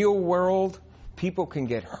the real world, people can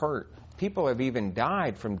get hurt. People have even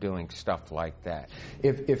died from doing stuff like that.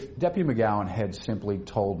 If Deputy McGowan had simply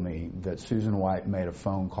told me that Susan White made a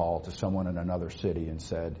phone call to someone in another city and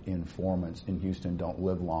said, informants in Houston don't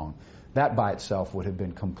live long, that by itself would have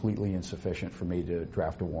been completely insufficient for me to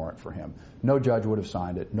draft a warrant for him. No judge would have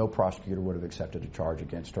signed it. No prosecutor would have accepted a charge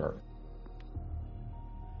against her.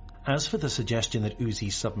 As for the suggestion that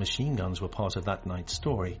Uzi's submachine guns were part of that night's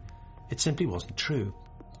story, it simply wasn't true.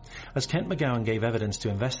 As Kent McGowan gave evidence to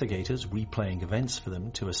investigators, replaying events for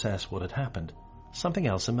them to assess what had happened, something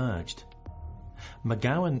else emerged.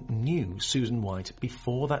 McGowan knew Susan White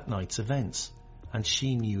before that night's events, and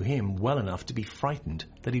she knew him well enough to be frightened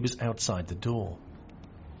that he was outside the door.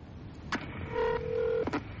 So you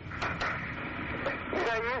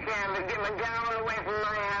can get McGowan away from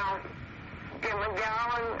my house. Get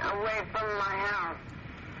McGowan away from my house.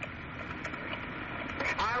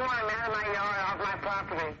 I want him out of my yard, off my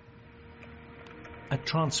property. A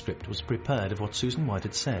transcript was prepared of what Susan White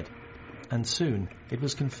had said, and soon it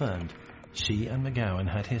was confirmed she and McGowan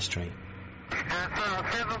had history. I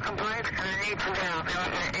filed several complaints and I need some help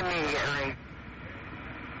immediately.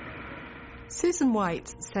 Susan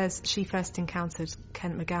White says she first encountered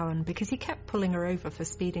Kent McGowan because he kept pulling her over for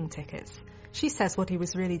speeding tickets. She says what he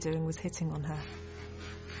was really doing was hitting on her.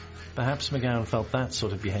 Perhaps McGowan felt that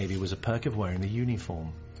sort of behaviour was a perk of wearing the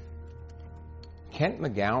uniform. Kent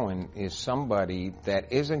McGowan is somebody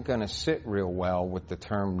that isn't going to sit real well with the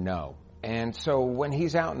term no. And so when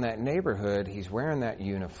he's out in that neighborhood, he's wearing that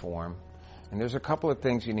uniform. And there's a couple of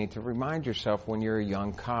things you need to remind yourself when you're a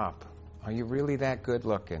young cop. Are you really that good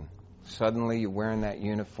looking? Suddenly you're wearing that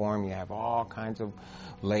uniform, you have all kinds of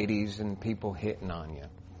ladies and people hitting on you.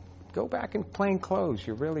 Go back in plain clothes.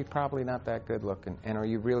 You're really probably not that good looking. And are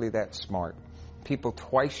you really that smart? People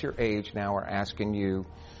twice your age now are asking you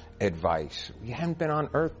advice. You haven't been on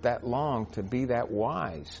earth that long to be that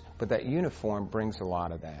wise. But that uniform brings a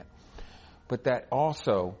lot of that. But that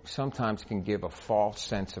also sometimes can give a false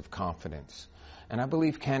sense of confidence. And I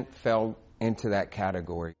believe Kent fell into that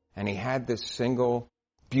category. And he had this single,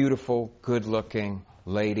 beautiful, good-looking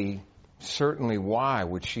lady. Certainly why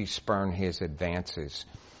would she spurn his advances?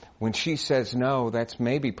 When she says no, that's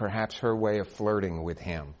maybe perhaps her way of flirting with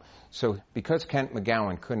him. So because Kent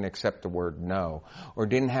McGowan couldn't accept the word no, or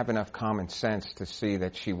didn't have enough common sense to see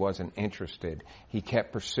that she wasn't interested, he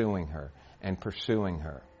kept pursuing her and pursuing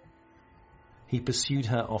her. He pursued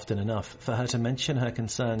her often enough for her to mention her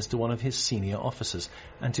concerns to one of his senior officers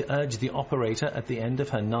and to urge the operator at the end of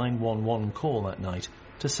her 911 call that night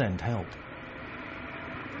to send help.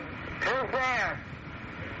 Who's there?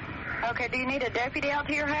 Okay, do you need a deputy out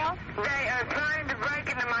to your house? They are trying to break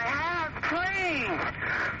into my house, please.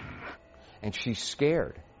 And she's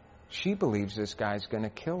scared. She believes this guy's going to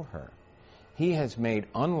kill her. He has made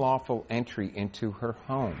unlawful entry into her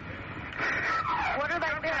home. What are they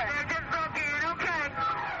doing? They're just broken in, okay.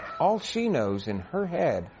 All she knows in her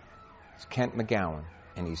head is Kent McGowan,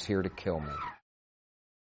 and he's here to kill me.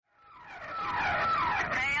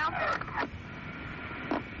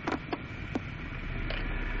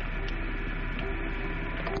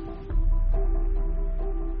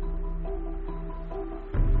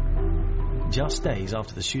 Just days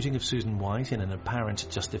after the shooting of Susan White in an apparent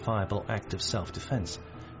justifiable act of self-defense,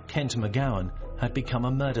 Kent McGowen had become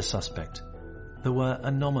a murder suspect. There were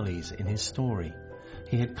anomalies in his story.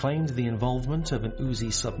 He had claimed the involvement of an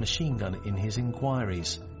Uzi submachine gun in his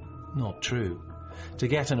inquiries. Not true. To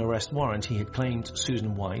get an arrest warrant, he had claimed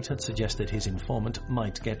Susan White had suggested his informant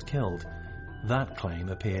might get killed. That claim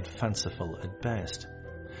appeared fanciful at best.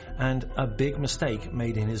 And a big mistake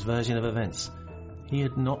made in his version of events. He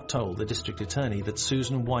had not told the district attorney that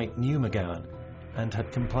Susan White knew McGowen and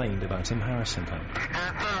had complained about him harassing her.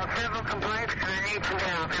 Several complaints and I need some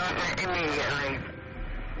help immediately.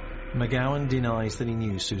 McGowen denies that he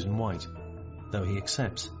knew Susan White, though he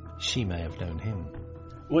accepts she may have known him.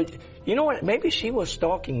 Well, you know what? Maybe she was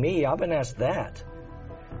stalking me. I've been asked that.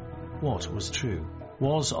 What was true?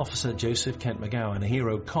 Was Officer Joseph Kent McGowen a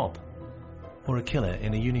hero cop or a killer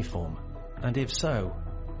in a uniform? And if so,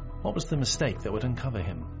 what was the mistake that would uncover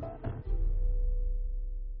him?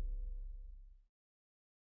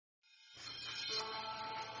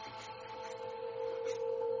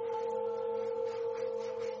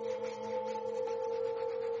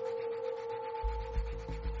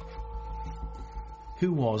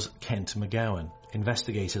 Who was Kent McGowen?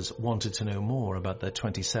 Investigators wanted to know more about their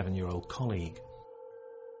 27-year-old colleague.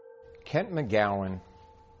 Kent McGowen,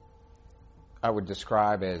 I would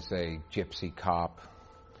describe as a gypsy cop,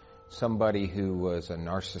 somebody who was a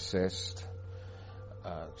narcissist,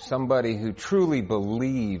 somebody who truly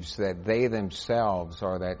believes that they themselves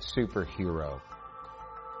are that superhero.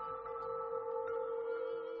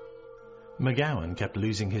 McGowen kept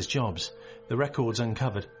losing his jobs. The records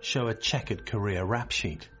uncovered show a checkered career rap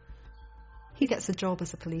sheet. He gets a job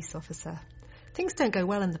as a police officer. Things don't go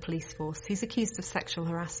well in the police force. He's accused of sexual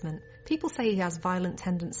harassment. People say he has violent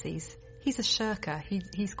tendencies. He's a shirker.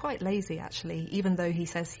 He's quite lazy, actually, even though he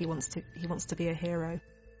says he wants to be a hero.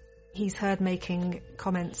 He's heard making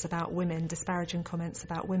comments about women, disparaging comments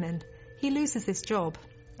about women. He loses his job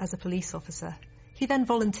as a police officer. He then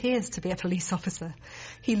volunteers to be a police officer.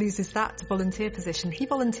 He loses that volunteer position. He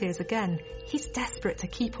volunteers again. He's desperate to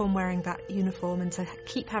keep on wearing that uniform and to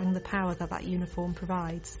keep having the power that uniform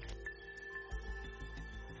provides.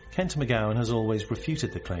 Kent McGowen has always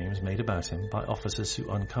refuted the claims made about him by officers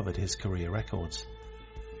who uncovered his career records.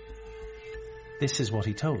 This is what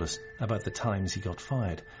he told us about the times he got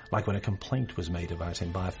fired, like when a complaint was made about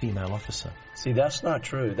him by a female officer. See, that's not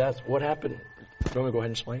true. That's what happened. Do you want me to go ahead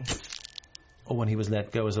and explain? Or when he was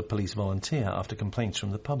let go as a police volunteer after complaints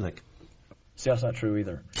from the public. See, that's not true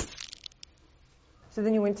either. So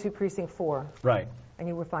then you went to Precinct 4. Right. And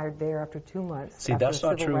you were fired there after 2 months. See, that's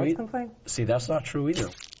not true either. See, that's not true either.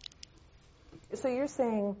 So you're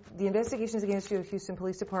saying the investigations against you at Houston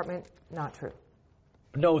Police Department, not true?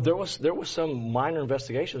 No, there was some minor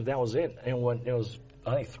investigations. That was it. And it was,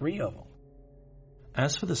 I think, 3 of them.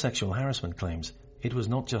 As for the sexual harassment claims, it was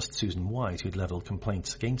not just Susan White who'd levelled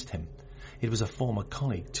complaints against him. It was a former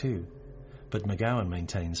colleague too. But McGowen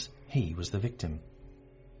maintains he was the victim.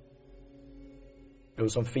 It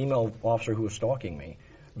was some female officer who was stalking me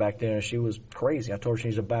back then, and she was crazy. I told her she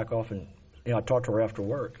needs to back off, and I talked to her after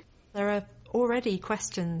work. There are already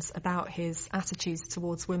questions about his attitudes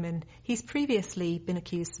towards women. He's previously been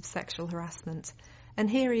accused of sexual harassment, and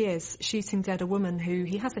here he is shooting dead a woman who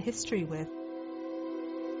he has a history with.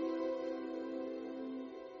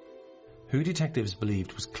 Who detectives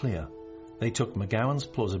believed was clear. They took McGowan's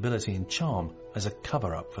plausibility and charm as a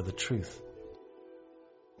cover-up for the truth.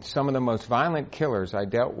 Some of the most violent killers I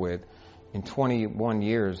dealt with in 21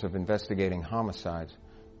 years of investigating homicides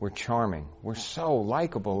were charming, were so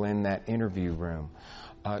likable in that interview room.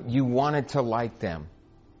 You wanted to like them,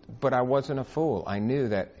 but I wasn't a fool. I knew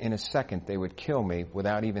that in a second they would kill me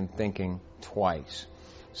without even thinking twice.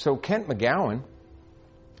 So Kent McGowen,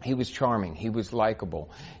 he was charming, he was likable,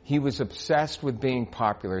 he was obsessed with being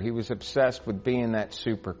popular, he was obsessed with being that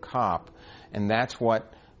super cop, and that's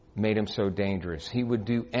what made him so dangerous. He would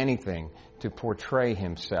do anything to portray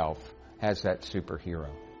himself as that superhero.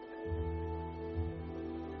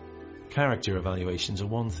 Character evaluations are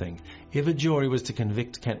one thing. If a jury was to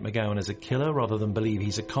convict Kent McGowen as a killer rather than believe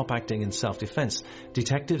he's a cop acting in self-defense,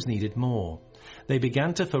 detectives needed more. They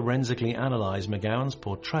began to forensically analyze McGowan's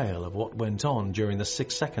portrayal of what went on during the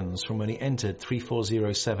 6 seconds from when he entered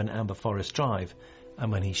 3407 Amber Forest Drive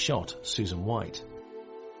and when he shot Susan White.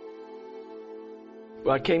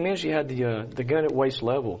 Well, I came in, she had the gun at waist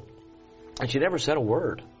level, and she never said a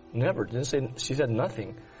word. Never. She said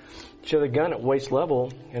nothing. She had the gun at waist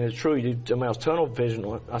level, and it's true, I was tunnel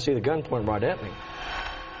vision. I see the gun pointing right at me.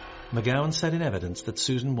 McGowan said in evidence that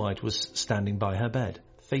Susan White was standing by her bed,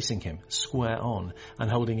 facing him, square on, and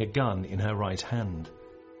holding a gun in her right hand.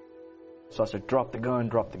 So I said, drop the gun,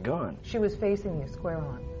 drop the gun. She was facing you square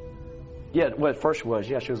on. Yeah, well, at first she was.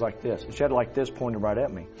 Yeah, she was like this. She had it like this, pointed right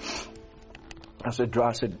at me. I said,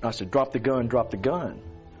 drop the gun, drop the gun.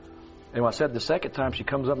 And when I said the second time, she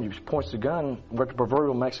comes up and she points the gun. We're at the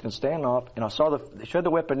proverbial Mexican standoff, and I saw she had the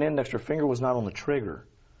weapon index. Her finger was not on the trigger.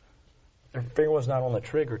 Her finger was not on the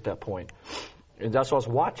trigger at that point. And that's what I was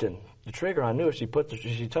watching. The trigger, I knew if she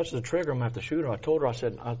touches the trigger, I'm going to have to shoot her. I told her a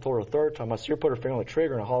third time. I see her put her finger on the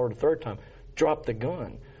trigger, and I hollered a third time, drop the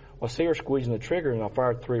gun. Well, I see her squeezing the trigger, and I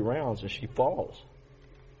fired 3 rounds, and she falls.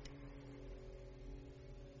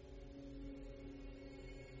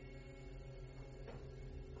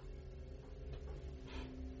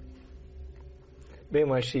 But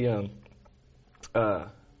anyway,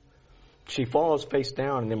 she falls face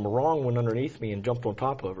down, and then Morong went underneath me and jumped on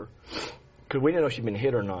top of her. Because we didn't know if she'd been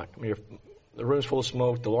hit or not. I mean, the room's full of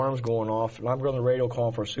smoke, the alarm's going off, and I'm going on the radio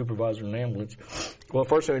calling for a supervisor and an ambulance. Well,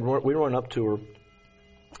 first we run up to her,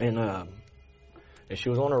 and she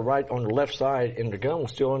was on her left side, and the gun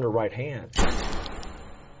was still in her right hand.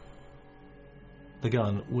 The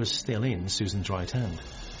gun was still in Susan's right hand.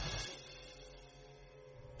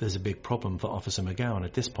 There's a big problem for Officer McGowan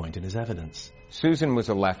at this point in his evidence. Susan was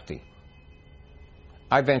a lefty.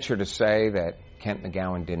 I venture to say that Kent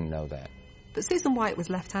McGowan didn't know that. But Susan White was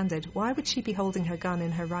left-handed. Why would she be holding her gun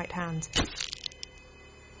in her right hand?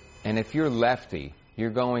 And if you're lefty, you're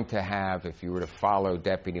going to have, if you were to follow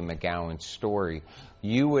Deputy McGowan's story,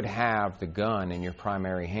 you would have the gun in your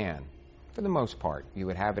primary hand. For the most part, you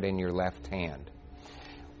would have it in your left hand.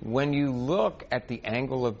 When you look at the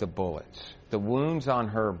angle of the bullets, the wounds on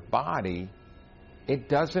her body, it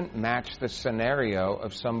doesn't match the scenario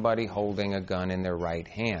of somebody holding a gun in their right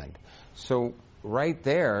hand. So right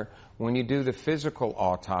there, when you do the physical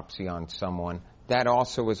autopsy on someone, that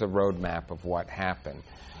also is a roadmap of what happened.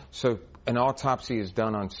 So an autopsy is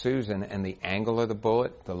done on Susan, and the angle of the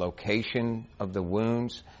bullet, the location of the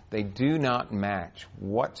wounds, they do not match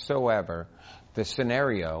whatsoever the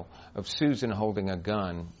scenario of Susan holding a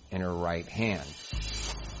gun in her right hand.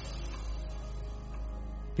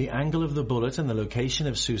 The angle of the bullet and the location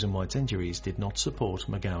of Susan White's injuries did not support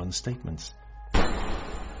McGowan's statements.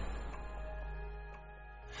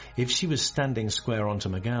 If she was standing square onto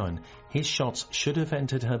McGowan, his shots should have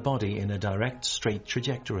entered her body in a direct, straight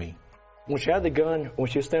trajectory. When she had the gun, when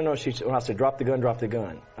she was standing on, when I said, drop the gun, drop the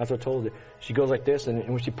gun. That's what I told her. She goes like this, and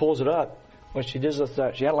when she pulls it up, when she does this,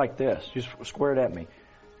 she had it like this. She just squared at me.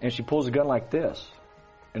 And she pulls the gun like this.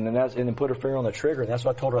 And then put her finger on the trigger. That's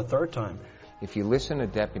what I told her a third time. If you listen to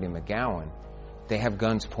Deputy McGowan, they have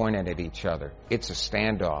guns pointed at each other. It's a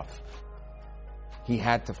standoff. He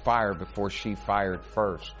had to fire before she fired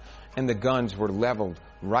first. And the guns were leveled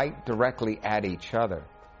right directly at each other.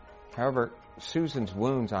 However, Susan's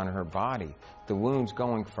wounds on her body, the wounds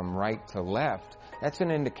going from right to left, that's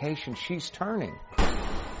an indication she's turning.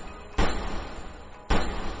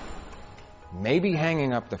 Maybe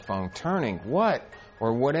hanging up the phone, turning, what?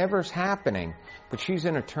 Or whatever's happening, but she's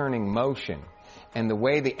in a turning motion. And the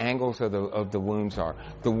way the angles of the wounds are,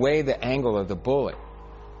 the way the angle of the bullet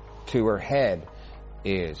to her head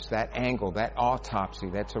is, that angle, that autopsy,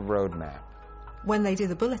 that's a roadmap. When they do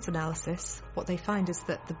the bullet analysis, what they find is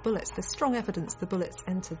that the bullets, there's strong evidence the bullets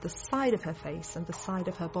entered the side of her face and the side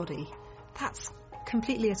of her body. That's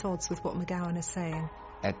completely at odds with what McGowan is saying.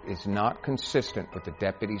 That is not consistent with the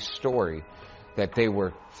deputy's story that they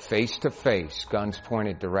were face-to-face, guns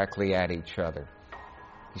pointed directly at each other.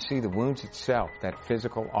 You see, the wounds itself, that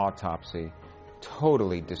physical autopsy,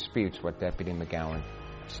 totally disputes what Deputy McGowan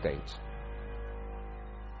states.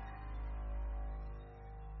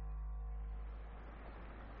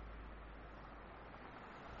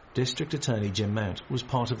 District Attorney Jim Mount was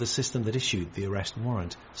part of the system that issued the arrest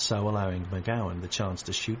warrant, so allowing McGowan the chance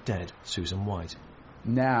to shoot dead Susan White.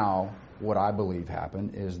 Now, what I believe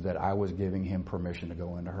happened is that I was giving him permission to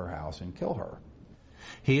go into her house and kill her.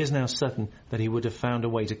 He is now certain that he would have found a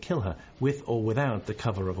way to kill her, with or without the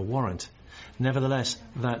cover of a warrant. Nevertheless,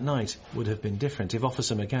 that night would have been different if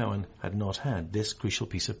Officer McGowan had not had this crucial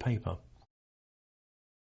piece of paper.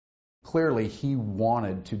 Clearly, he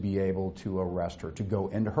wanted to be able to arrest her, to go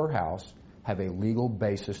into her house, have a legal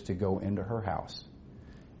basis to go into her house.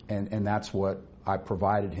 And that's what I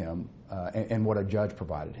provided him, and what a judge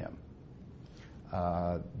provided him.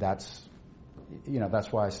 That's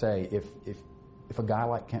why I say if a guy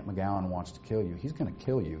like Kent McGowan wants to kill you, he's going to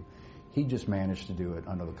kill you. He just managed to do it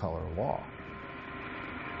under the color of law.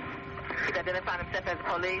 Did they find himself as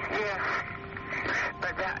police? Yeah.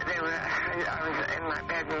 But I was in my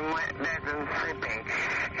bedroom sleeping,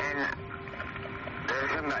 and there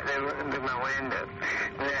was somebody, they were looking through my window.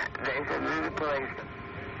 They said, "This is the police."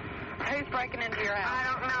 Who's breaking into your house? I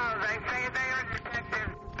don't know. They say they are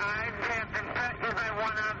detectives. I have been threatened by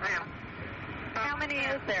one of them. How many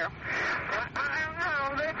is there? I don't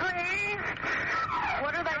know. They please.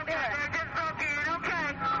 What are they doing? They're just looking. Okay.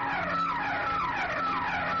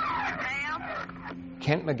 Ma'am?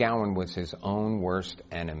 Kent McGowen was his own worst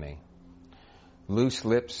enemy. Loose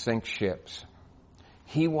lips sink ships.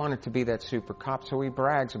 He wanted to be that super cop, so he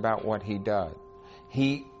brags about what he does.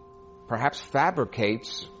 He perhaps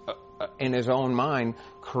fabricates in his own mind,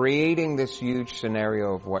 creating this huge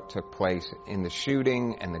scenario of what took place in the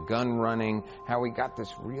shooting and the gun running, how he got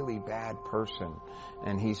this really bad person,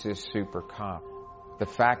 and he's this super cop. The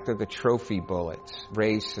fact of the trophy bullets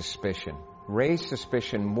raised suspicion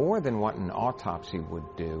more than what an autopsy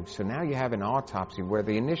would do. So now you have an autopsy where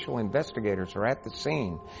the initial investigators are at the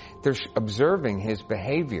scene. They're observing his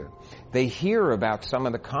behavior. They hear about some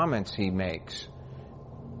of the comments he makes.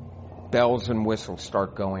 Bells and whistles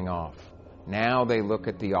start going off. Now they look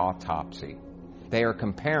at the autopsy. They are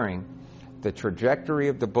comparing the trajectory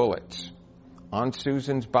of the bullets on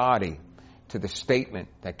Susan's body to the statement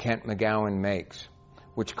that Kent McGowen makes,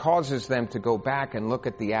 which causes them to go back and look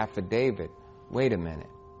at the affidavit. Wait a minute.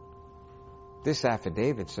 This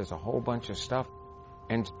affidavit says a whole bunch of stuff,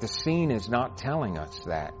 and the scene is not telling us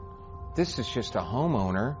that. This is just a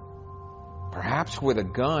homeowner, perhaps with a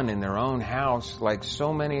gun in their own house like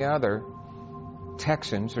so many other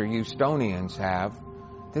Texans or Houstonians have.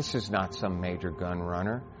 This is not some major gun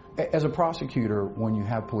runner. As a prosecutor, when you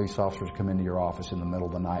have police officers come into your office in the middle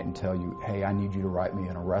of the night and tell you, hey, I need you to write me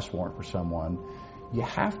an arrest warrant for someone, you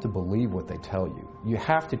have to believe what they tell you. You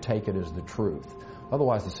have to take it as the truth.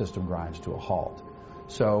 Otherwise, the system grinds to a halt.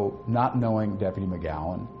 So, not knowing Deputy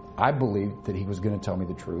McGowen, I believed that he was going to tell me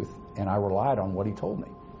the truth, and I relied on what he told me.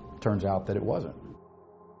 Turns out that it wasn't.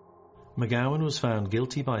 McGowen was found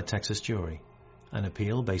guilty by a Texas jury. An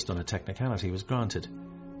appeal based on a technicality was granted,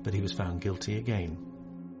 but he was found guilty again.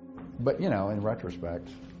 But, you know, in retrospect,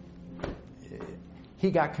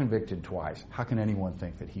 he got convicted twice. How can anyone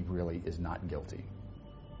think that he really is not guilty?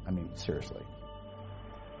 I mean, seriously.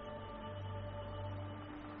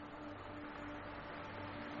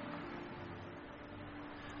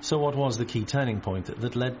 So what was the key turning point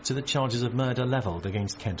that led to the charges of murder levelled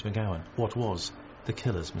against Kent McGowen? What was the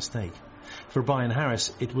killer's mistake? For Brian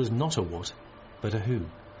Harris, it was not a what, but a who.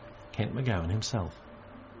 Kent McGowen himself.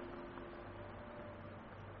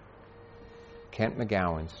 Kent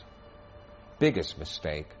McGowen's biggest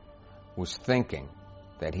mistake was thinking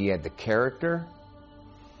that he had the character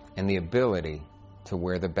and the ability to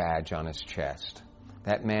wear the badge on his chest.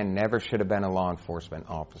 That man never should have been a law enforcement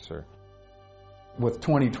officer. With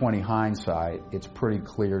 20/20 hindsight, it's pretty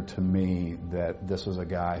clear to me that this is a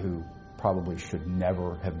guy who probably should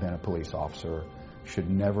never have been a police officer, should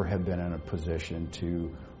never have been in a position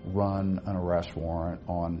to run an arrest warrant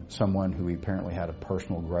on someone who he apparently had a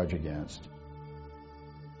personal grudge against.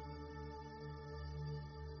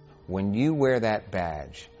 When you wear that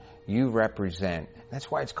badge, you represent. That's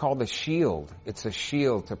why it's called a shield. It's a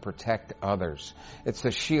shield to protect others. It's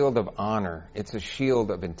a shield of honor. It's a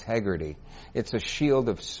shield of integrity. It's a shield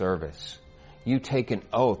of service. You take an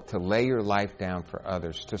oath to lay your life down for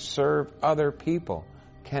others, to serve other people.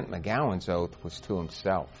 Kent McGowen's oath was to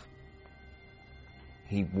himself.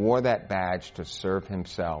 He wore that badge to serve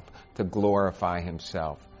himself, to glorify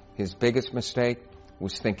himself. His biggest mistake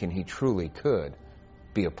was thinking he truly could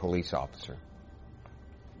be a police officer.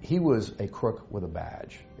 He was a crook with a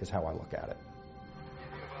badge, is how I look at it.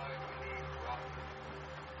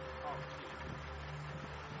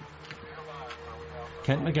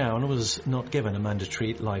 Kent McGowen was not given a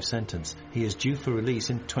mandatory life sentence. He is due for release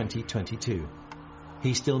in 2022.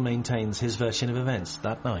 He still maintains his version of events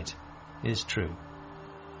that night is true.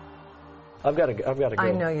 I've got to go.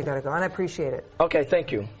 I know you got to go, and I appreciate it. Okay,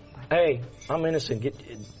 thank you. Hey, I'm innocent.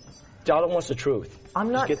 Donna wants the truth.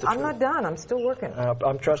 I'm not done. I'm still working.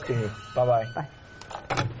 I'm trusting you. Bye-bye.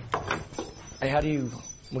 Bye. Hey, how do you...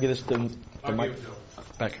 We'll get this the mic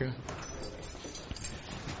back here.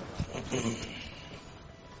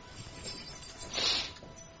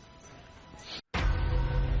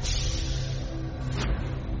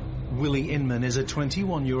 Willie Inmon is a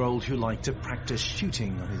 21-year-old who liked to practice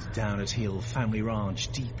shooting on his down-at-heel family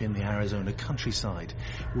ranch deep in the Arizona countryside.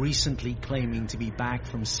 Recently claiming to be back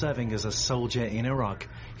from serving as a soldier in Iraq,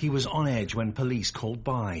 he was on edge when police called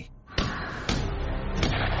by.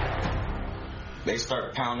 They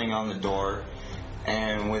start pounding on the door,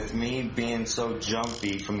 and with me being so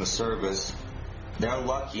jumpy from the service, they're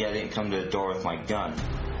lucky I didn't come to the door with my gun.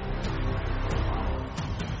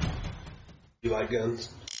 You like guns?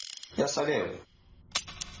 Yes, I do.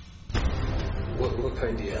 What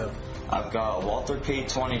kind do you have? I've got a Walther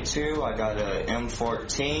P22, I got a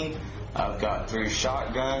M14, I've got 3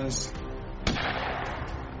 shotguns.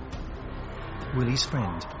 Willie's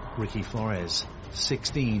friend, Ricky Flores,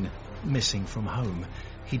 16, missing from home.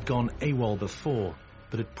 He'd gone AWOL before,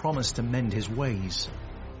 but had promised to mend his ways.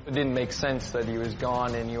 It didn't make sense that he was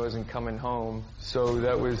gone and he wasn't coming home. So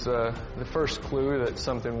that was the first clue that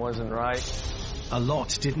something wasn't right. A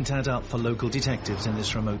lot didn't add up for local detectives in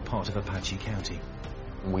this remote part of Apache County.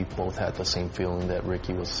 We both had the same feeling that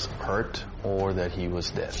Ricky was hurt or that he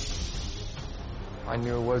was dead. I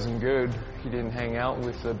knew it wasn't good. He didn't hang out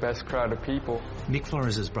with the best crowd of people. Nick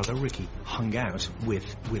Flores' brother Ricky hung out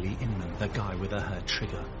with Willie Inmon, the guy with a hurt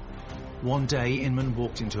trigger. One day, Inmon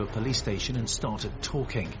walked into a police station and started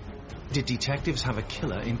talking. Did detectives have a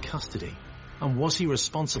killer in custody? And was he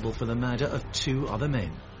responsible for the murder of 2 other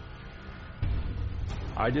men?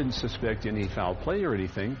 I didn't suspect any foul play or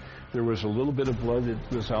anything. There was a little bit of blood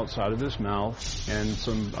that was outside of his mouth and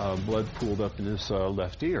some blood pooled up in his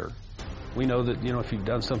left ear. We know that, if you've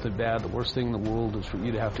done something bad, the worst thing in the world is for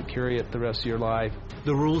you to have to carry it the rest of your life.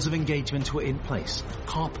 The rules of engagement were in place.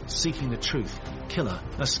 Cop seeking the truth. Killer,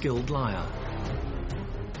 a skilled liar.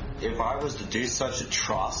 If I was to do such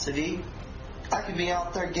atrocity, I could be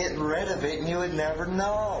out there getting rid of it and you would never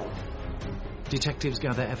know. Detectives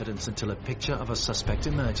gather evidence until a picture of a suspect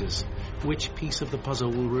emerges. Which piece of the puzzle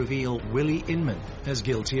will reveal Willie Inmon as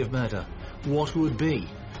guilty of murder? What would be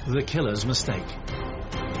the killer's mistake?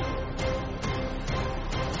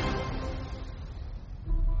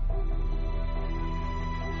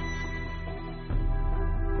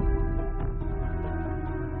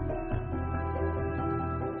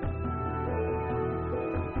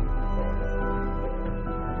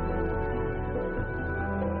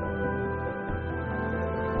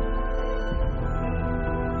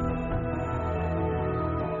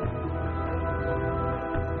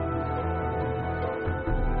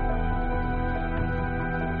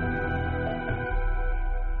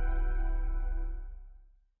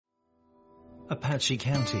 Apache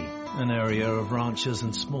County, an area of ranches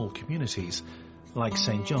and small communities, like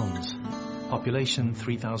St. John's. Population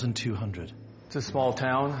 3,200. It's a small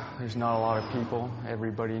town. There's not a lot of people.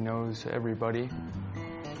 Everybody knows everybody.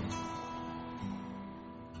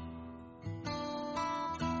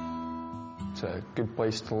 It's a good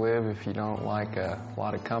place to live if you don't like a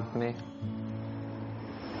lot of company.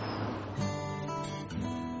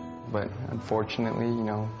 But unfortunately,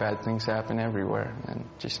 bad things happen everywhere, and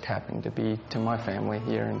just happened to be to my family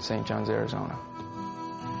here in St. John's, Arizona.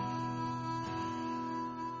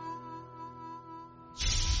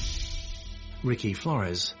 Ricky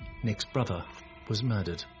Flores, Nick's brother, was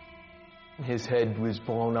murdered. His head was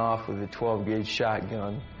blown off with a 12-gauge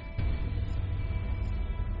shotgun.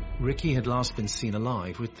 Ricky had last been seen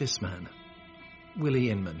alive with this man, Willie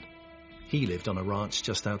Inmon. He lived on a ranch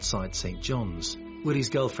just outside St. John's. Willie's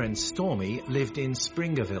girlfriend, Stormy, lived in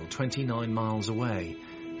Springerville, 29 miles away.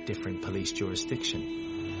 Different police jurisdiction.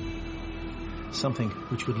 Something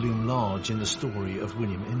which would loom large in the story of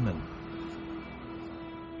William Inmon.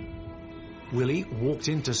 Willie walked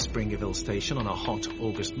into Springerville Station on a hot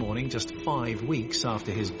August morning just 5 weeks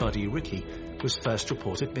after his buddy Ricky was first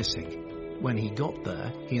reported missing. When he got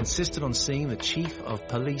there, he insisted on seeing the chief of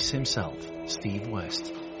police himself, Steve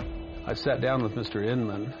West. I sat down with Mr.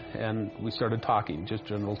 Inman and we started talking, just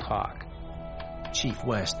general talk. Chief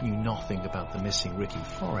West knew nothing about the missing Ricky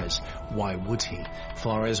Flores. Why would he?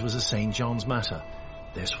 Flores was a St. John's matter.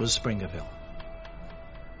 This was Springerville.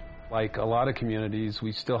 Like a lot of communities,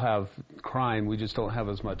 we still have crime, we just don't have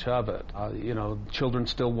as much of it. Children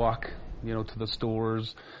still walk, to the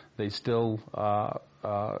stores. They still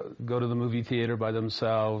go to the movie theater by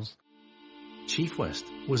themselves. Chief West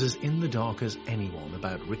was as in the dark as anyone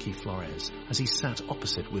about Ricky Flores as he sat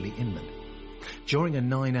opposite Willie Inmon. During a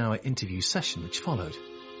 9-hour interview session which followed,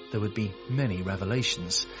 there would be many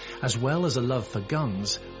revelations. As well as a love for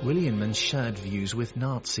guns, Willie Inmon shared views with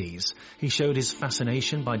Nazis. He showed his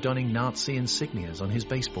fascination by donning Nazi insignias on his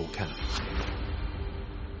baseball cap.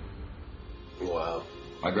 Wow.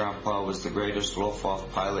 My grandpa was the greatest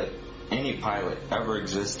Luftwaffe pilot any pilot ever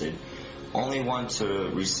existed. Only one to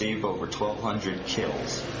receive over 1,200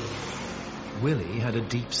 kills. Willie had a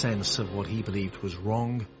deep sense of what he believed was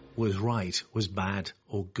wrong, was right, was bad,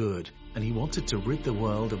 or good, and he wanted to rid the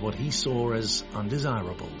world of what he saw as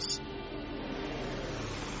undesirables.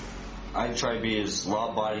 I'd try to be as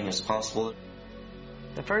law-abiding as possible.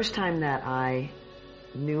 The first time that I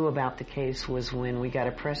knew about the case was when we got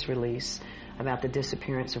a press release about the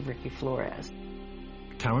disappearance of Ricky Flores.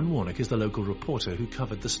 Karen Warnock is the local reporter who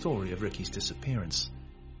covered the story of Ricky's disappearance.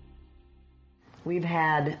 We've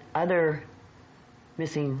had other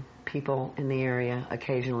missing people in the area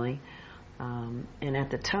occasionally. And at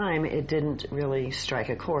the time, it didn't really strike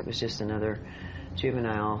a chord. It was just another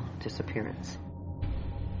juvenile disappearance.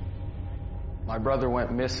 My brother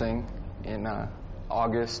went missing in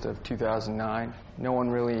August of 2009. No one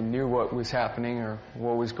really knew what was happening or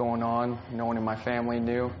what was going on. No one in my family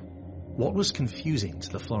knew. What was confusing to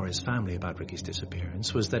the Flores family about Ricky's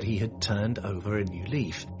disappearance was that he had turned over a new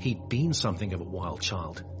leaf. He'd been something of a wild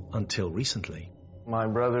child until recently. My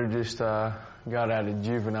brother just got out of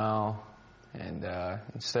juvenile, and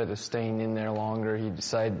instead of staying in there longer, he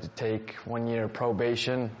decided to take 1 year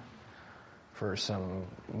probation for some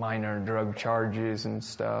minor drug charges and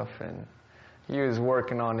stuff. And he was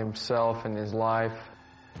working on himself and his life.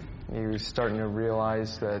 He was starting to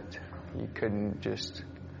realize that he couldn't just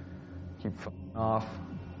keep f***ing off,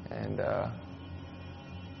 and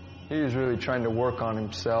he was really trying to work on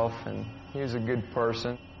himself, and he was a good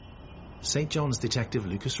person. St. John's detective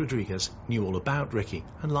Lucas Rodriguez knew all about Ricky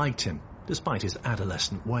and liked him, despite his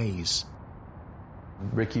adolescent ways.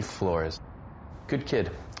 Ricky Flores, good kid,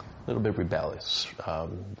 a little bit rebellious.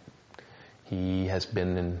 He has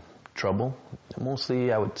been in trouble,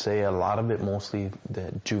 mostly, I would say a lot of it mostly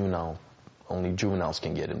only juveniles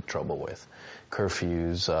can get in trouble with.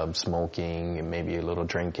 Curfews, smoking, and maybe a little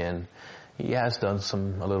drinking. He has done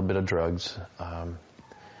a little bit of drugs,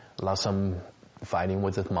 some fighting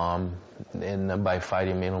with his mom, and by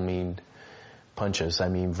fighting I don't mean punches, I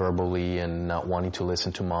mean verbally, and not wanting to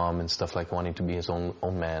listen to mom and stuff, like wanting to be his own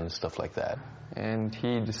man and stuff like that. And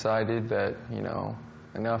he decided that,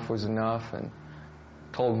 enough was enough, and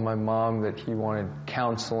told my mom that he wanted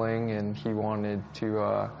counseling and he wanted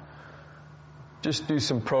to just do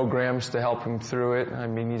some programs to help him through it. I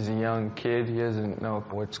mean, he's a young kid. He doesn't know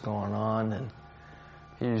what's going on, and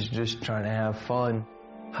he's just trying to have fun.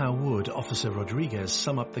 How would Officer Rodriguez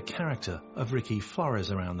sum up the character of Ricky Flores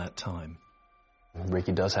around that time?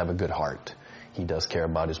 Ricky does have a good heart. He does care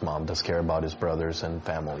about his mom, does care about his brothers and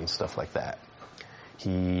family, stuff like that.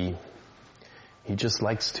 He just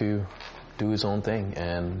likes to do his own thing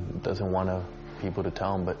and doesn't want people to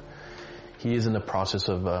tell him, but he is in the process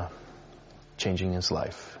of changing his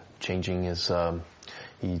life,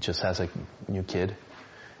 he just has a new kid.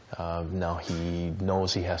 Now he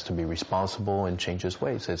knows he has to be responsible and change his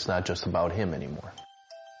ways. It's not just about him anymore.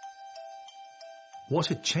 What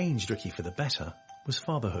had changed Ricky for the better was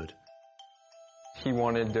fatherhood. He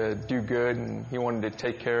wanted to do good, and he wanted to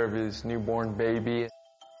take care of his newborn baby.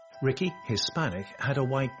 Ricky, Hispanic, had a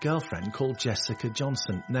white girlfriend called Jessica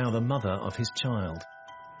Johnson, now the mother of his child.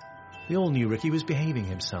 They all knew Ricky was behaving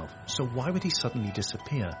himself, so why would he suddenly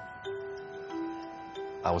disappear?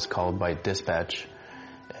 I was called by dispatch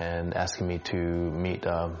and asking me to meet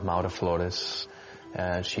Maura Flores.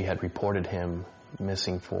 She had reported him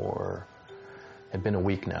missing had been a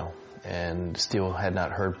week now, and still had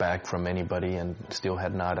not heard back from anybody, and still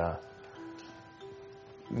had not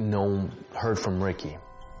heard from Ricky.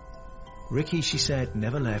 Ricky, she said,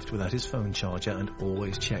 never left without his phone charger and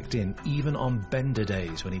always checked in, even on bender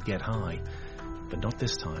days when he'd get high. But not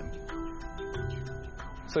this time.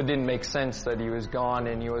 So it didn't make sense that he was gone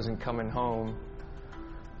and he wasn't coming home.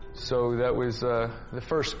 So that was the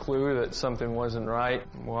first clue that something wasn't right.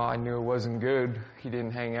 Well, I knew it wasn't good. He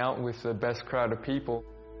didn't hang out with the best crowd of people.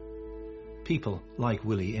 People like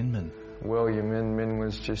Willie Inmon. William Inmon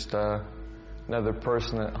was just another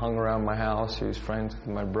person that hung around my house. He was friends with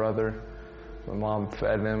my brother. My mom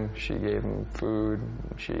fed him. She gave him food.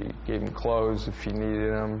 She gave him clothes if he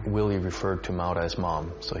needed them. Willie referred to Maura as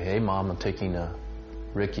mom. So, hey, mom, I'm taking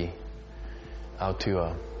Ricky out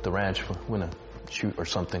to the ranch. We're going to shoot or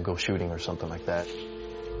something, go shooting or something like that.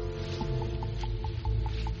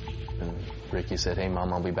 And Ricky said, hey,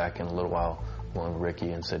 mom, I'll be back in a little while. Going with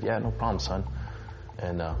Ricky, and said, yeah, no problem, son.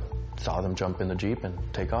 And saw them jump in the Jeep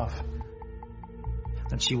and take off.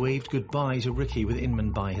 And she waved goodbye to Ricky with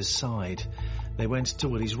Inman by his side. They went to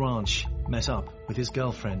Willie's ranch, met up with his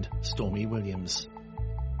girlfriend, Stormy Williams.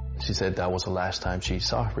 She said that was the last time she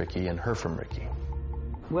saw Ricky and heard from Ricky.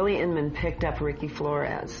 Willie Inmon picked up Ricky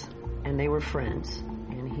Flores, and they were friends.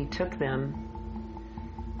 And he took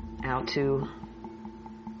them out to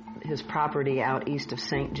his property out east of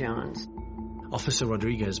St. John's. Officer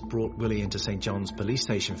Rodriguez brought Willie into St. John's police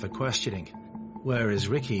station for questioning. Where is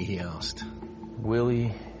Ricky, he asked.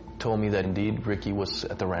 Willie told me that indeed Ricky was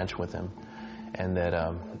at the ranch with him, and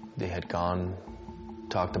that they had he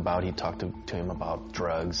talked to him about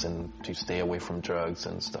drugs and to stay away from drugs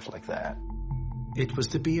and stuff like that. It was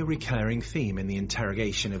to be a recurring theme in the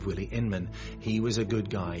interrogation of Willie Inmon. He was a good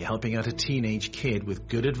guy, helping out a teenage kid with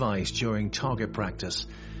good advice during target practice.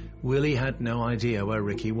 Willie had no idea where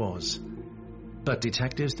Ricky was. But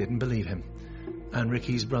detectives didn't believe him, and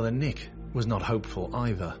Ricky's brother Nick was not hopeful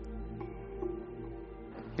either.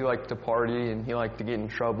 He liked to party and he liked to get in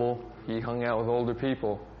trouble. He hung out with older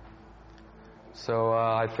people. So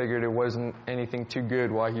I figured it wasn't anything too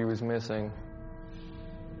good why he was missing.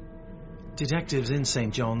 Detectives in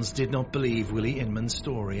St. John's did not believe Willie Inman's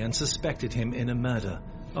story and suspected him in a murder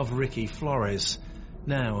of Ricky Flores.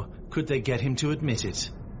 Now, could they get him to admit it?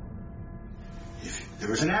 If there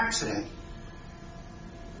was an accident,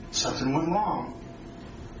 something went wrong,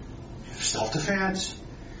 self-defense,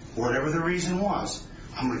 whatever the reason was,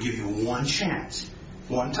 I'm going to give you one chance,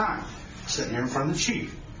 one time, sitting here in front of the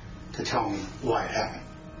chief, to tell me why it happened.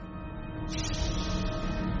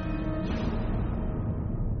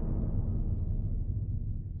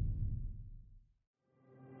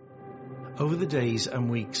 Over the days and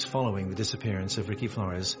weeks following the disappearance of Ricky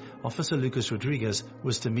Flores, Officer Lucas Rodriguez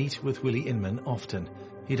was to meet with Willie Inman often.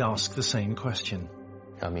 He'd ask the same question.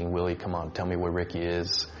 I mean, Willie, come on, tell me where Ricky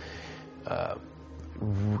is.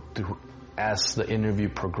 As the interview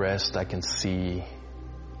progressed, I can see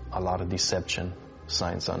a lot of deception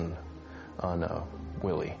signs on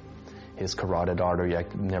Willie. His carotid artery,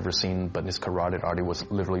 I've never seen, but his carotid artery was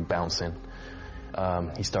literally bouncing.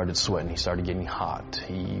 He started sweating. He started getting hot.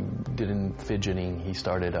 He didn't fidgeting.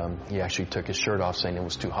 He actually took his shirt off saying it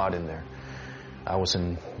was too hot in there. I was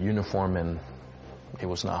in uniform and it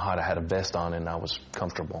was not hot. I had a vest on and I was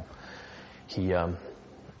comfortable. I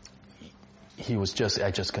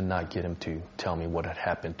just could not get him to tell me what had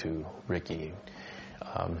happened to Ricky.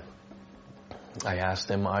 I asked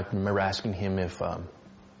him, I remember asking him if I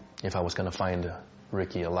was going to find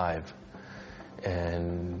Ricky alive.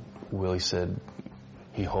 And Willie said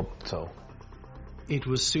he hoped so. It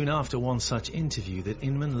was soon after one such interview that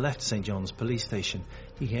Inman left St. John's police station.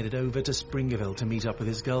 He headed over to Springerville to meet up with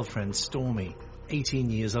his girlfriend, Stormy, 18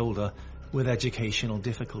 years older, with educational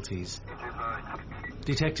difficulties.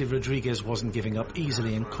 Detective Rodriguez wasn't giving up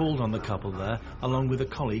easily and called on the couple there, along with a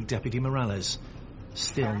colleague, Deputy Morales.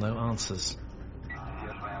 Still no answers.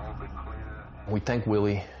 We thank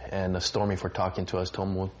Willie and Stormy for talking to us, told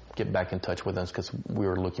them we'll get back in touch with us because we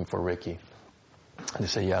were looking for Ricky. And they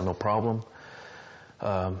said, yeah, no problem.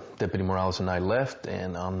 Deputy Morales and I left,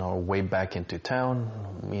 and on our way back into town,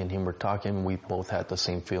 me and him were talking. We both had the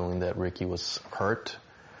same feeling that Ricky was hurt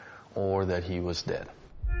or that he was dead.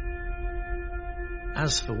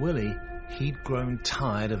 As for Willie, he'd grown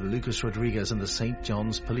tired of Lucas Rodriguez and the St.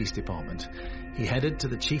 John's Police Department. He headed to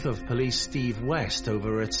the Chief of Police, Steve West,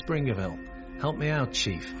 over at Springerville. Help me out,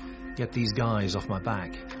 Chief. Get these guys off my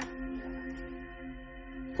back.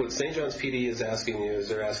 What St. John's PD is asking you is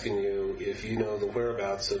they're asking you if you know the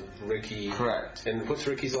whereabouts of Ricky. Correct. And what's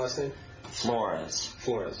Ricky's last name? Flores.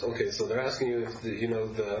 Flores. Okay, so they're asking you if you know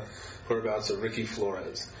the whereabouts of Ricky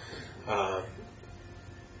Flores.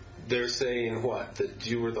 They're saying what? That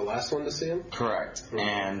you were the last one to see him? Correct. Mm-hmm.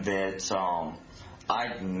 And that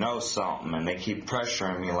I know something, and they keep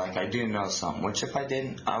pressuring me like I do know something, which if I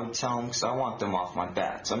didn't, I would tell them because I want them off my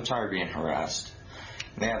back. So I'm tired of being harassed.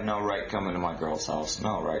 They have no right coming to my girl's house,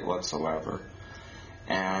 no right whatsoever.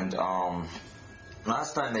 And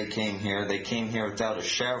last time they came here without a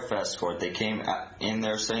sheriff escort. They came in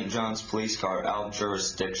their St. John's police car out of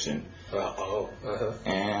jurisdiction.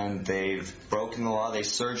 And they've broken the law. They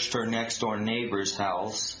searched her next door neighbor's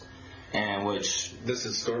house, and which... This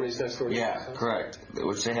is Stormy's next door neighbor's house? Yeah, correct.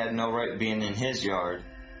 Which they had no right being in his yard.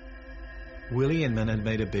 Willie Inman had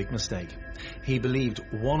made a big mistake. He believed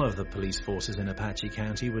one of the police forces in Apache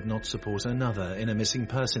County would not support another in a missing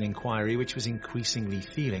person inquiry which was increasingly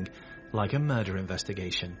feeling like a murder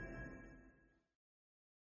investigation.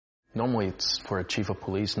 Normally it's for a chief of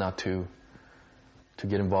police not to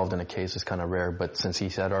get involved in a case. Is kind of rare, but since he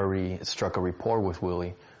had already struck a rapport with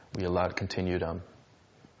Willie, we allowed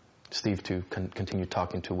Steve to continue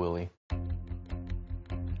talking to Willie.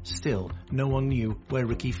 Still, no one knew where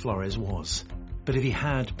Ricky Flores was. But if he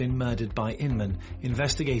had been murdered by Inman,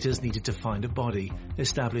 investigators needed to find a body,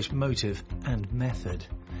 establish motive and method.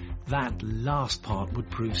 That last part would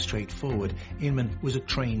prove straightforward. Inman was a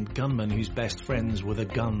trained gunman whose best friends were the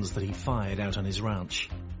guns that he fired out on his ranch.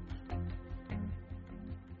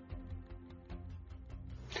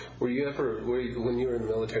 When you were in the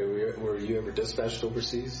military, were you ever dispatched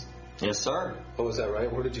overseas? Yes, sir. Oh, is that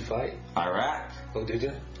right? Where did you fight? Iraq. Oh, did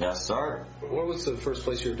you? Yes, sir. Where was the first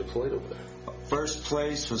place you were deployed over there? First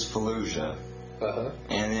place was Fallujah. Uh-huh.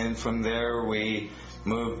 And then from there we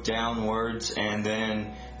moved downwards, and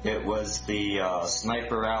then it was the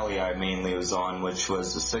sniper rally I mainly was on, which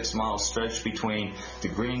was a 6-mile stretch between the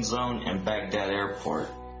Green Zone and Baghdad Airport.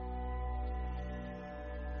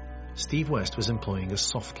 Steve West was employing a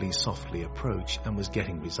softly approach and was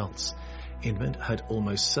getting results. Inmon had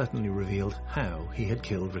almost certainly revealed how he had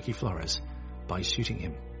killed Ricky Flores, by shooting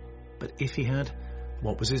him. But if he had,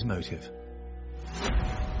 what was his motive?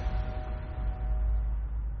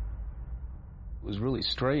 It was really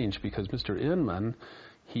strange because Mr. Inmon,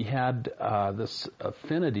 he had this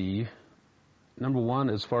affinity, number one,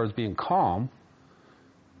 as far as being calm,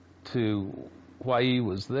 to why he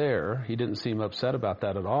was there. He didn't seem upset about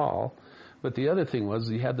that at all. But the other thing was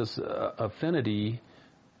he had this affinity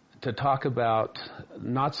to talk about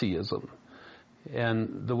Nazism.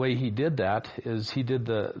 And the way he did that is he did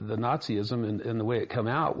the Nazism, and the way it come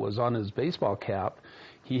out was on his baseball cap,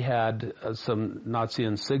 he had some Nazi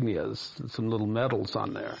insignias, some little medals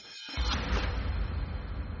on there.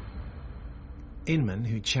 Inmon,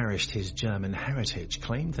 who cherished his German heritage,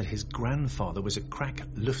 claimed that his grandfather was a crack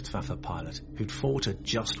Luftwaffe pilot who'd fought a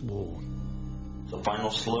just war. The final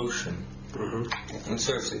solution. And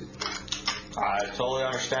seriously, I totally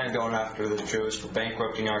understand going after the Jews for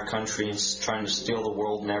bankrupting our country and trying to steal the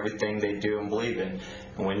world and everything they do and believe in,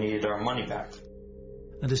 and we needed our money back.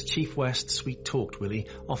 And as Chief West sweet-talked Willie,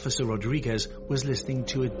 Officer Rodriguez was listening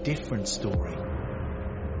to a different story.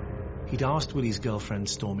 He'd asked Willie's girlfriend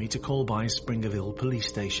Stormy to call by Springerville police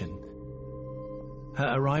station.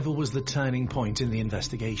 Her arrival was the turning point in the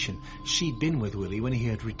investigation. She'd been with Willie when he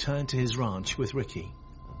had returned to his ranch with Ricky.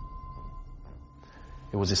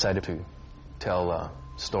 It was decided to tell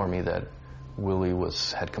Stormy that Willie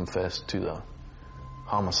had confessed to the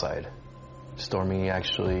homicide. Stormy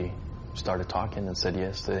actually started talking and said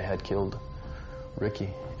yes, they had killed Ricky,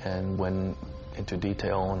 and went into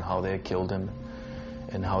detail on how they had killed him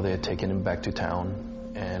and how they had taken him back to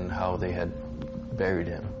town and how they had buried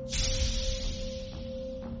him.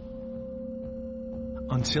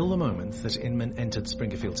 Until the moment that Inmon entered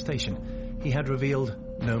Springerfield Station, he had revealed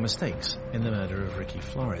no mistakes in the murder of Ricky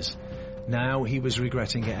Flores. Now he was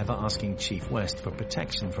regretting ever asking Chief West for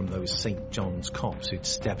protection from those St. John's cops who'd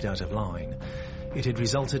stepped out of line. It had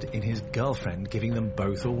resulted in his girlfriend giving them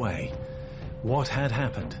both away. What had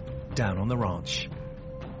happened down on the ranch?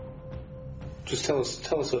 Just tell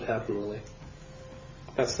us what happened, Willie.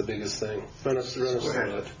 That's the biggest thing. Run us through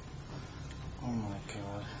it. Oh my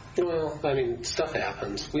God. Well, I mean, stuff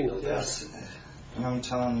happens. We know that. Yes, and I'm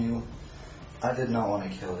telling you, I did not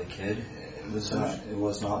want to kill the kid. It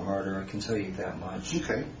was not murder. I can tell you that much.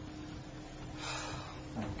 Okay.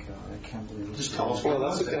 Oh God, I can't believe this. Just tell us. Well,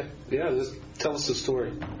 that's okay. Yeah, just tell us the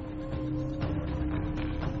story.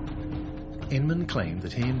 Inmon claimed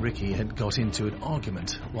that he and Ricky had got into an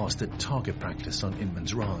argument whilst at target practice on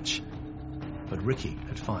Inman's ranch. But Ricky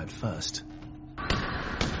had fired first.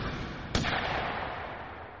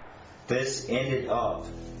 This ended up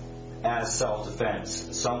as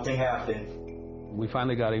self-defense. Something happened. We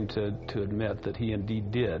finally got him to admit that he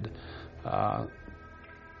indeed did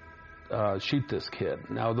shoot this kid.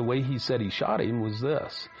 Now, the way he said he shot him was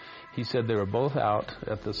this. He said they were both out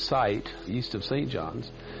at the site east of St.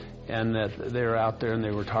 John's, and that they were out there and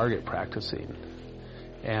they were target practicing.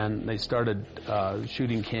 And they started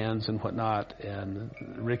shooting cans and whatnot, and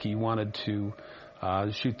Ricky wanted to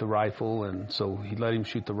shoot the rifle, and so he let him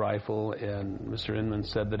shoot the rifle, and Mr. Inmon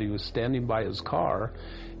said that he was standing by his car,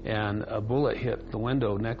 and a bullet hit the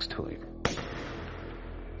window next to him.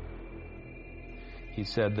 He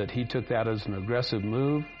said that he took that as an aggressive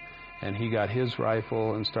move, and he got his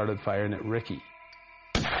rifle and started firing at Ricky.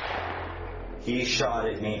 He shot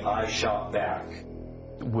at me, I shot back.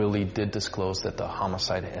 Willie did disclose that the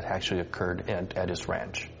homicide had actually occurred at his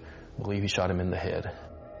ranch. I believe he shot him in the head.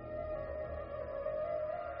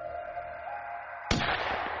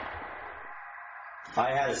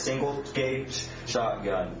 I had a single-gauge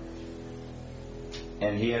shotgun,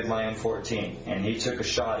 and he had my M14, and he took a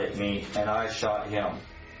shot at me, and I shot him.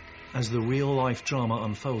 As the real-life drama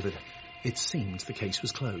unfolded, it seemed the case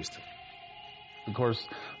was closed. Of course,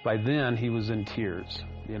 by then he was in tears.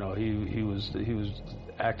 You know, he was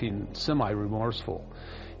acting semi-remorseful,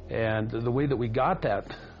 and the way that we got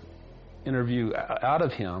that interview out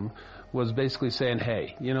of him was basically saying,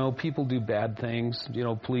 hey, you know, people do bad things, you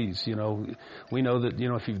know, please, you know, we know that, you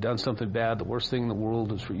know, if you've done something bad, the worst thing in the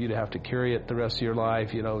world is for you to have to carry it the rest of your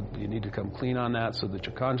life. You know, you need to come clean on that so that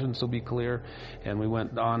your conscience will be clear. And we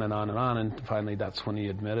went on and on and on, and finally that's when he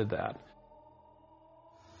admitted that.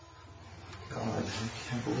 God, I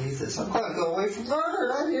can't believe this. I'm going to go away from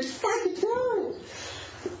murder. I just fucking tell it.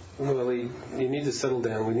 Willie, you need to settle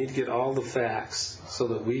down. We need to get all the facts so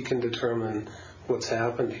that we can determine what's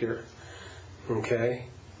happened here. Okay?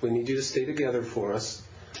 We need you to stay together for us.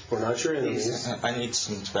 We're not your enemies. I need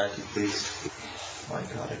some tobacco, please. Oh my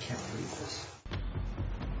God, I can't believe this.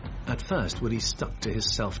 At first, Willie stuck to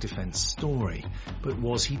his self-defense story, but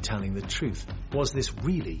was he telling the truth? Was this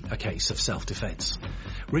really a case of self-defense?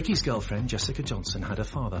 Ricky's girlfriend, Jessica Johnson, had a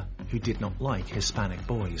father who did not like Hispanic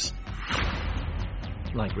boys,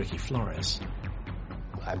 like Ricky Flores.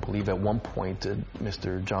 I believe at one point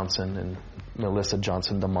Mr. Johnson and Melissa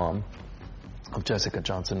Johnson, the mom of Jessica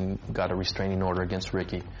Johnson, got a restraining order against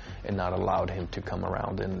Ricky and not allowed him to come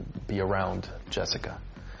around and be around Jessica.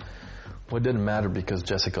 Well, it didn't matter because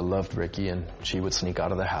Jessica loved Ricky and she would sneak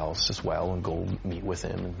out of the house as well and go meet with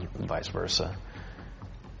him and vice versa.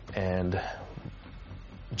 And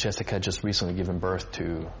Jessica had just recently given birth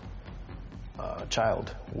to a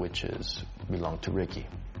child, which belonged to Ricky.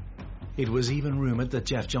 It was even rumored that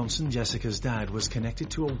Jeff Johnson, Jessica's dad, was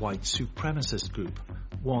connected to a white supremacist group,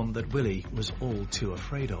 one that Willie was all too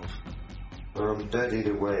afraid of. I'm dead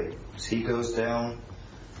either way. If he goes down,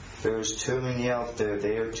 there's too many out there.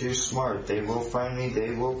 They are too smart. They will find me.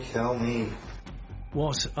 They will kill me.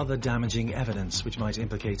 What other damaging evidence which might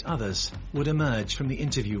implicate others would emerge from the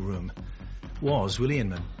interview room? Was Willie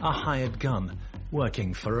Inmon a hired gun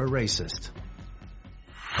working for a racist?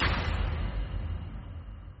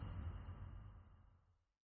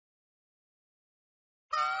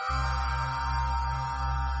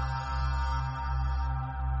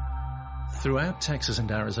 Throughout Texas and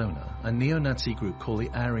Arizona, a neo-Nazi group called the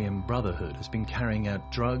Aryan Brotherhood has been carrying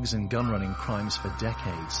out drugs and gun-running crimes for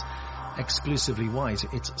decades. Exclusively white,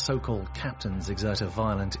 its so-called captains exert a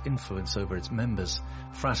violent influence over its members.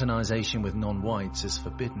 Fraternization with non-whites is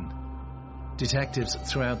forbidden. Detectives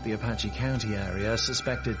throughout the Apache County area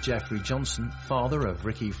suspected Jeffrey Johnson, father of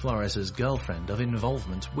Ricky Flores' girlfriend, of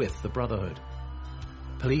involvement with the Brotherhood.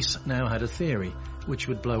 Police now had a theory which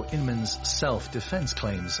would blow Inman's self-defense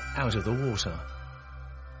claims out of the water.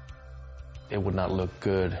 It would not look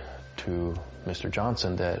good to Mr.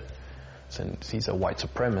 Johnson that, since he's a white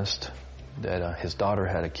supremacist, that his daughter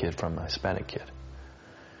had a kid from a Hispanic kid.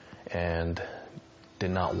 And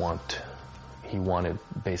did not want, he wanted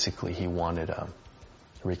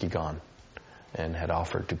Ricky gone and had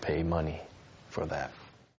offered to pay money for that.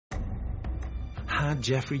 Had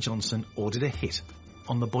Jeffrey Johnson ordered a hit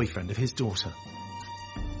on the boyfriend of his daughter?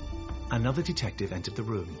 Another detective entered the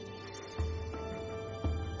room.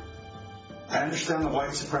 I understand the white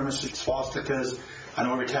supremacist swastikas. I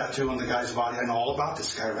know every tattoo on the guy's body. I know all about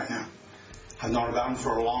this guy right now. I've known about him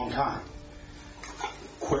for a long time.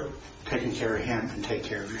 Quit taking care of him and take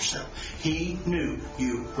care of yourself. He knew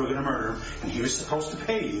you were going to murder him, and he was supposed to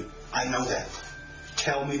pay you. I know that.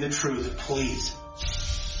 Tell me the truth, please.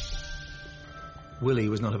 Willie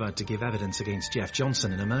was not about to give evidence against Jeff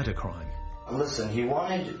Johnson in a murder crime. Listen, he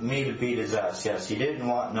wanted me to beat his ass, yes. He didn't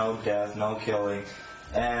want no death, no killing.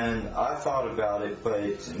 And I thought about it,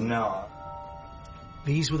 but no.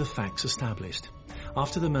 These were the facts established.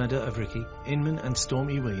 After the murder of Ricky, Inman and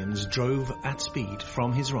Stormy Williams drove at speed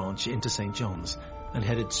from his ranch into St. John's and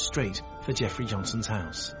headed straight for Jeffrey Johnson's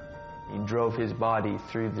house. He drove his body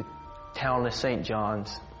through the town of St.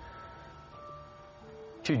 John's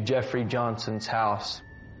to Jeffrey Johnson's house.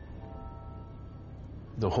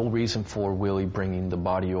 The whole reason for Willie bringing the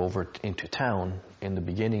body over into town in the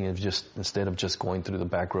beginning, of just instead of just going through the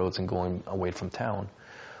back roads and going away from town,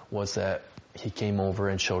 was that he came over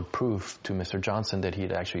and showed proof to Mr. Johnson that he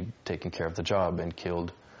had actually taken care of the job and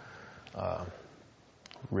killed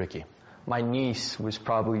Ricky. My niece was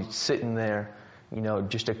probably sitting there,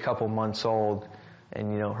 just a couple months old,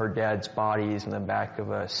 and her dad's body is in the back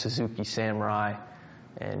of a Suzuki Samurai,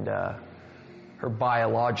 and her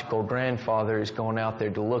biological grandfather is going out there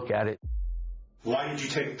to look at it. Why did you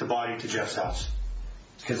take the body to Jeff's house?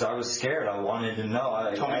 Because I was scared. I wanted to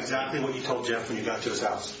know. Tell me exactly what you told Jeff when you got to his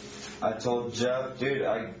house. I told Jeff, dude,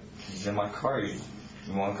 he's in my car. You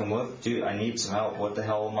want to come look? Dude, I need some help. What the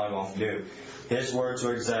hell am I going to do? His words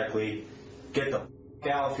were exactly, get the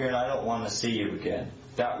f*** out of here and I don't want to see you again.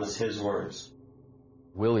 That was his words.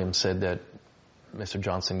 William said that Mr.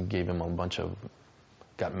 Johnson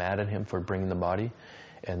got mad at him for bringing the body,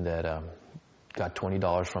 and that got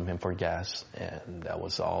 $20 from him for gas, and that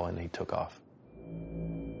was all, and he took off.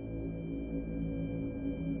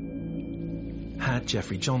 Had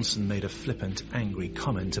Jeffrey Johnson made a flippant, angry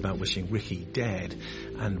comment about wishing Ricky dead,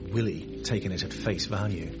 and Willie taken it at face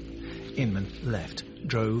value, Inman left,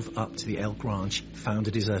 drove up to the Elk Ranch, found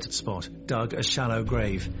a deserted spot, dug a shallow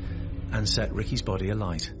grave, and set Ricky's body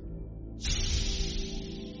alight.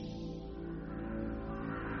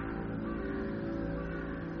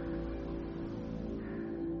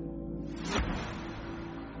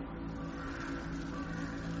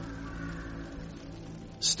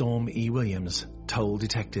 Storm E. Williams told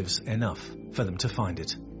detectives enough for them to find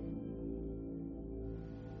it.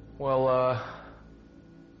 Well,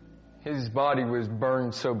 his body was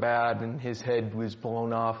burned so bad and his head was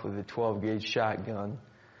blown off with a 12-gauge shotgun.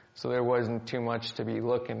 So there wasn't too much to be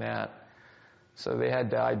looking at. So they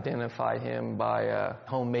had to identify him by a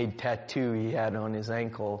homemade tattoo he had on his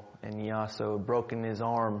ankle, and he also had broken his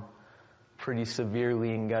arm pretty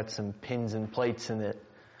severely and got some pins and plates in it.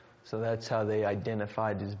 So that's how they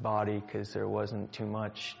identified his body, because there wasn't too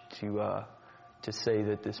much to say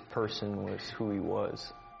that this person was who he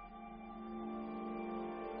was.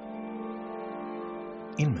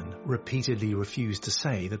 Inmon repeatedly refused to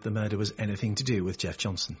say that the murder was anything to do with Jeff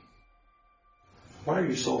Johnson. Why are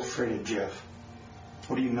you so afraid of Jeff?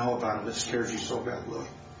 What do you know about him that scares you so bad, Willie?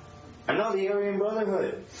 I know the Aryan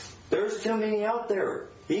Brotherhood. There's too many out there.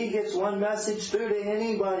 He gets one message through to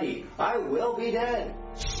anybody. I will be dead.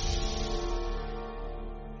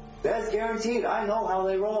 That's guaranteed. I know how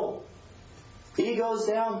they roll. He goes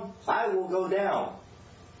down, I will go down.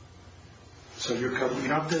 So you're covering, you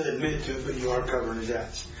don't have to admit to it, but you are covering his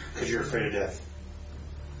ass because you're afraid of death.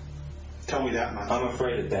 Tell me that much. I'm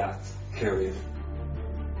afraid of death, period.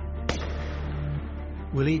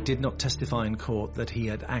 Willie did not testify in court that he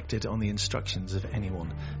had acted on the instructions of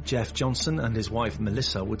anyone. Jeff Johnson and his wife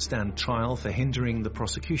Melissa would stand trial for hindering the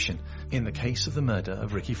prosecution in the case of the murder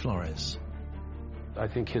of Ricky Flores. I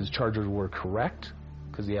think his charges were correct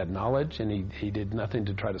because he had knowledge and he did nothing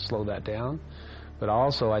to try to slow that down. But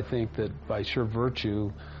also I think that by sheer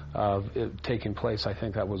virtue of it taking place, I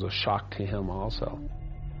think that was a shock to him also.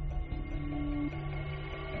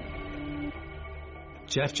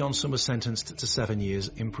 Jeff Johnson was sentenced to 7 years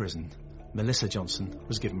in prison. Melissa Johnson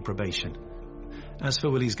was given probation. As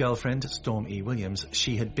for Willie's girlfriend, Storm E. Williams,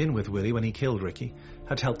 she had been with Willie when he killed Ricky,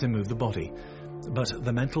 had helped him move the body. But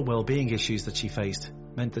the mental well-being issues that she faced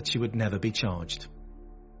meant that she would never be charged.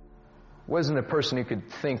 Wasn't a person who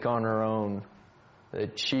could think on her own.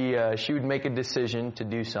 That she would make a decision to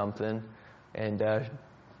do something, and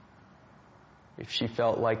if she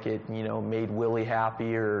felt like it, made Willie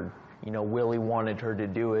happy, or Willie wanted her to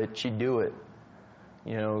do it, she'd do it.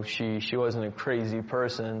 She wasn't a crazy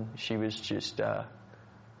person. She was just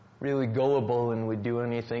really gullible and would do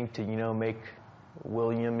anything to make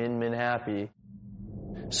William Inmon happy.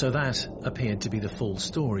 So that appeared to be the full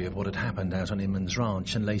story of what had happened out on Inman's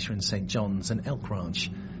ranch and later in St. John's and Elk Ranch.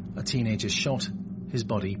 A teenager shot, his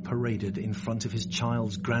body paraded in front of his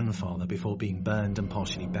child's grandfather before being burned and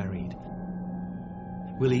partially buried.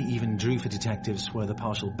 Willie even drew for detectives where the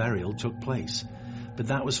partial burial took place. But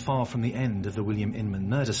that was far from the end of the William Inmon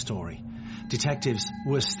murder story. Detectives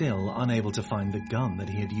were still unable to find the gun that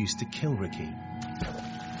he had used to kill Ricky.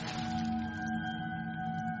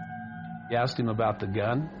 He asked him about the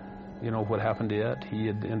gun, what happened to it. He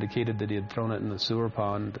had indicated that he had thrown it in the sewer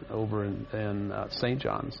pond over in St.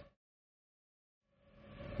 John's.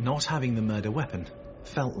 Not having the murder weapon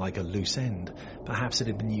felt like a loose end. Perhaps it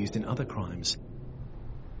had been used in other crimes.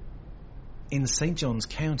 In St. John's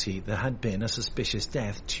County, there had been a suspicious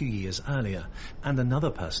death 2 years earlier, and another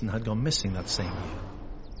person had gone missing that same year.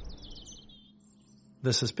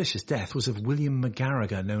 The suspicious death was of William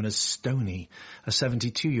McGarriger, known as Stoney, a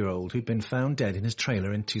 72-year-old who'd been found dead in his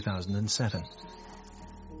trailer in 2007.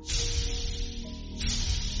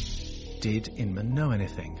 Did Inman know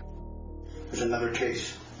anything? There's another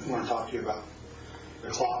case we want to talk to you about. The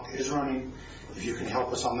clock is running. If you can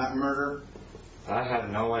help us on that murder. I have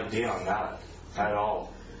no idea on that at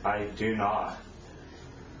all. I do not.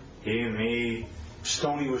 He and me.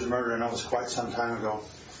 Stoney was murdered, and that was quite some time ago.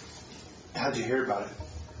 How'd you hear about it?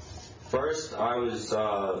 First, I was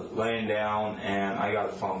laying down, and I got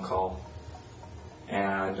a phone call.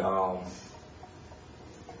 And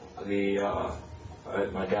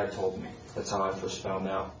my dad told me. That's how I first found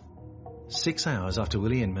out. 6 hours after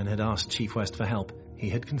Willie Inmon had asked Chief West for help, he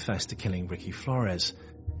had confessed to killing Ricky Flores.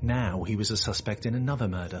 Now he was a suspect in another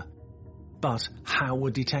murder. But how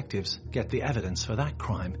would detectives get the evidence for that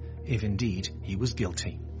crime if indeed he was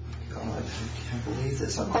guilty? God, I can't believe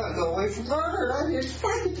this. I'm going to go away from murder. I just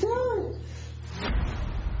fucking tried.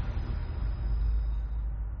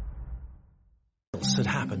 What else had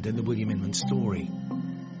happened in the William Inmon story?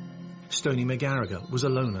 Stoney McGarriger was a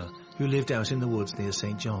loner who lived out in the woods near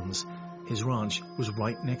St. John's. His ranch was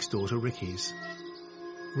right next door to Ricky's.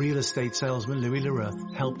 Real estate salesman Louis Leroux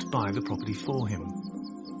helped buy the property for him.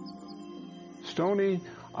 Stoney,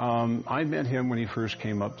 I met him when he first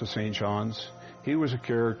came up to St. John's. He was a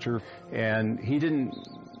character, and he didn't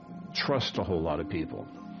trust a whole lot of people.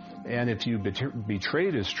 And if you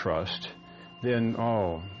betrayed his trust, then,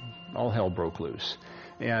 all hell broke loose.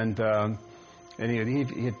 And And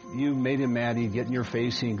you made him mad. He'd get in your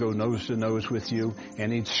face. He'd go nose to nose with you,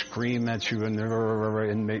 and he'd scream at you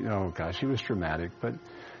and make. Oh gosh, he was dramatic, but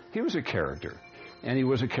he was a character, and he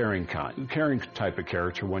was a caring type of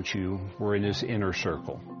character once you were in his inner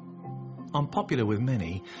circle. Unpopular with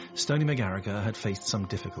many, Stoney McGarrigle had faced some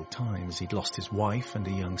difficult times. He'd lost his wife and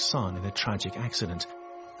a young son in a tragic accident.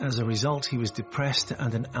 As a result, he was depressed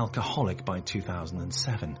and an alcoholic by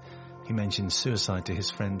 2007. He mentioned suicide to his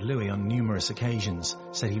friend Louis on numerous occasions,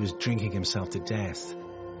 said he was drinking himself to death.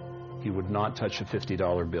 He would not touch a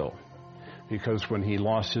 $50 bill because when he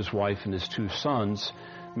lost his wife and his 2 sons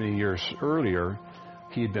many years earlier,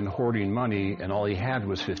 he had been hoarding money and all he had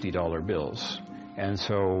was $50 bills. And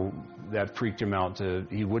so that freaked him out.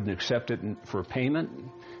 He wouldn't accept it for payment.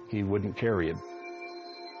 He wouldn't carry it.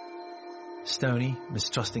 Stoney,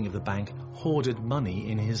 mistrusting of the bank, hoarded money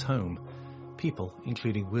in his home. People,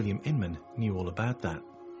 including William Inmon, knew all about that.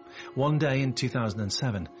 One day in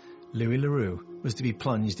 2007, Louis LaRue was to be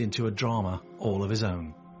plunged into a drama all of his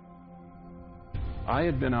own. I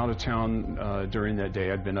had been out of town during that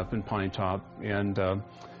day. I'd been up in Pine Top, and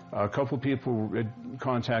a couple of people had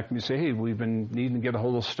contacted me and say, hey, we've been needing to get a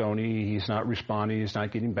hold of Stoney. He's not responding. He's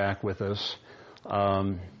not getting back with us.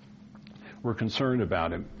 We're concerned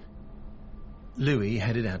about him. Louis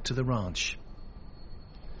headed out to the ranch.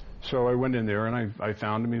 So I went in there and I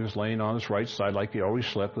found him. He was laying on his right side like he always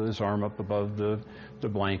slept, with his arm up above the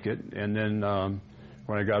blanket. And then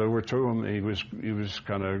when I got over to him, he was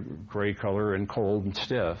kind of gray color and cold and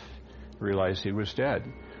stiff. Realized he was dead.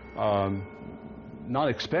 Not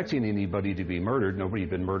expecting anybody to be murdered. Nobody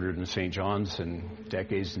had been murdered in St. John's in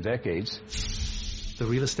decades and decades. The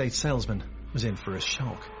real estate salesman was in for a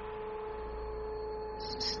shock.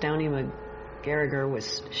 Stoney McGarrigle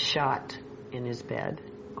was shot in his bed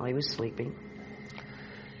while he was sleeping.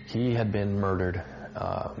 He had been murdered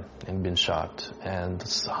and been shot, and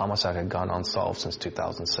the homicide had gone unsolved since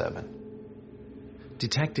 2007.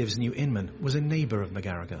 Detectives knew Inmon was a neighbor of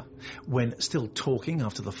McGarrigle. When still talking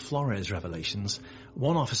after the Flores revelations,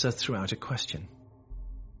 one officer threw out a question.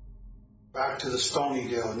 Back to the Stoney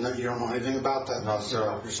deal. You don't know anything about that? No, sir.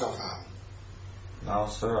 Help yourself out. No,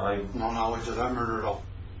 sir. No knowledge of that murder at all.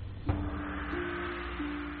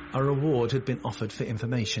 A reward had been offered for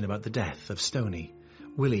information about the death of Stoney.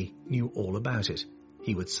 Willie knew all about it.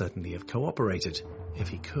 He would certainly have cooperated if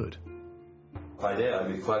he could. If I did,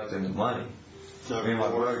 I'd be collecting the money. No, me and my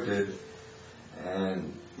brother did.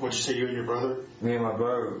 And what'd you say, you and your brother? Me and my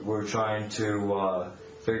brother were trying to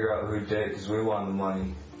figure out who did it because we wanted the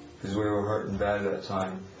money. Because we were hurting bad at that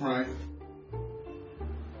time. Right.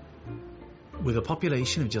 With a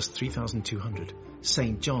population of just 3,200,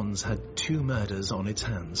 St. John's had 2 murders on its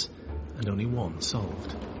hands and only 1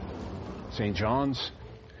 solved. St. John's,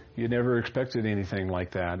 you never expected anything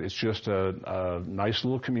like that. It's just a nice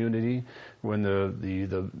little community. When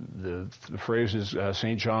the phrase is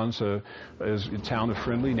St. John's is a town of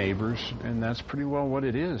friendly neighbors, and that's pretty well what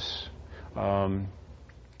it is. To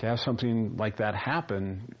have something like that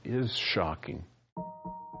happen is shocking.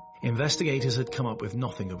 Investigators had come up with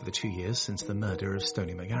nothing over the 2 years since the murder of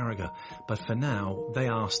Stoney McGarrigle, but for now they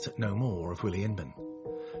asked no more of Willie Inmon.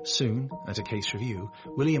 Soon, at a case review,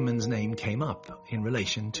 Willie Inmon's name came up in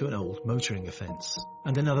relation to an old motoring offence,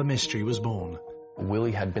 and another mystery was born.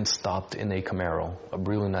 Willie had been stopped in a Camaro, a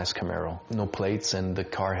really nice Camaro. No plates, and the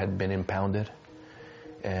car had been impounded.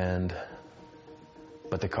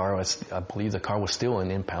 But the car I believe the car was still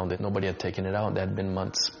impounded. Nobody had taken it out. That had been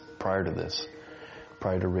months prior to this,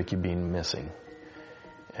 prior to Ricky being missing.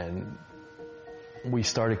 And we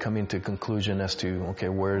started coming to a conclusion as to, okay,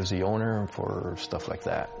 where's the owner for stuff like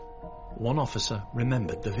that. One officer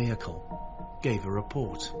remembered the vehicle, gave a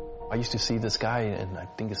report. I used to see this guy, and I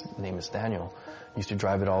think his name is Daniel. He used to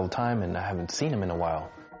drive it all the time, and I haven't seen him in a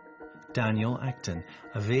while. Daniel Acton,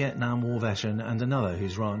 a Vietnam War veteran and another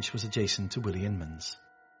whose ranch was adjacent to Willie Inmon's.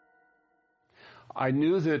 I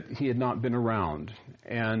knew that he had not been around,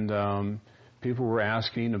 and people were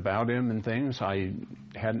asking about him and things. I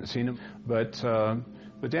hadn't seen him, but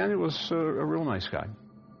Daniel was a real nice guy.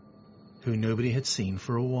 Who nobody had seen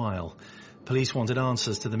for a while. Police wanted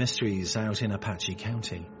answers to the mysteries out in Apache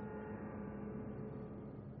County.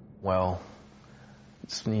 Well,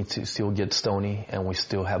 we need to still get Stoney, and you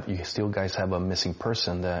still guys have a missing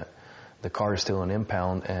person, that the car is still an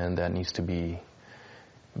impound, and that needs to be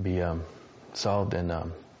solved,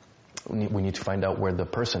 and we need to find out where the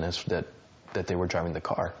person is that they were driving the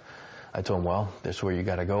car. I told him, well, that's where you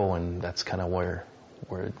got to go, and that's kind of where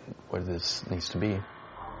this needs to be.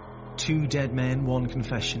 2 dead men, 1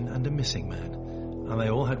 confession, and a missing man. And they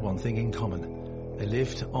all had one thing in common. They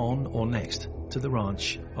lived on or next to the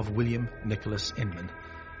ranch of William Nicholas Inmon.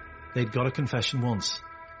 They'd got a confession once.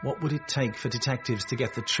 What would it take for detectives to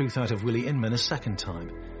get the truth out of Willie Inmon a second time?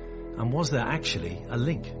 And was there actually a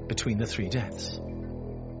link between the 3 deaths?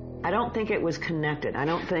 I don't think it was connected. I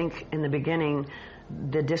don't think in the beginning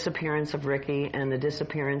the disappearance of Ricky and the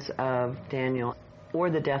disappearance of Daniel or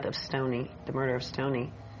the death of Stoney, the murder of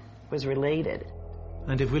Stoney, was related.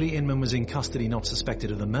 And if Willie Inmon was in custody not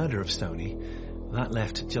suspected of the murder of Stoney, that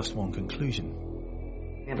left just one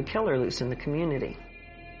conclusion. We have a killer loose in the community.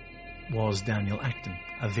 Was Daniel Acton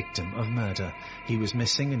a victim of murder? He was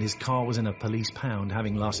missing and his car was in a police pound,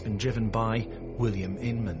 having last been driven by William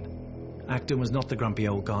Inmon. Acton was not the grumpy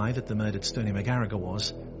old guy that the murdered Stoney McGarrigle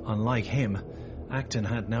was. Unlike him, Acton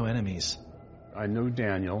had no enemies. I know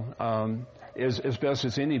Daniel as best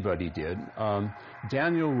as anybody did.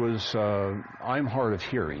 Daniel was, I'm hard of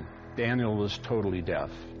hearing. Daniel was totally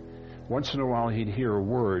deaf. Once in a while he'd hear a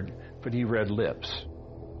word, but he read lips.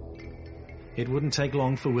 It wouldn't take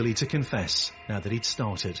long for Willie to confess, now that he'd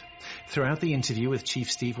started. Throughout the interview with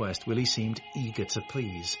Chief Steve West, Willie seemed eager to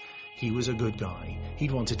please. He was a good guy.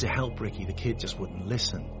 He'd wanted to help Ricky, the kid just wouldn't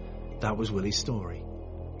listen. That was Willie's story.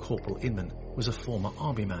 Corporal Inman was a former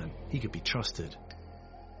army man. He could be trusted.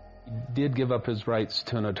 He did give up his rights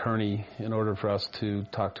to an attorney in order for us to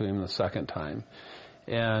talk to him the second time.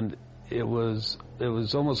 And it was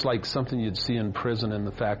almost like something you'd see in prison, in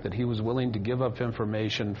the fact that he was willing to give up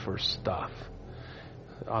information for stuff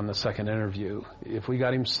on the second interview. If we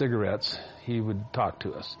got him cigarettes, he would talk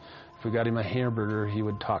to us. If we got him a hamburger, he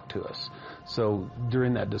would talk to us. So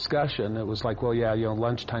during that discussion, it was like, well, yeah,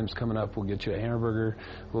 lunchtime's coming up, we'll get you a hamburger,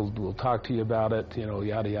 we'll talk to you about it,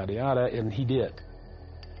 yada, yada, yada, and he did.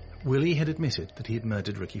 Willie had admitted that he had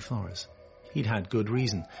murdered Ricky Flores. He'd had good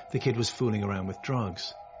reason. The kid was fooling around with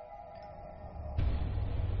drugs.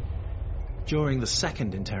 During the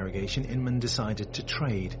second interrogation, Inman decided to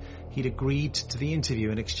trade. He'd agreed to the interview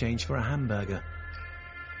in exchange for a hamburger.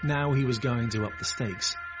 Now he was going to up the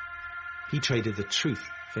stakes. He traded the truth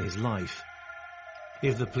for his life.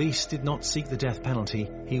 If the police did not seek the death penalty,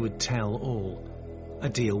 he would tell all. A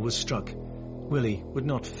deal was struck. Willie would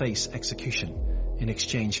not face execution in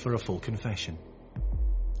exchange for a full confession.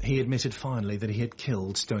 He admitted finally that he had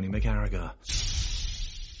killed Stoney McGarrigle.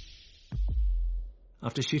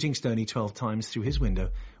 After shooting Stoney 12 times through his window,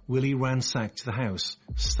 Willie ransacked the house,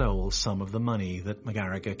 stole some of the money that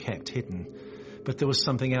McGarrigle kept hidden. But there was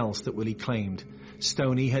something else that Willie claimed.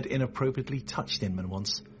 Stoney had inappropriately touched Inman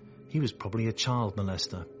once. He was probably a child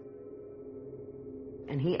molester.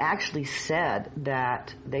 And he actually said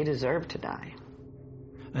that they deserved to die.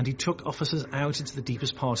 And he took officers out into the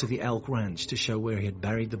deepest part of the Elk Ranch to show where he had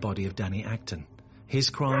buried the body of Danny Acton. His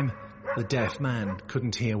crime? The deaf man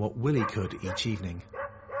couldn't hear what Willie could each evening.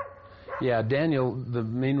 Yeah, Daniel, the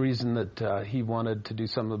main reason that he wanted to do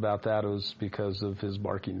something about that was because of his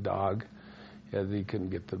barking dog. Yeah, he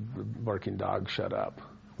couldn't get the barking dog shut up.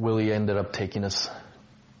 Willie ended up taking us.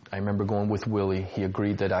 I remember going with Willie. He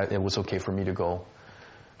agreed that it was okay for me to go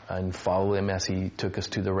and follow him as he took us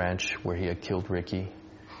to the ranch where he had killed Ricky.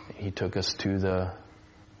 He took us to the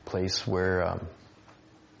place where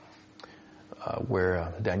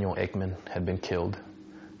Daniel Aikman had been killed,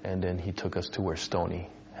 and then he took us to where Stoney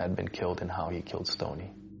had been killed and how he killed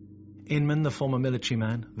Stoney. Inman, the former military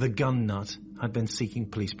man, the gun nut, had been seeking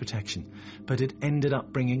police protection, but had ended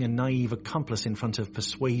up bringing a naive accomplice in front of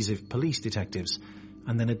persuasive police detectives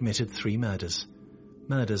and then admitted 3 murders.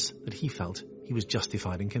 Murders that he felt he was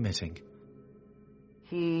justified in committing.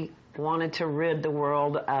 He wanted to rid the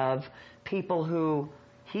world of people who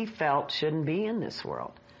he felt shouldn't be in this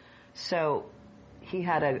world. So he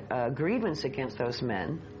had a grievance against those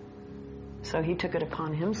men, so he took it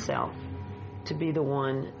upon himself to be the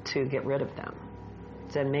one to get rid of them,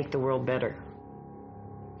 to make the world better.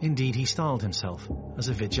 Indeed, he styled himself as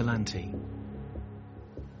a vigilante.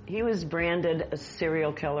 He was branded a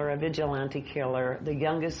serial killer, a vigilante killer, the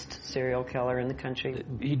youngest serial killer in the country.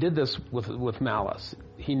 He did this with malice.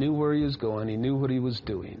 He knew where he was going. He knew what he was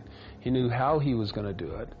doing. He knew how he was going to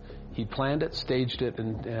do it. He planned it, staged it,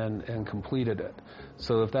 and completed it.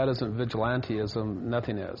 So if that isn't vigilantism,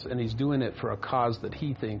 nothing is. And he's doing it for a cause that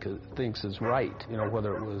he thinks is right.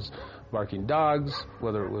 Whether it was barking dogs,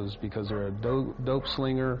 whether it was because they're a dope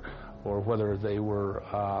slinger, or whether they were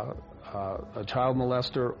a child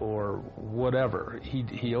molester, or whatever.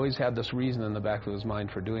 He always had this reason in the back of his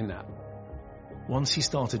mind for doing that. Once he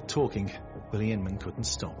started talking, Willie Inman couldn't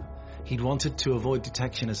stop. He'd wanted to avoid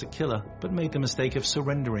detection as a killer, but made the mistake of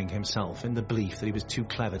surrendering himself in the belief that he was too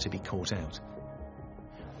clever to be caught out.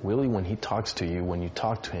 Willie, when he talks to you, when you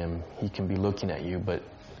talk to him, he can be looking at you, but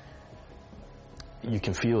you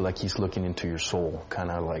can feel like he's looking into your soul,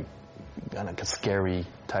 kind of like a scary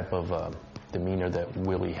type of demeanor that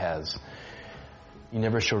Willie has. He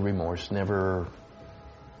never showed remorse, never.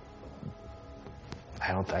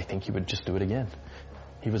 I think he would just do it again.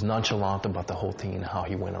 He was nonchalant about the whole thing and how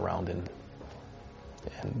he went around and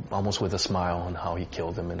almost with a smile on how he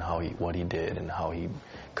killed him and what he did and how he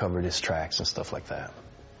covered his tracks and stuff like that.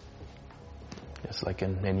 It's like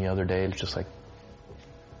in any other day. It's just like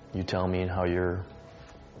you tell me how your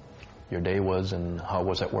day was and how it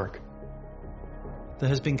was at work. There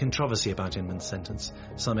has been controversy about Inman's sentence.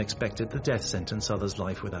 Some expected the death sentence, others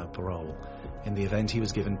life without parole. In the event, he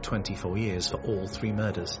was given 24 years for all 3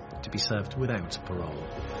 murders, to be served without parole.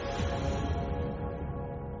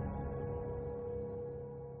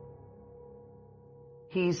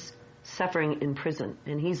 He's suffering in prison,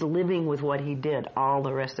 and he's living with what he did all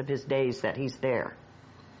the rest of his days that he's there.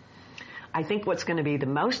 I think what's going to be the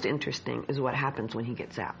most interesting is what happens when he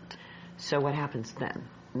gets out. So what happens then?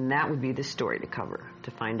 And that would be the story to cover,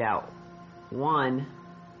 to find out, 1,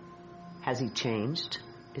 has he changed?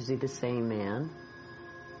 Is he the same man?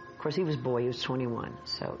 Of course, he was a boy, he was 21.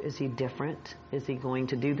 So is he different? Is he going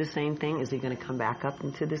to do the same thing? Is he going to come back up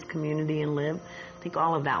into this community and live? I think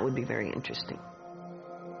all of that would be very interesting.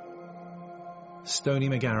 Stoney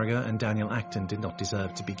McGarriger and Daniel Acton did not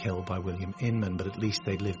deserve to be killed by William Inmon, but at least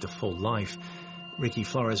they'd lived a full life. Ricky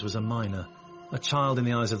Flores was a minor, a child in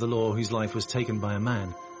the eyes of the law whose life was taken by a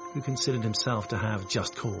man who considered himself to have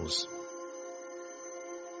just cause.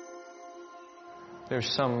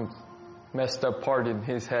 There's some messed up part in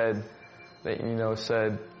his head that,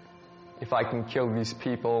 said, if I can kill these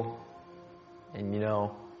people and,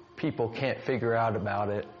 people can't figure out about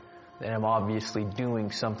it, then I'm obviously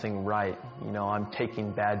doing something right. I'm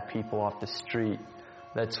taking bad people off the street.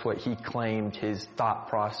 That's what he claimed his thought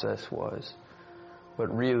process was.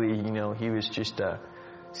 But really, he was just a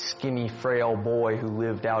skinny, frail boy who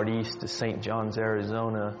lived out east of St. John's,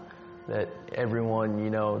 Arizona, that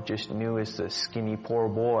everyone, just knew as the skinny, poor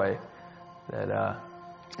boy, that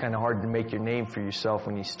it's kind of hard to make your name for yourself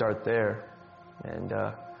when you start there. And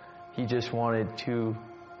he just wanted to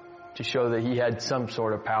show that he had some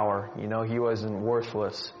sort of power. He wasn't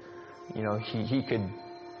worthless. He could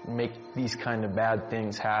make these kind of bad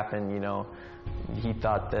things happen. He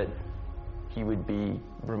thought that he would be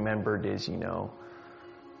remembered as,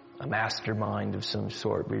 a mastermind of some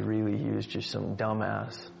sort, but really he was just some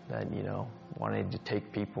dumbass that, wanted to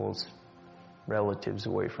take people's relatives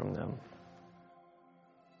away from them.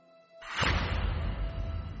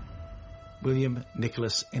 William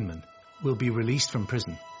Nicholas Inmon will be released from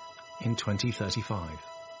prison in 2035.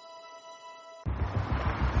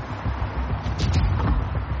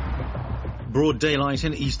 Broad daylight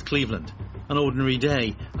in East Cleveland. An ordinary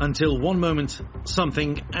day until one moment,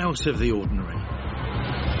 something out of the ordinary.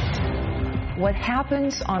 What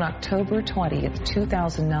happens on October 20th,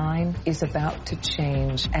 2009 is about to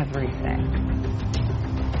change everything.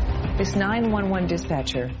 This 911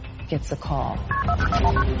 dispatcher gets a call.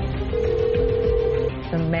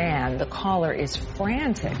 The caller is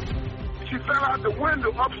frantic. She fell out the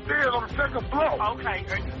window upstairs on the 2nd floor. Okay.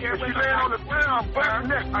 She laying on the ground, butt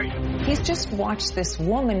neck. He's just watched this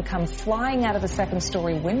woman come flying out of the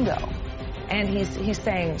 2nd-story window. And he's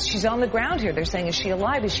saying, she's on the ground here. They're saying, is she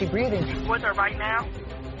alive? Is she breathing? You with her right now?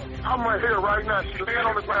 I'm right here right now. She's laying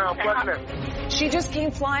on the ground, butt neck. She just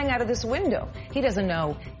came flying out of this window. He doesn't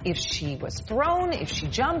know if she was thrown, if she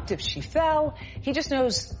jumped, if she fell. He just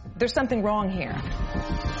knows there's something wrong here.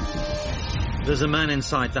 There's a man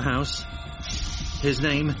inside the house. His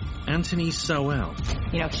name, Anthony Sowell.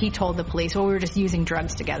 He told the police, we were just using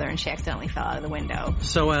drugs together, and she accidentally fell out of the window.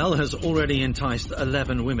 Sowell has already enticed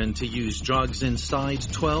 11 women to use drugs inside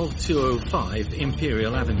 12205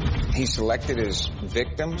 Imperial Avenue. He selected his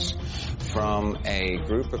victims from a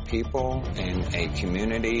group of people in a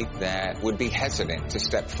community that would be hesitant to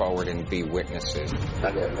step forward and be witnesses.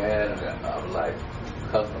 I got mad, and I was like,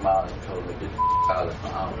 cussed him out and told him to get out of my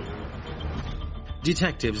house.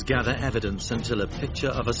 Detectives gather evidence until a picture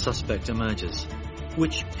of a suspect emerges.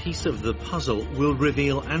 Which piece of the puzzle will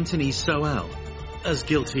reveal Anthony Sowell as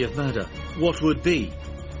guilty of murder? What would be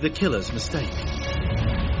the killer's mistake?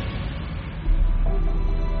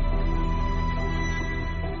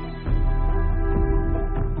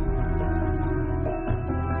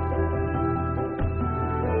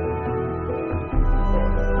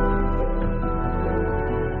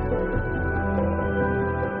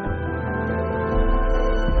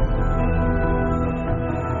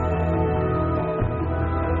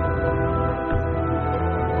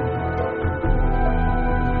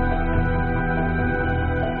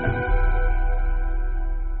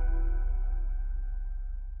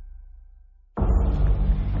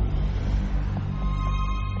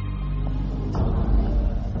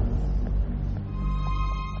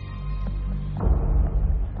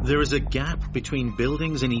 There is a gap between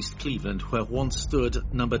buildings in East Cleveland where once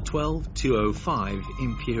stood number 12205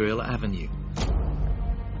 Imperial Avenue.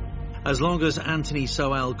 As long as Anthony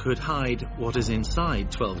Sowell could hide what is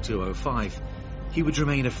inside 12205, he would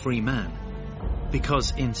remain a free man.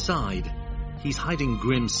 Because inside, he's hiding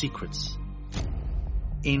grim secrets.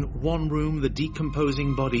 In one room, the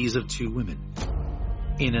decomposing bodies of 2 women.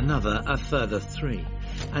 In another, a further 3.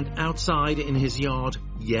 And outside in his yard,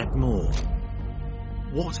 yet more.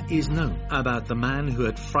 What is known about the man who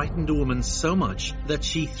had frightened a woman so much that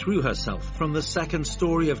she threw herself from the 2nd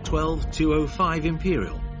story of 12205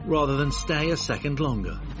 Imperial rather than stay a second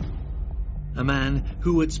longer? A man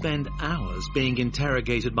who would spend hours being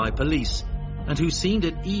interrogated by police and who seemed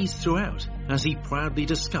at ease throughout as he proudly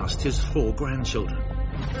discussed his 4 grandchildren.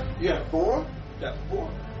 You have 4? You have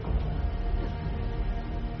 4.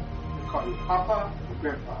 They call you Papa or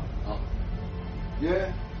Grandpa? Oh.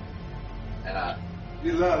 Yeah? And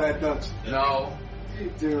you love that, don't you? No. You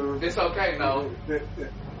do. It's okay, no.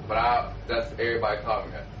 But that's everybody calling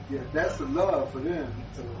me that. Yeah, that's the love for them.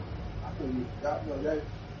 So I know that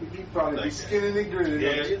you probably be skinning and grinning.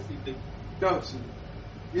 Yeah. Don't you?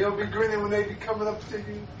 You don't be grinning when they be coming up to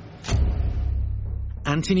you?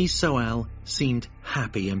 Anthony Sowell seemed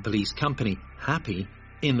happy in police company, happy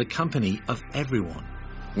in the company of everyone.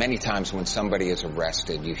 Many times when somebody is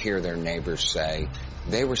arrested, you hear their neighbors say,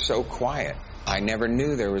 they were so quiet. I never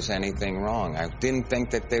knew there was anything wrong. I didn't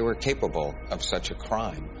think that they were capable of such a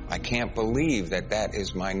crime. I can't believe that that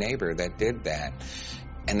is my neighbor that did that.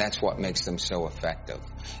 And that's what makes them so effective,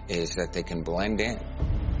 is that they can blend in.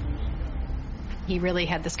 He really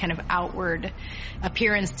had this kind of outward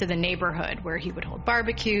appearance to the neighborhood where he would hold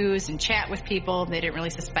barbecues and chat with people. They didn't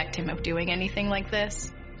really suspect him of doing anything like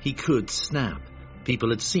this. He could snap.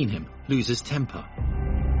 People had seen him lose his temper.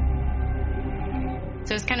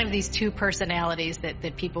 So it's kind of these 2 personalities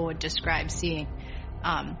that people would describe seeing.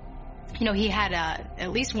 You know, he had at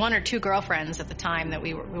least 1 or 2 girlfriends at the time that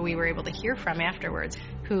we were able to hear from afterwards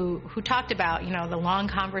who talked about, you know, the long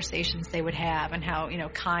conversations they would have and how, you know,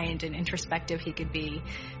 kind and introspective he could be.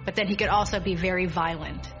 But then he could also be very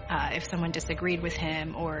violent if someone disagreed with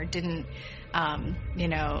him or didn't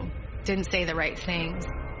say the right things.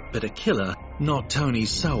 But a killer, not Tony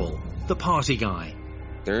Sowell, the party guy.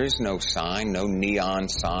 There is no sign, no neon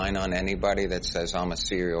sign on anybody that says I'm a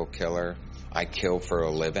serial killer, I kill for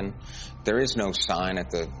a living. There is no sign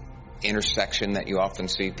at the intersection that you often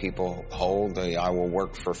see people hold, I will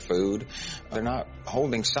work for food. They're not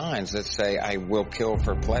holding signs that say I will kill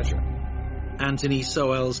for pleasure. Anthony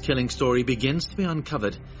Sowell's killing story begins to be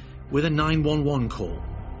uncovered with a 911 call.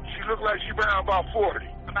 She looked like she around about 40.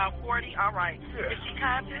 About 40? All right. Yeah. Is she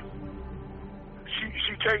conscious?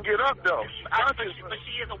 She can't get up, though. But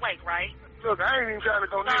she is awake, right? Look, I ain't even trying to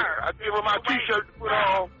go near her. I gave her my T-shirt to put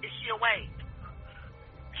on. Is she awake?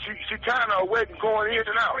 She kind of awake and going in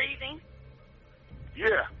and out. Breathing?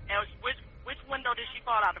 Yeah. And which window did she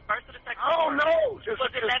fall out? The first or the second? Oh, floor? no.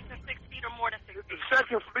 Was it less than 6 feet or more than 6 feet? The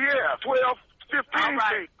second, yeah, 12, 15 All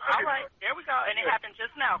right. feet. All right. There we go. And it happened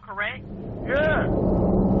just now, correct? Yeah.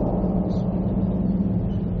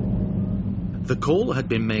 The call had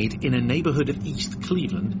been made in a neighborhood of East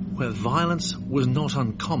Cleveland where violence was not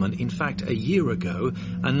uncommon. In fact, a year ago,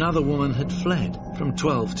 another woman had fled from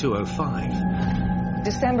 12205.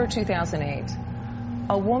 December 2008,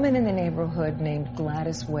 a woman in the neighborhood named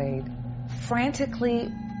Gladys Wade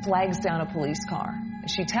frantically flags down a police car.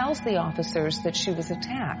 She tells the officers that she was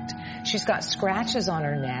attacked. She's got scratches on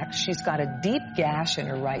her neck. She's got a deep gash in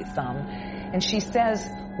her right thumb. And she says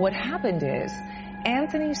what happened is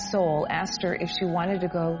Anthony Sowell asked her if she wanted to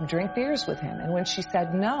go drink beers with him. And when she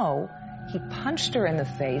said no, he punched her in the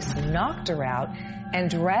face, knocked her out, and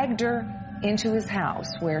dragged her into his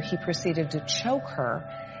house, where he proceeded to choke her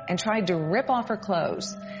and tried to rip off her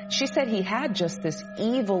clothes. She said he had just this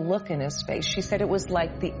evil look in his face. She said it was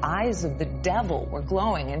like the eyes of the devil were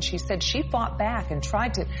glowing, and she said she fought back and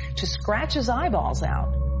tried to scratch his eyeballs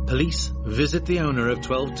out. Police visit the owner of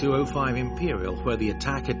 12205 Imperial, where the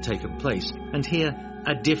attack had taken place, and hear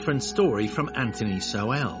a different story from Anthony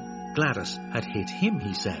Sowell. Gladys had hit him,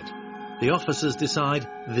 he said. The officers decide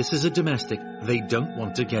this is a domestic. They don't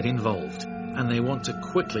want to get involved, and they want to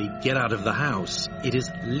quickly get out of the house. It is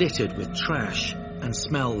littered with trash and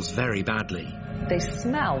smells very badly. They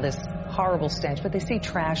smell this horrible stench, but they see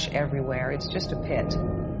trash everywhere. It's just a pit.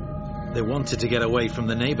 They wanted to get away from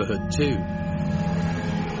the neighborhood, too.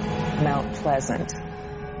 Mount Pleasant.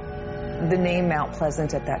 The name Mount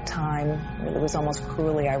Pleasant at that time really was almost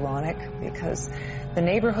cruelly ironic, because the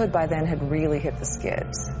neighborhood by then had really hit the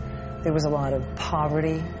skids. There was a lot of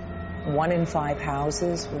poverty. 1 in 5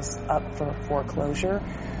 houses was up for foreclosure.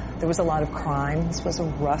 There was a lot of crime. This was a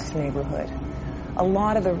rough neighborhood. A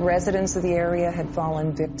lot of the residents of the area had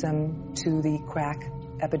fallen victim to the crack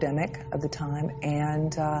epidemic of the time,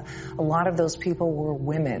 and a lot of those people were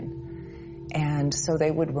women. And so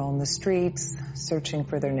they would roam the streets, searching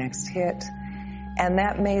for their next hit, and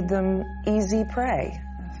that made them easy prey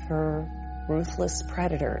for ruthless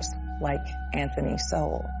predators like Anthony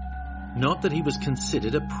Sowell. Not that he was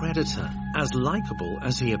considered a predator. As likable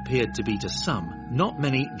as he appeared to be to some, not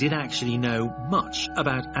many did actually know much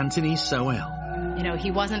about Anthony Sowell. You know,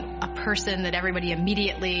 he wasn't a person that everybody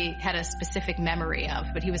immediately had a specific memory of,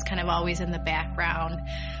 but he was kind of always in the background,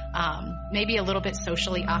 maybe a little bit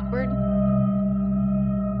socially awkward.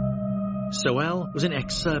 Sowell was an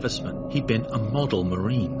ex-serviceman. He'd been a model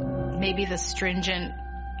Marine. Maybe the stringent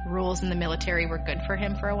rules in the military were good for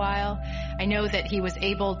him for a while. I know that he was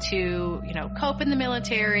able to, you know, cope in the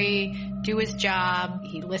military, do his job.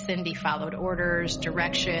 He listened, he followed orders,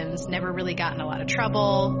 directions, never really got in a lot of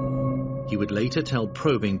trouble. He would later tell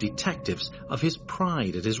probing detectives of his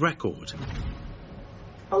pride at his record.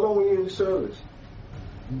 How long were you in the service?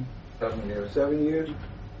 7 years. 7 years?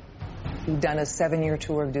 He'd done a 7-year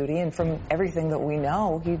tour of duty, and from everything that we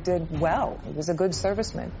know, he did well. He was a good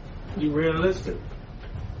serviceman. You realistic?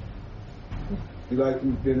 You like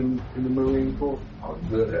you've been in the Marine Corps? I was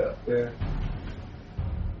good out there.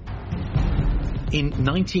 In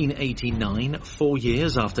 1989, 4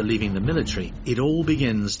 years after leaving the military, it all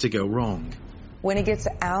begins to go wrong. When he gets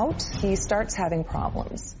out, he starts having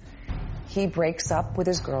problems. He breaks up with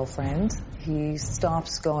his girlfriend, he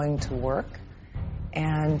stops going to work,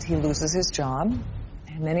 and he loses his job,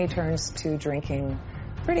 and then he turns to drinking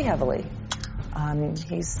pretty heavily.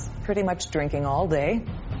 He's pretty much drinking all day.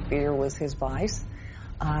 Beer was his vice.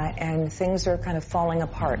 And things are kind of falling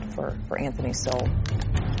apart for Anthony Sowell.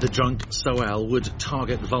 The drunk Sowell would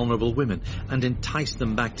target vulnerable women and entice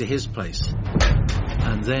them back to his place.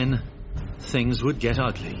 And then things would get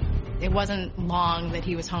ugly. It wasn't long that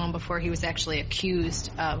he was home before he was actually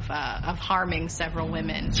accused of harming several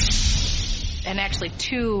women. And actually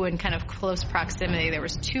two in kind of close proximity. There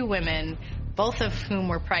was 2 women, both of whom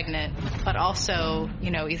were pregnant, but also,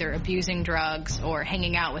 you know, either abusing drugs or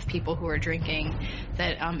hanging out with people who were drinking,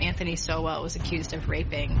 that Anthony Sowell was accused of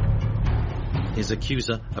raping. His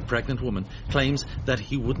accuser, a pregnant woman, claims that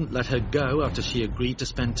he wouldn't let her go after she agreed to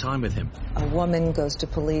spend time with him. A woman goes to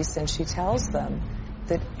police and she tells them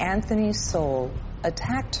that Anthony Sowell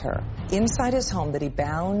attacked her inside his home, that he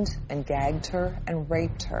bound and gagged her and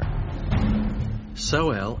raped her.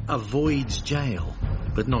 Sowell avoids jail,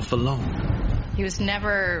 but not for long. He was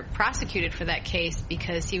never prosecuted for that case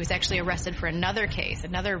because he was actually arrested for another case,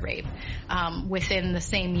 another rape, within the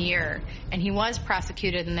same year. And he was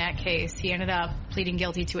prosecuted in that case. He ended up pleading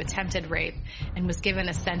guilty to attempted rape and was given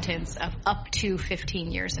a sentence of up to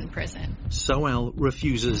 15 years in prison. Sowell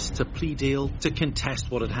refuses to plea deal to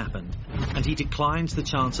contest what had happened, and he declines the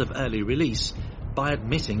chance of early release by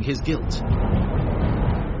admitting his guilt.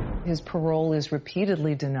 His parole is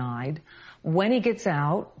repeatedly denied. When he gets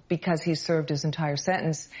out, because he's served his entire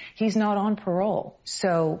sentence, he's not on parole.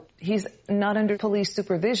 So he's not under police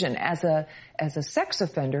supervision. As a sex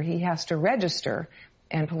offender, he has to register,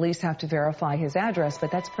 and police have to verify his address,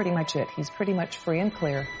 but that's pretty much it. He's pretty much free and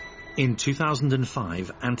clear. In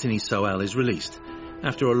 2005, Anthony Sowell is released.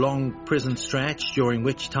 After a long prison stretch, during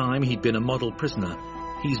which time he'd been a model prisoner,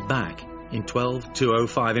 he's back in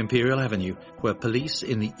 12205 Imperial Avenue, where police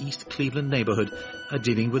in the East Cleveland neighborhood are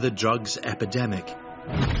dealing with a drugs epidemic.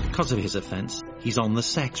 Because of his offense, he's on the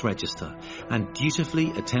sex register and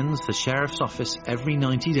dutifully attends the sheriff's office every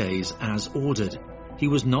 90 days as ordered. He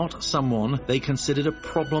was not someone they considered a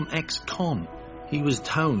problem ex-con. He was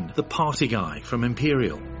Tone, the party guy from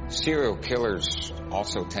Imperial. Serial killers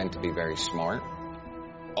also tend to be very smart.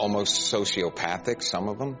 Almost sociopathic, some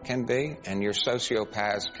of them can be, and your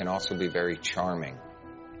sociopaths can also be very charming.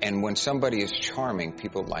 And when somebody is charming,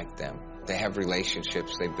 people like them. They have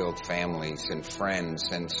relationships, they build families and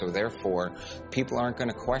friends, and so therefore, people aren't going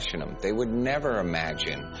to question them. They would never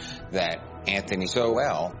imagine that Anthony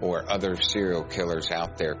Sowell or other serial killers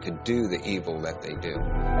out there could do the evil that they do.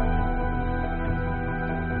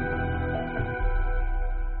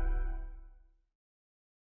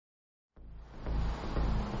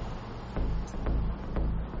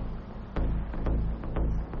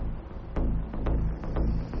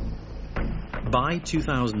 By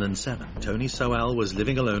 2007, Tony Sowell was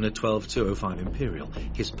living alone at 12205 Imperial,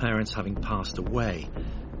 his parents having passed away.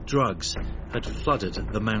 Drugs had flooded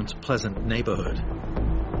the Mount Pleasant neighborhood.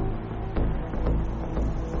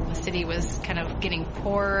 The city was kind of getting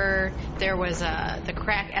poorer. There was the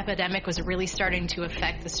crack epidemic was really starting to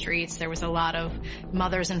affect the streets. There was a lot of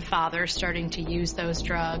mothers and fathers starting to use those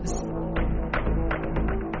drugs.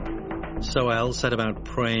 Sowell set about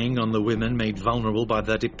preying on the women made vulnerable by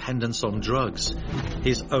their dependence on drugs.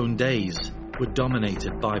 His own days were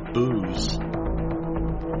dominated by booze.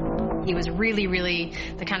 He was really, really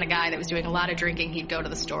the kind of guy that was doing a lot of drinking. He'd go to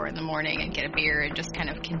the store in the morning and get a beer and just kind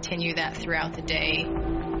of continue that throughout the day.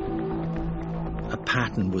 A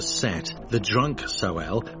pattern was set. The drunk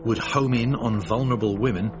Sowell would home in on vulnerable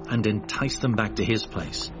women and entice them back to his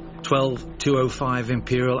place. 12205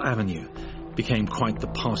 Imperial Avenue became quite the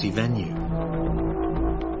party venue.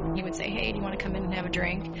 He would say, hey, do you want to come in and have a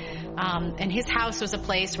drink? And his house was a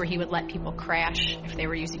place where he would let people crash if they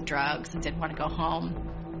were using drugs and didn't want to go home.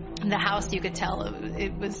 The house, you could tell,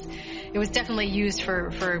 it was definitely used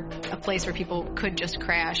for a place where people could just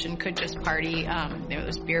crash and could just party. There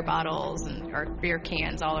was beer bottles or beer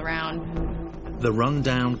cans all around. The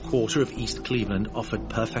run-down quarter of East Cleveland offered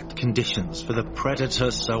perfect conditions for the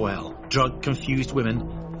predator Sowell. Drug-confused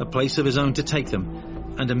women, a place of his own to take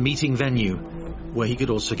them, and a meeting venue where he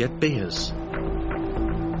could also get beers.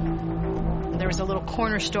 There was a little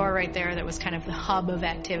corner store right there that was kind of the hub of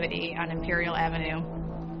activity on Imperial Avenue.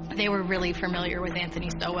 They were really familiar with Anthony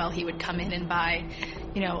Sowell. He would come in and buy,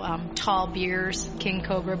 tall beers, King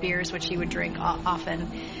Cobra beers, which he would drink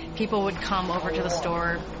often. People would come over to the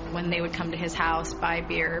store when they would come to his house, buy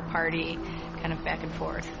beer, party, kind of back and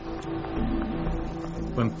forth.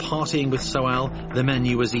 When partying with Sowell, the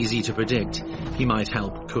menu was easy to predict. He might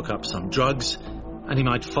help cook up some drugs, and he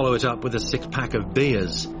might follow it up with a 6-pack of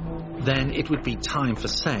beers. Then it would be time for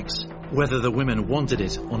sex, whether the women wanted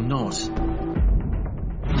it or not.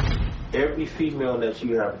 Every female that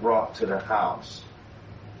you have brought to the house,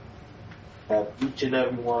 have each and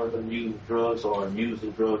every one of them used drugs or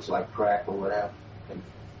using drugs like crack or whatever?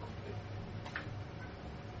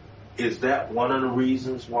 Is that one of the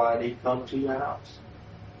reasons why they come to your house?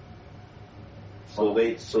 So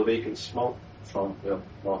they can smoke from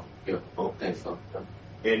okay.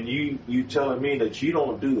 And you telling me that you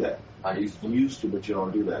don't do that? I used to, but you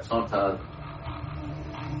don't do that. Sometimes.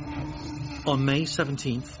 On May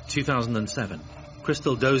 17th, 2007,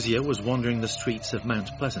 Crystal Dozier was wandering the streets of Mount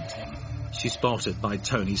Pleasant. She spotted by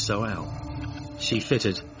Tony Sowell. She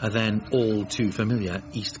fitted a then all-too-familiar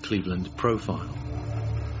East Cleveland profile.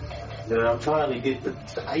 Then I'm trying to get the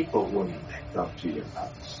type of women that come to your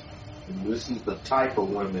house. And this is the type of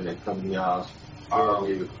women that come to your house are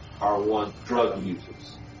one drug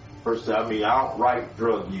users. Outright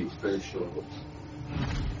drug users.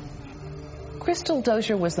 Crystal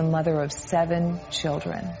Dozier was the mother of 7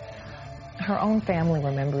 children. Her own family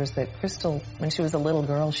remembers that Crystal, when she was a little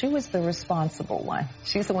girl, she was the responsible one.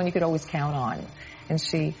 She's the one you could always count on. And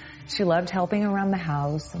she loved helping around the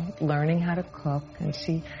house, and learning how to cook, and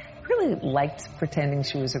she really liked pretending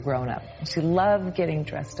she was a grown-up. She loved getting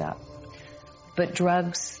dressed up. But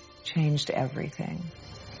drugs changed everything.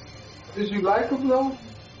 Did you like him, though?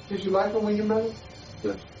 Did you like him when you met him?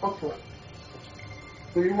 Yes. Okay.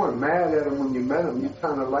 So you weren't mad at him when you met him. You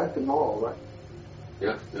kind of liked him all, right?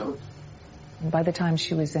 Yeah. By the time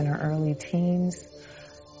she was in her early teens,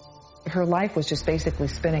 her life was just basically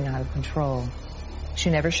spinning out of control. She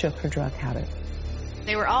never shook her drug habit.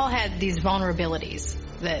 They all had these vulnerabilities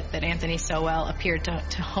that Anthony Sowell appeared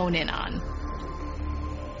to hone in on.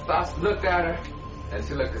 So I looked at her, and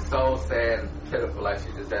she looked so sad and pitiful, like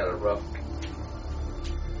she just had a rough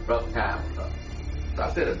time. So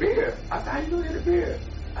I said, a beer? I said, how you gonna get a beer?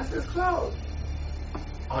 I said, it's closed.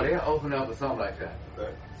 Oh, they'll open up or something like that.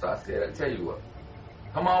 Right. So I said, I tell you what,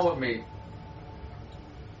 come on with me,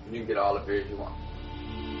 and you can get all the beers you want.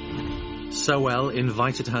 Sowell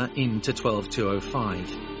invited her into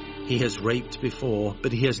 12205. He has raped before,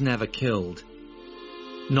 but he has never killed.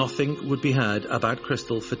 Nothing would be heard about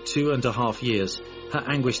Crystal for 2.5 years, her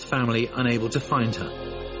anguished family unable to find her.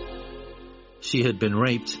 She had been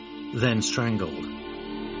raped, then strangled.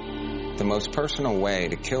 The most personal way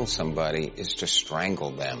to kill somebody is to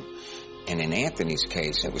strangle them. And in Anthony's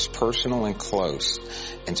case, it was personal and close.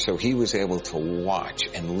 And so he was able to watch,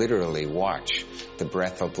 and literally watch, the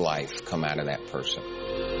breath of life come out of that person.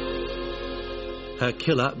 Her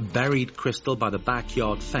killer buried Crystal by the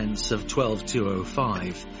backyard fence of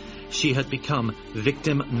 12205. She had become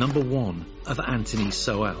victim number 1 of Anthony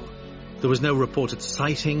Sowell. There was no reported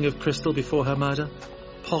sighting of Crystal before her murder.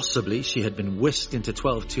 Possibly she had been whisked into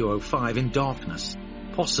 12205 in darkness.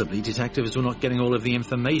 Possibly detectives were not getting all of the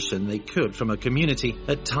information they could from a community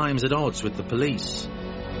at times at odds with the police.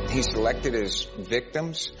 He selected his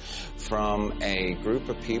victims from a group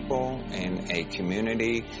of people in a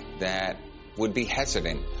community that would be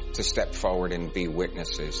hesitant to step forward and be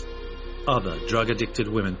witnesses. Other drug-addicted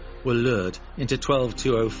women were lured into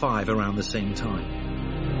 12205 around the same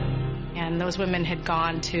time. And those women had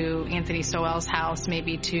gone to Anthony Sowell's house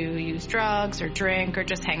maybe to use drugs or drink or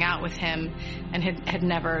just hang out with him and had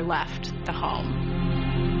never left the home.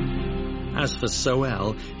 As for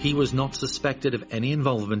Sowell, he was not suspected of any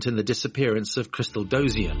involvement in the disappearance of Crystal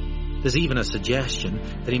Dozier. There's even a suggestion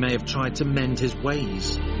that he may have tried to mend his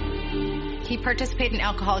ways. He participated in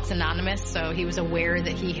Alcoholics Anonymous, so he was aware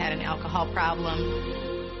that he had an alcohol problem.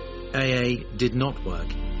 AA did not work.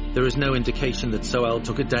 There is no indication that Sowell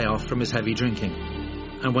took a day off from his heavy drinking.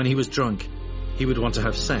 And when he was drunk, he would want to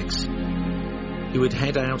have sex. He would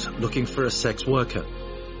head out looking for a sex worker.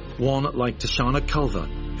 One like Tashana Culver,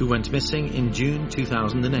 who went missing in June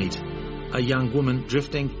 2008. A young woman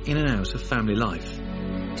drifting in and out of family life.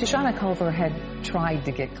 Tashana Culver had tried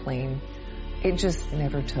to get clean. It just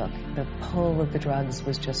never took. The pull of the drugs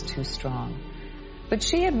was just too strong. But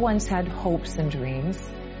she had once had hopes and dreams.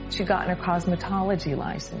 She'd gotten her cosmetology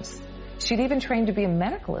license. She'd even trained to be a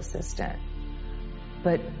medical assistant.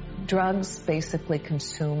 But drugs basically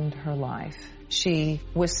consumed her life. She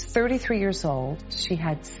was 33 years old. She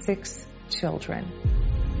had 6 children.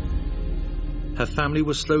 Her family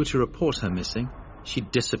was slow to report her missing.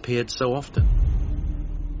 She'd disappeared so often.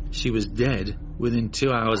 She was dead within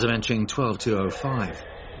 2 hours of entering 12205.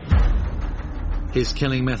 His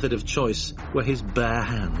killing method of choice were his bare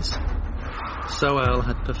hands. Sowell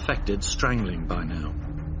had perfected strangling by now.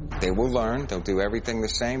 They will learn, they'll do everything the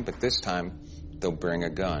same, but this time they'll bring a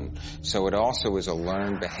gun. So it also is a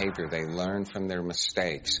learned behavior. They learn from their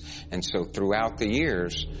mistakes. And so throughout the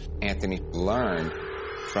years, Anthony learned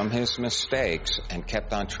from his mistakes and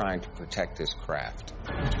kept on trying to protect his craft.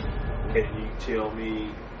 Can you tell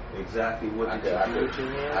me exactly what I can.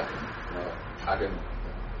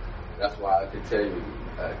 That's why I can tell you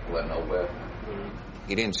what no weapon.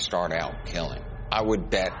 He didn't start out killing. I would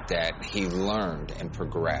bet that he learned and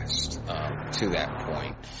progressed to that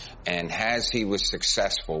point. And as he was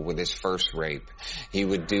successful with his first rape, he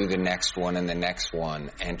would do the next one and the next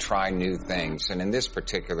one and try new things. And in this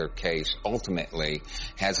particular case, ultimately,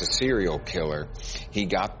 as a serial killer, he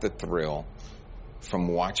got the thrill from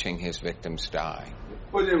watching his victims die.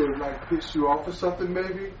 Well, they would like piss you off or something,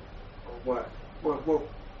 maybe? Or what?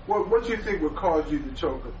 What do you think would cause you to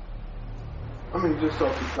choke them? I mean, just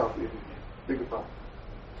off the top of your head. Think about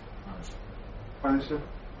it. Understand?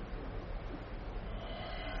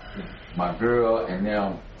 My girl and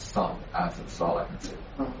now something. That's all I can say.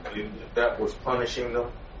 That was punishing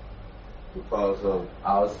them because of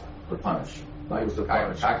I was the punisher. Like,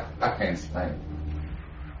 I can't explain.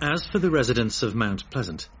 As for the residents of Mount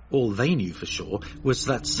Pleasant, all they knew for sure was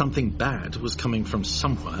that something bad was coming from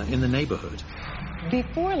somewhere in the neighborhood.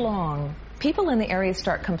 Before long, people in the area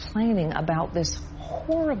start complaining about this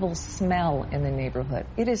horrible smell in the neighborhood.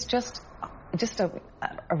 It is just a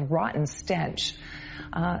rotten stench.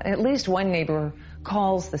 At least one neighbor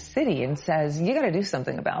calls the city and says, "You got to do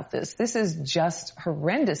something about this. This is just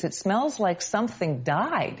horrendous. It smells like something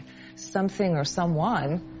died, something or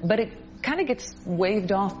someone," but it kind of gets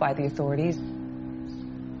waved off by the authorities.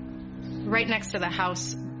 Right next to the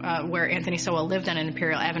house where Anthony Sowell lived on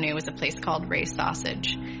Imperial Avenue was a place called Ray's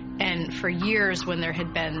Sausage. And for years, when there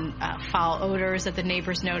had been foul odors that the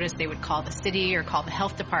neighbors noticed, they would call the city or call the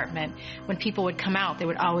health department. When people would come out, they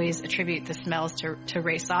would always attribute the smells to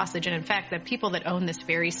Ray's Sausage. And in fact, the people that own this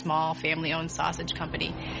very small family-owned sausage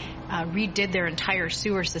company redid their entire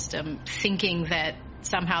sewer system thinking that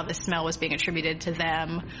somehow the smell was being attributed to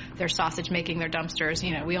them, their sausage making, their dumpsters.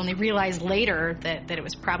 You know, we only realized later that it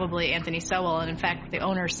was probably Anthony Sowell. And in fact, the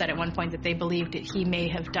owner said at one point that they believed that he may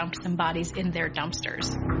have dumped some bodies in their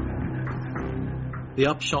dumpsters. The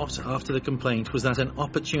upshot after the complaint was that an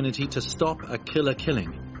opportunity to stop a killer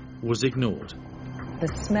killing was ignored. The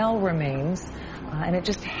smell remains, and it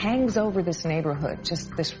just hangs over this neighborhood,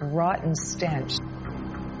 just this rotten stench.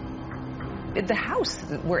 The house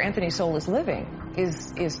where Anthony Sowell is living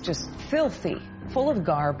is just filthy, full of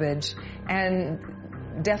garbage, and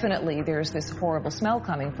definitely there's this horrible smell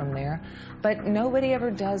coming from there, but nobody ever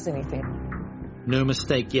does anything. No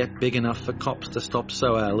mistake yet big enough for cops to stop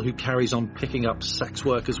Sowell, who carries on picking up sex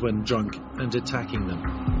workers when drunk and attacking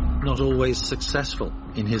them. Not always successful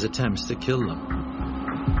in his attempts to kill them.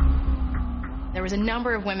 There was a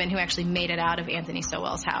number of women who actually made it out of Anthony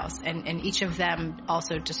Sowell's house, and each of them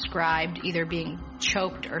also described either being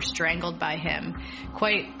choked or strangled by him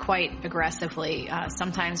quite aggressively,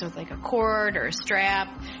 sometimes with like a cord or a strap,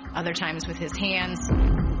 other times with his hands.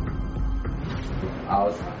 I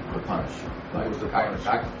was the Punisher. Like,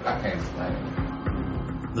 I can't explain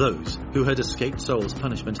it. Those who had escaped Sowell's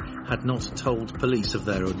punishment had not told police of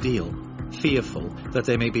their ordeal, fearful that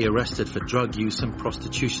they may be arrested for drug use and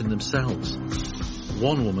prostitution themselves.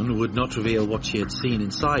 One woman would not reveal what she had seen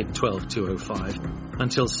inside 12205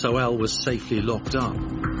 until Sowell was safely locked up.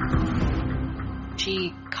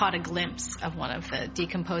 She caught a glimpse of one of the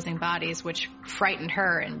decomposing bodies, which frightened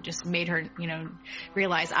her and just made her,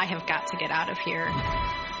 realize, I have got to get out of here.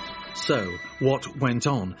 So, what went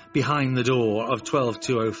on behind the door of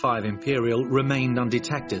 12205 Imperial remained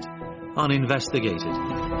undetected, uninvestigated.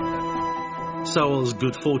 Sowell's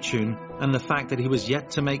good fortune and the fact that he was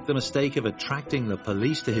yet to make the mistake of attracting the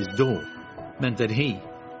police to his door meant that he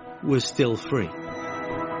was still free.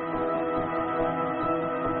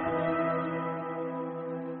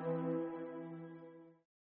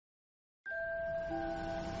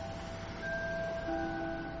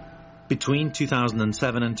 Between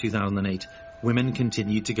 2007 and 2008, women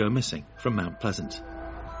continued to go missing from Mount Pleasant.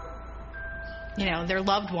 Their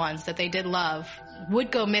loved ones that they did love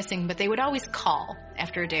would go missing, but they would always call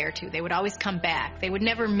after a day or two. They would always come back. They would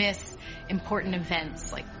never miss important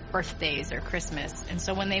events like birthdays or Christmas. And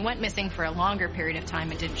so when they went missing for a longer period of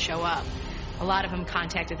time and didn't show up, a lot of them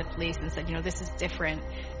contacted the police and said, this is different.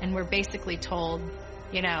 And we're basically told,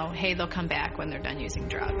 hey, they'll come back when they're done using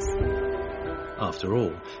drugs. After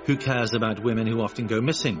all, who cares about women who often go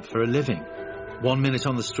missing for a living? 1 minute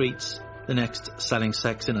on the streets, the next selling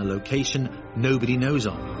sex in a location nobody knows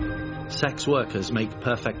of. Sex workers make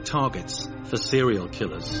perfect targets for serial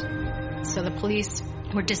killers. So the police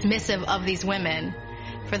were dismissive of these women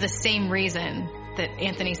for the same reason that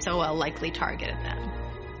Anthony Sowell likely targeted them.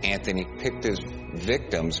 Anthony picked his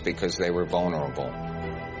victims because they were vulnerable.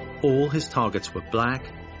 All his targets were black,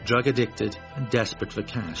 drug-addicted, and desperate for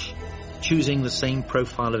cash. Choosing the same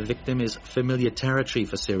profile of victim is familiar territory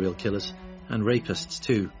for serial killers and rapists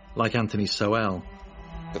too, like Anthony Sowell.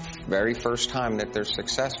 The very first time that they're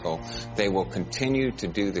successful, they will continue to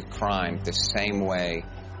do the crime the same way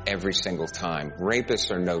every single time.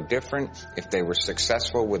 Rapists are no different. If they were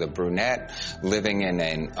successful with a brunette living in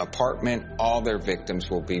an apartment, all their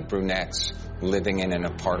victims will be brunettes living in an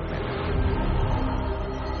apartment.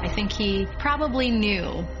 I think he probably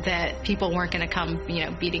knew that people weren't going to come,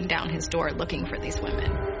 beating down his door looking for these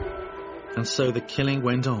women. And so the killing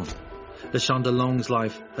went on. LaShonda Long's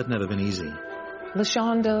life had never been easy.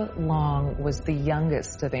 LaShonda Long was the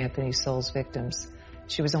youngest of Anthony Sowell's victims.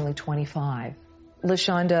 She was only 25.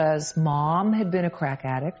 LaShonda's mom had been a crack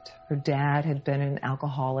addict. Her dad had been an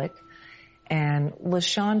alcoholic. And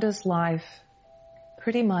LaShonda's life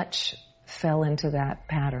pretty much fell into that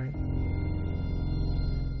pattern.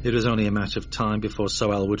 It was only a matter of time before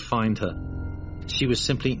Sowell would find her. She was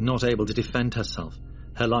simply not able to defend herself,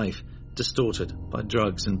 her life distorted by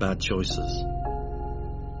drugs and bad choices.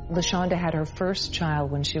 LaShonda had her first child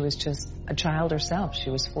when she was just a child herself. She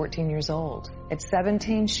was 14 years old. At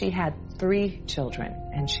 17, she had 3 children,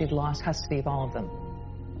 and she'd lost custody of all of them.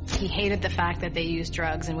 He hated the fact that they used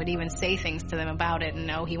drugs and would even say things to them about it, and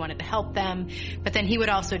he wanted to help them, but then he would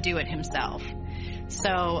also do it himself.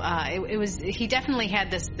 So he definitely had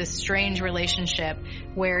this strange relationship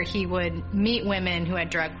where he would meet women who had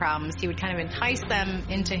drug problems. He would kind of entice them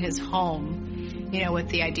into his home, with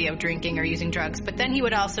the idea of drinking or using drugs. But then he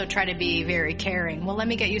would also try to be very caring. Well, let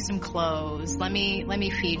me get you some clothes. Let me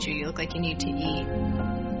feed you. You look like you need to eat.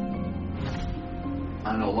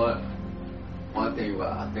 I know what. One thing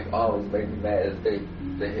I think always made me mad is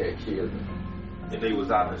they had kids. And they was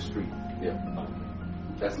out in the street. Yeah.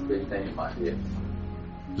 That's the big thing in my head.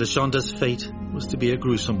 LaShonda's fate was to be a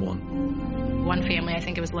gruesome one. One family, I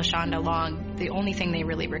think it was LaShonda Long, the only thing they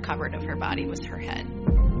really recovered of her body was her head.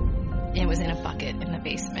 It was in a bucket in the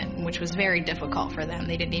basement, which was very difficult for them.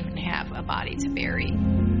 They didn't even have a body to bury.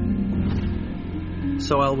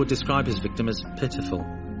 Sowell would describe his victim as pitiful,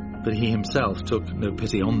 but he himself took no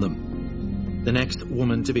pity on them. The next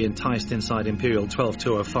woman to be enticed inside Imperial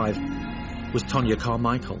 12205 was Tonya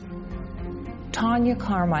Carmichael. Tonya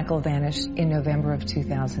Carmichael vanished in November of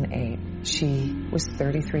 2008. She was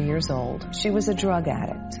 33 years old. She was a drug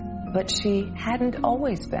addict, but she hadn't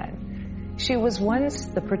always been. She was once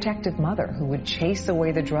the protective mother who would chase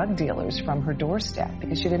away the drug dealers from her doorstep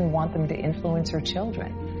because she didn't want them to influence her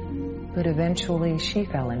children. But eventually she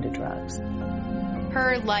fell into drugs.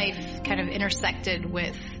 Her life kind of intersected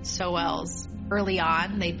with Sowell's early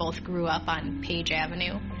on. They both grew up on Page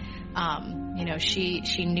Avenue.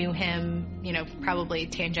 She knew him, probably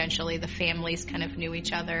tangentially. The families kind of knew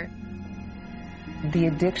each other. The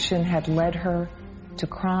addiction had led her to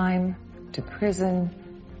crime, to prison,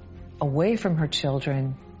 away from her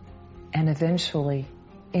children, and eventually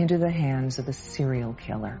into the hands of a serial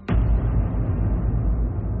killer.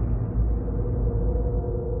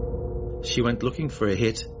 She went looking for a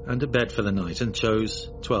hit and a bed for the night and chose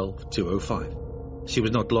 12205. She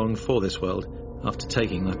was not long for this world after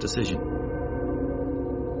taking that decision.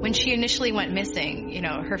 When she initially went missing,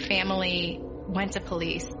 her family went to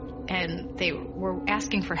police and they were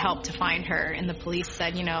asking for help to find her. And the police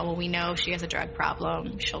said, well, we know she has a drug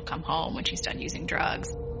problem. She'll come home when she's done using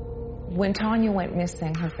drugs. When Tanya went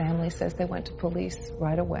missing, her family says they went to police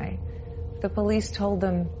right away. The police told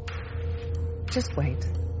them, just wait.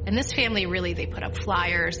 And this family really, they put up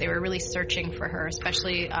flyers. They were really searching for her,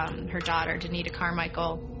 especially her daughter, Danita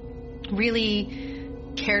Carmichael, really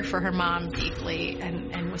cared for her mom deeply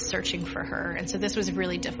and was searching for her. And so this was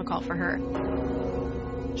really difficult for her.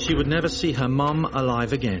 She would never see her mom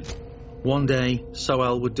alive again. One day,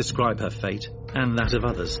 Sowell would describe her fate and that of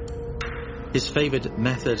others. His favored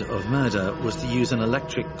method of murder was to use an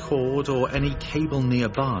electric cord or any cable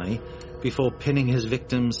nearby before pinning his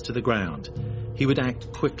victims to the ground. He would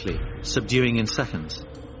act quickly, subduing in seconds,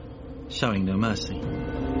 showing no mercy. I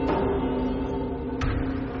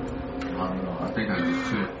don't know. I think I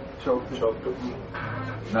just choked him.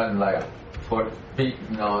 Nothing like foot, feet,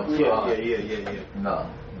 no. Yeah. No.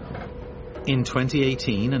 In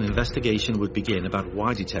 2018, an investigation would begin about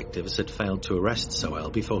why detectives had failed to arrest Sowell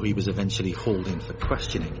before he was eventually hauled in for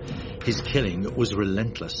questioning. His killing was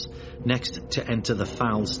relentless. Next to enter the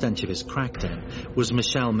foul stench of his crackdown was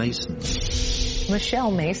Michelle Mason. Michelle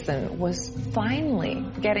Mason was finally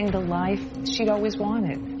getting the life she'd always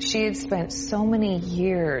wanted. She had spent so many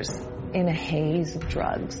years in a haze of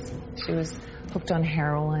drugs. She was hooked on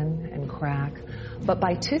heroin and crack. But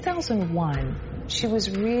by 2001, she was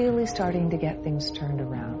really starting to get things turned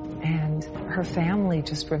around. And her family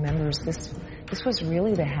just remembers this was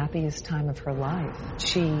really the happiest time of her life.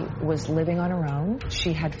 She was living on her own.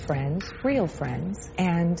 She had friends, real friends,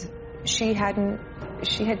 and she had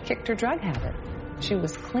kicked her drug habit. She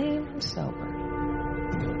was clean and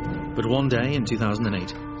sober. But one day in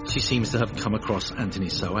 2008, she seems to have come across Anthony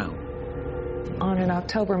Sowell. On an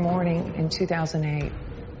October morning in 2008,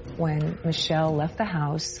 when Michelle left the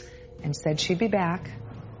house and said she'd be back,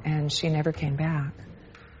 and she never came back,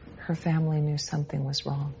 her family knew something was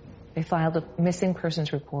wrong. They filed a missing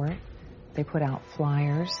persons report. They put out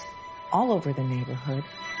flyers all over the neighborhood.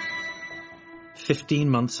 15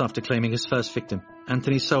 months after claiming his first victim,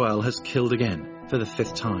 Anthony Sowell has killed again for the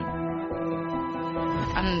 5th time.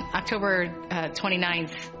 On October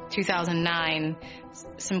 29th, 2009,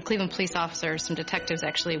 some Cleveland police officers, some detectives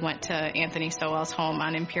actually went to Anthony Sowell's home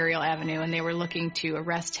on Imperial Avenue, and they were looking to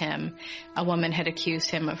arrest him. A woman had accused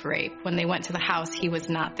him of rape. When they went to the house, he was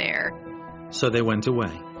not there. So they went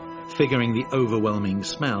away, figuring the overwhelming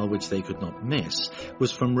smell, which they could not miss,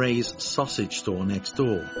 was from Ray's sausage store next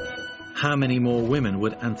door. How many more women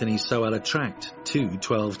would Anthony Sowell attract to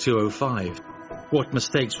 12205? What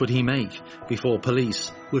mistakes would he make before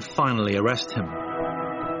police would finally arrest him?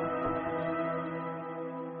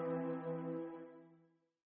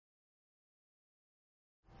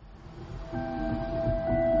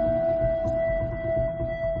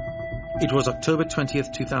 It was October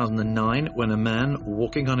 20th, 2009, when a man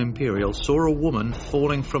walking on Imperial saw a woman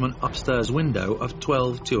falling from an upstairs window of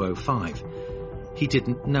 12205. He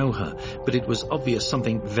didn't know her, but it was obvious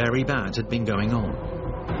something very bad had been going on.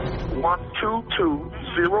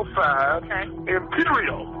 12205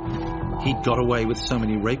 Imperial. He'd got away with so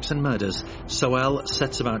many rapes and murders, Sowell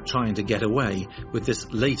sets about trying to get away with this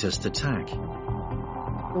latest attack.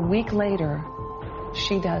 A week later,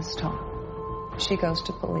 she does talk. She goes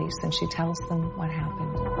to police and she tells them what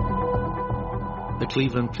happened. The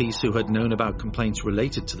Cleveland police, who had known about complaints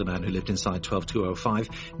related to the man who lived inside 12205,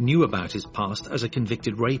 knew about his past as a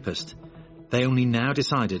convicted rapist. They only now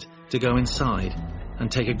decided to go inside and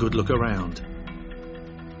take a good look around.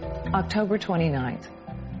 October 29th,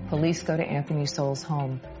 police go to Anthony Sowell's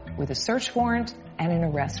home with a search warrant and an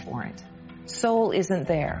arrest warrant. Sowell isn't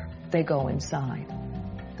there. They go inside.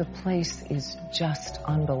 The place is just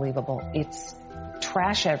unbelievable. It's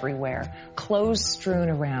trash everywhere, clothes strewn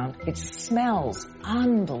around. It smells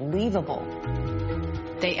unbelievable.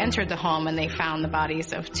 They entered the home and they found the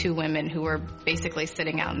bodies of 2 women who were basically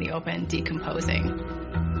sitting out in the open, decomposing.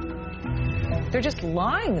 They're just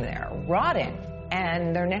lying there, rotting,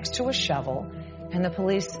 and they're next to a shovel, and the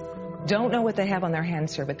police don't know what they have on their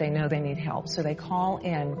hands here, but they know they need help, so they call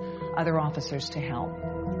in other officers to help.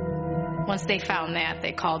 Once they found that,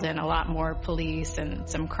 they called in a lot more police and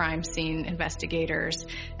some crime scene investigators.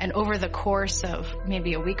 And over the course of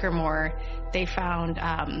maybe a week or more, they found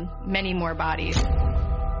many more bodies.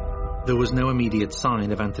 There was no immediate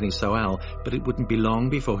sign of Anthony Sowell, but it wouldn't be long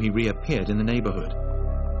before he reappeared in the neighborhood.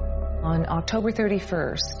 On October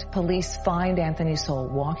 31st, police find Anthony Sowell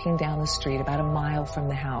walking down the street about a mile from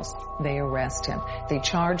the house. They arrest him. They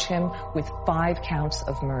charge him with 5 counts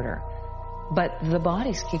of murder. But the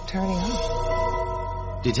bodies keep turning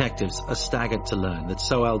up. Detectives are staggered to learn that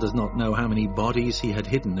Sowell does not know how many bodies he had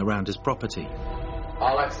hidden around his property.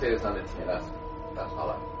 All I can say is under 10. That's all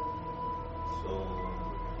I. So,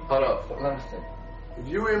 hold up. Let me see. If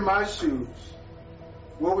you were in my shoes,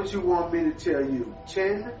 what would you want me to tell you?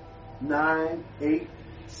 10, 9, 8,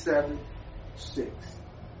 7, 6.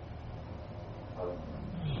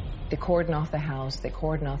 They cordon off the house. They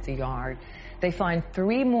cordon off the yard. They find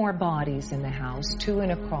 3 more bodies in the house, 2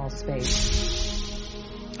 in a crawl space.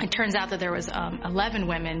 It turns out that there was 11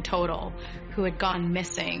 women total who had gone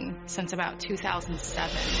missing since about 2007.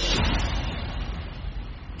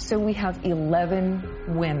 So we have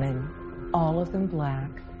 11 women, all of them black,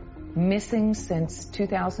 missing since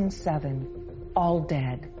 2007, all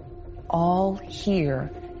dead, all here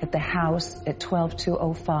at the house at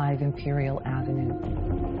 12205 Imperial Avenue.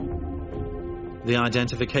 The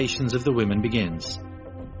identifications of the women begins.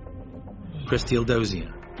 Christine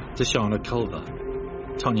Dozier, Deshauna Culver,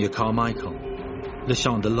 Tonya Carmichael,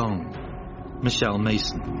 LaShonda Long, Michelle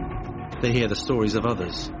Mason. They hear the stories of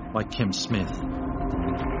others, like Kim Smith.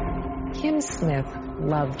 Kim Smith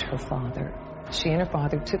loved her father. She and her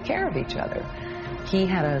father took care of each other. He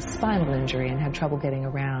had a spinal injury and had trouble getting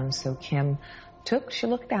around, so Kim she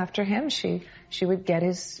looked after him. She would get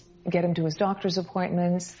him to his doctor's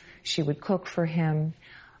appointments. She would cook for him.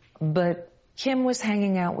 But Kim was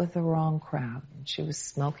hanging out with the wrong crowd. She was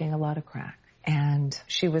smoking a lot of crack. And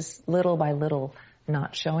she was little by little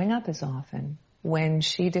not showing up as often. When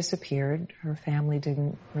she disappeared, her family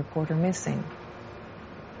didn't report her missing.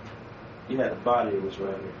 You had a body that was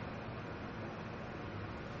right here.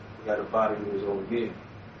 You had a body that was over here.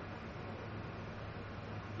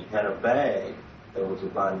 You had a bag that was a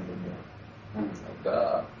body in there. Oh,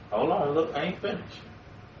 God. Hold on, look, I ain't finished.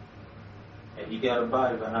 And you got a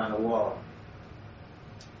body behind the wall.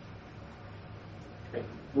 Okay.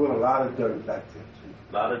 With a lot of dirt back there, too.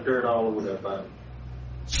 A lot of dirt all over that body.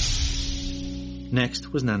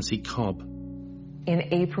 Next was Nancy Cobb. In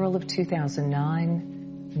April of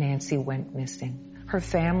 2009, Nancy went missing. Her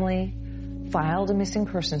family filed a missing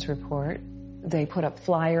persons report. They put up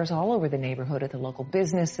flyers all over the neighborhood at the local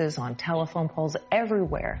businesses, on telephone poles,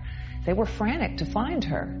 everywhere. They were frantic to find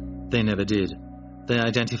her. They never did. They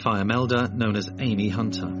identify Imelda, known as Amy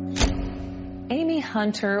Hunter. Amy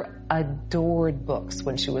Hunter adored books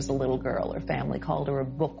when she was a little girl. Her family called her a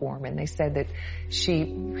bookworm, and they said that she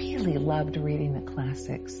really loved reading the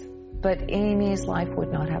classics. But Amy's life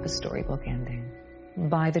would not have a storybook ending.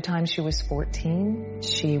 By the time she was 14,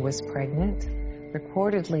 she was pregnant,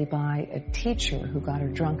 reportedly by a teacher who got her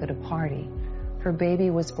drunk at a party. Her baby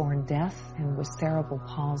was born deaf and with cerebral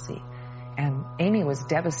palsy, and Amy was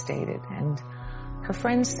devastated, and her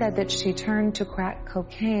friends said that she turned to crack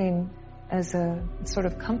cocaine as a sort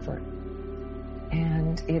of comfort,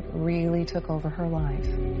 and it really took over her life.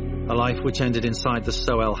 A life which ended inside the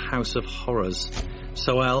Sowell House of Horrors.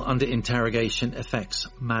 Sowell, under interrogation, affects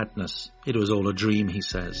madness. It was all a dream, he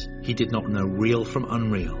says. He did not know real from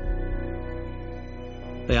unreal.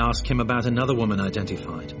 They ask him about another woman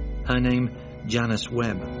identified. Her name, Janice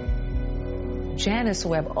Webb. Janice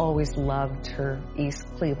Webb always loved her East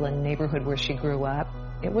Cleveland neighborhood where she grew up.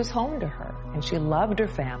 It was home to her, and she loved her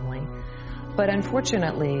family. But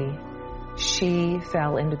unfortunately, she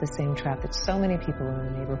fell into the same trap that so many people in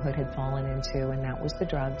the neighborhood had fallen into, and that was the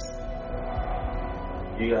drugs.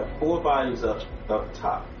 You got 4 bodies up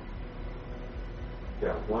top. You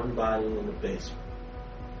got 1 body in the basement.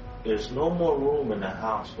 There's no more room in the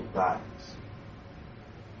house for bodies.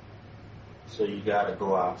 So you gotta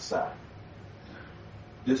go outside.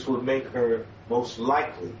 This would make her most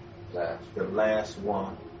likely the last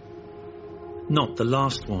one. Not the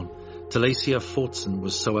last one. Talacia Fortson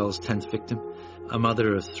was Sowell's 10th victim, a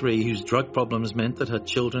mother of 3 whose drug problems meant that her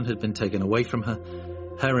children had been taken away from her.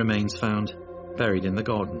 Her remains found buried in the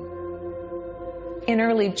garden. In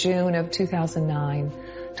early June of 2009,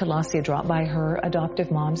 Talacia dropped by her adoptive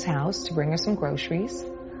mom's house to bring her some groceries,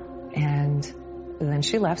 and then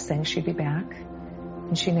she left saying she'd be back,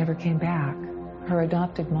 and she never came back. Her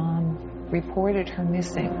adopted mom reported her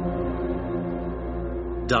missing.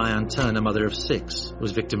 Diane Turner, mother of 6,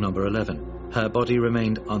 was victim number 11. Her body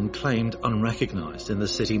remained unclaimed, unrecognized in the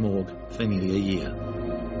city morgue for nearly a year.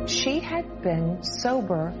 She had been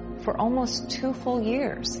sober for almost 2 full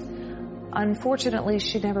years. Unfortunately,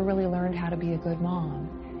 she never really learned how to be a good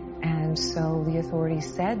mom. And so the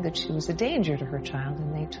authorities said that she was a danger to her child,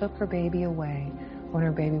 and they took her baby away when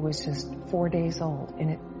her baby was just 4 days old,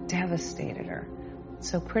 and it devastated her.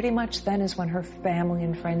 So pretty much then is when her family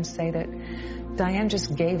and friends say that Diane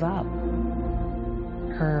just gave up.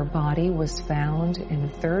 Her body was found in the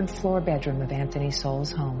third-floor bedroom of Anthony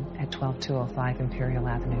Sowell's home at 12205 Imperial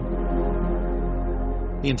Avenue.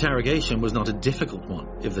 The interrogation was not a difficult one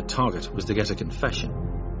if the target was to get a confession.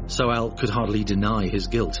 Sowell could hardly deny his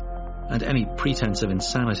guilt, and any pretense of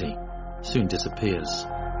insanity soon disappears.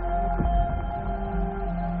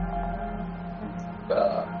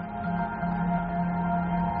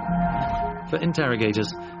 For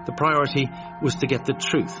interrogators, the priority was to get the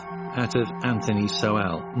truth out of Anthony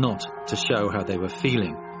Sowell, not to show how they were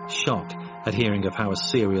feeling, shock at hearing of how a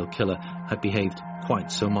serial killer had behaved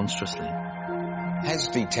quite so monstrously. As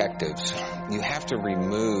detectives, you have to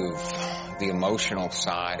remove the emotional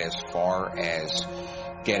side as far as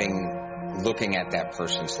looking at that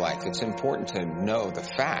person's life. It's important to know the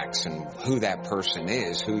facts and who that person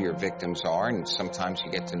is, who your victims are, and sometimes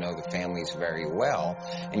you get to know the families very well,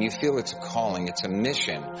 and you feel it's a calling, it's a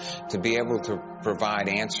mission to be able to provide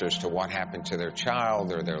answers to what happened to their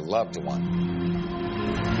child or their loved one.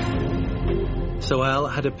 Sowell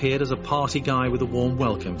had appeared as a party guy with a warm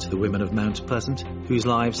welcome to the women of Mount Pleasant, whose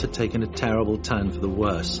lives had taken a terrible turn for the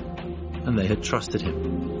worse, and they had trusted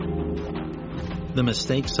him. The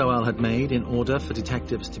mistake Sowell had made in order for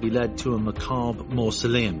detectives to be led to a macabre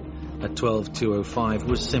mausoleum at 12205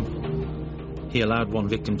 was simple. He allowed one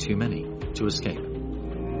victim too many to escape.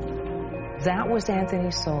 That was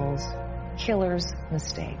Anthony Sowell's killer's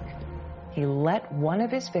mistake. He let one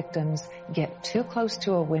of his victims get too close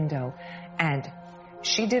to a window, and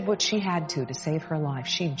she did what she had to save her life.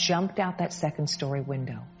 She jumped out that second-story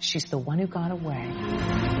window. She's the one who got away.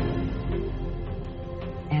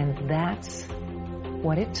 And that's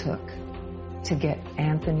what it took to get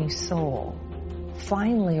Anthony Sowell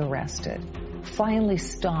finally arrested, finally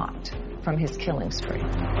stopped from his killing spree.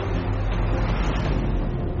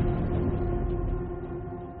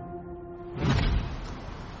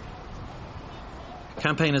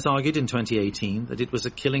 Campaigners argued in 2018 that it was a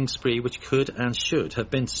killing spree which could and should have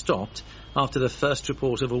been stopped after the first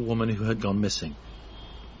report of a woman who had gone missing.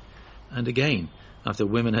 And again, after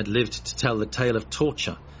women had lived to tell the tale of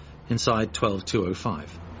torture inside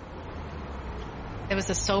 12205. It was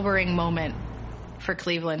a sobering moment for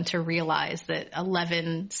Cleveland to realize that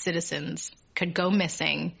 11 citizens could go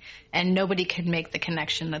missing and nobody could make the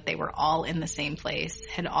connection that they were all in the same place,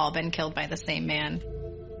 had all been killed by the same man.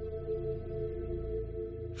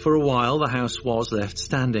 For a while, the house was left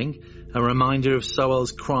standing, a reminder of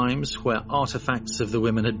Sowell's crimes where artifacts of the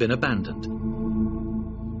women had been abandoned.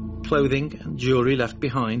 Clothing and jewellery left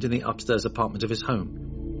behind in the upstairs apartment of his home.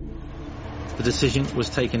 The decision was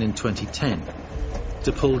taken in 2010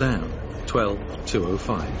 to pull down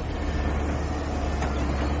 12205.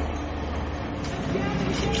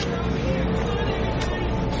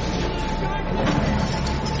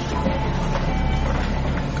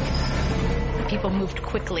 People moved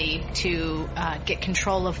quickly to get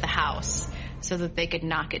control of the house so that they could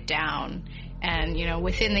knock it down. And,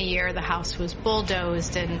 within the year, the house was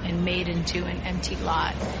bulldozed and made into an empty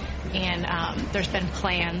lot. And there's been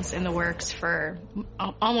plans in the works for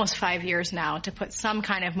almost 5 years now to put some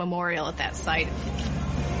kind of memorial at that site.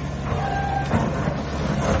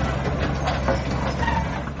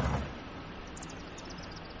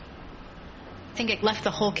 I think it left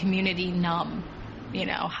the whole community numb.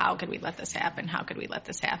 How could we let this happen? How could we let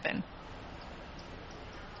this happen?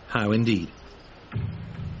 How indeed.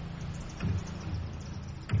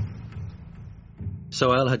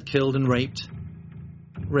 Sowell had killed and raped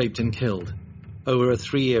and killed, over a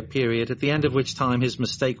 3-year period, at the end of which time his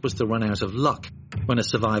mistake was to run out of luck when a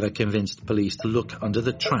survivor convinced police to look under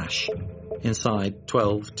the trash inside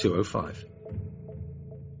 12205.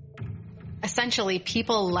 Essentially,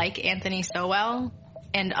 people like Anthony Sowell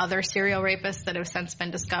and other serial rapists that have since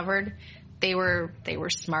been discovered, they were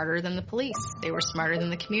smarter than the police. They were smarter than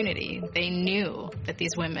the community. They knew that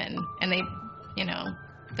these women, and they,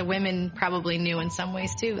 the women probably knew in some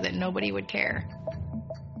ways too that nobody would care.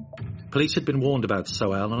 Police had been warned about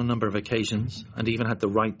Sowell on a number of occasions and even had the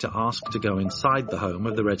right to ask to go inside the home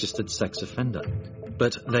of the registered sex offender.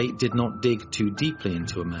 But they did not dig too deeply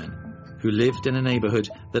into a man who lived in a neighborhood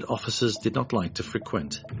that officers did not like to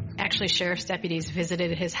frequent. Actually, sheriff's deputies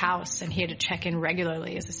visited his house and he had to check in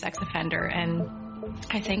regularly as a sex offender, and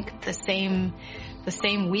I think the same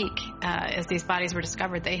week as these bodies were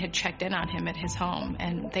discovered, they had checked in on him at his home,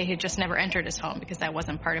 and they had just never entered his home because that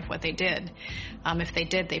wasn't part of what they did. If they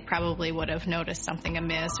did, they probably would have noticed something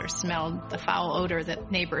amiss or smelled the foul odor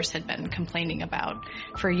that neighbors had been complaining about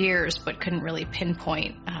for years, but couldn't really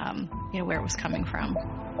pinpoint, where it was coming from.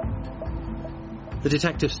 The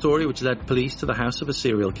detective story which led police to the house of a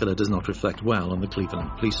serial killer does not reflect well on the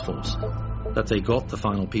Cleveland police force. That they got the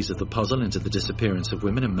final piece of the puzzle into the disappearance of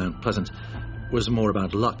women in Mount Pleasant was more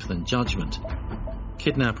about luck than judgment.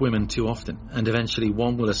 Kidnap women too often, and eventually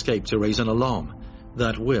one will escape to raise an alarm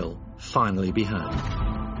that will finally be heard.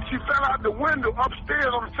 She fell out the window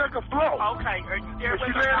upstairs on the second floor. Okay.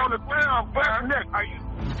 She lay on the ground, butt neck. Are you...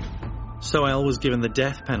 Sowell was given the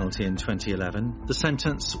death penalty in 2011. The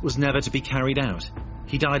sentence was never to be carried out.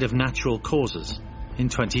 He died of natural causes in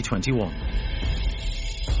 2021.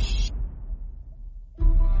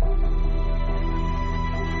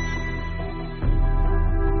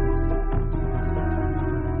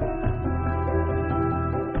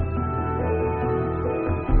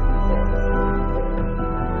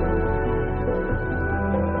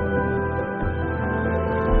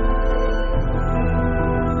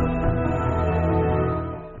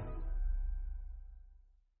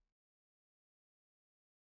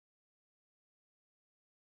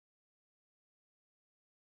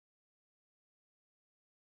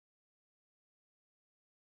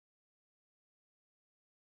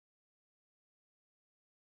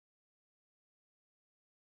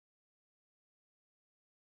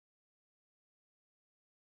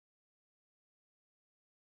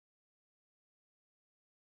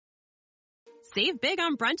 Save big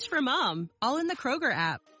on brunch for mom, all in the Kroger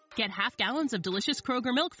app. Get half gallons of delicious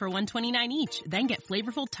Kroger milk for $1.29 each. Then get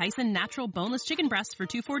flavorful Tyson natural boneless chicken breasts for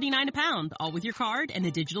 $2.49 a pound, all with your card and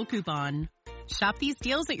a digital coupon. Shop these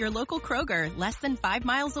deals at your local Kroger, less than 5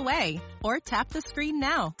 miles away. Or tap the screen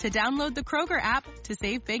now to download the Kroger app to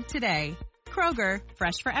save big today. Kroger,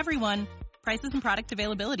 fresh for everyone. Prices and product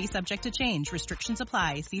availability subject to change. Restrictions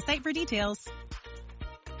apply. See site for details.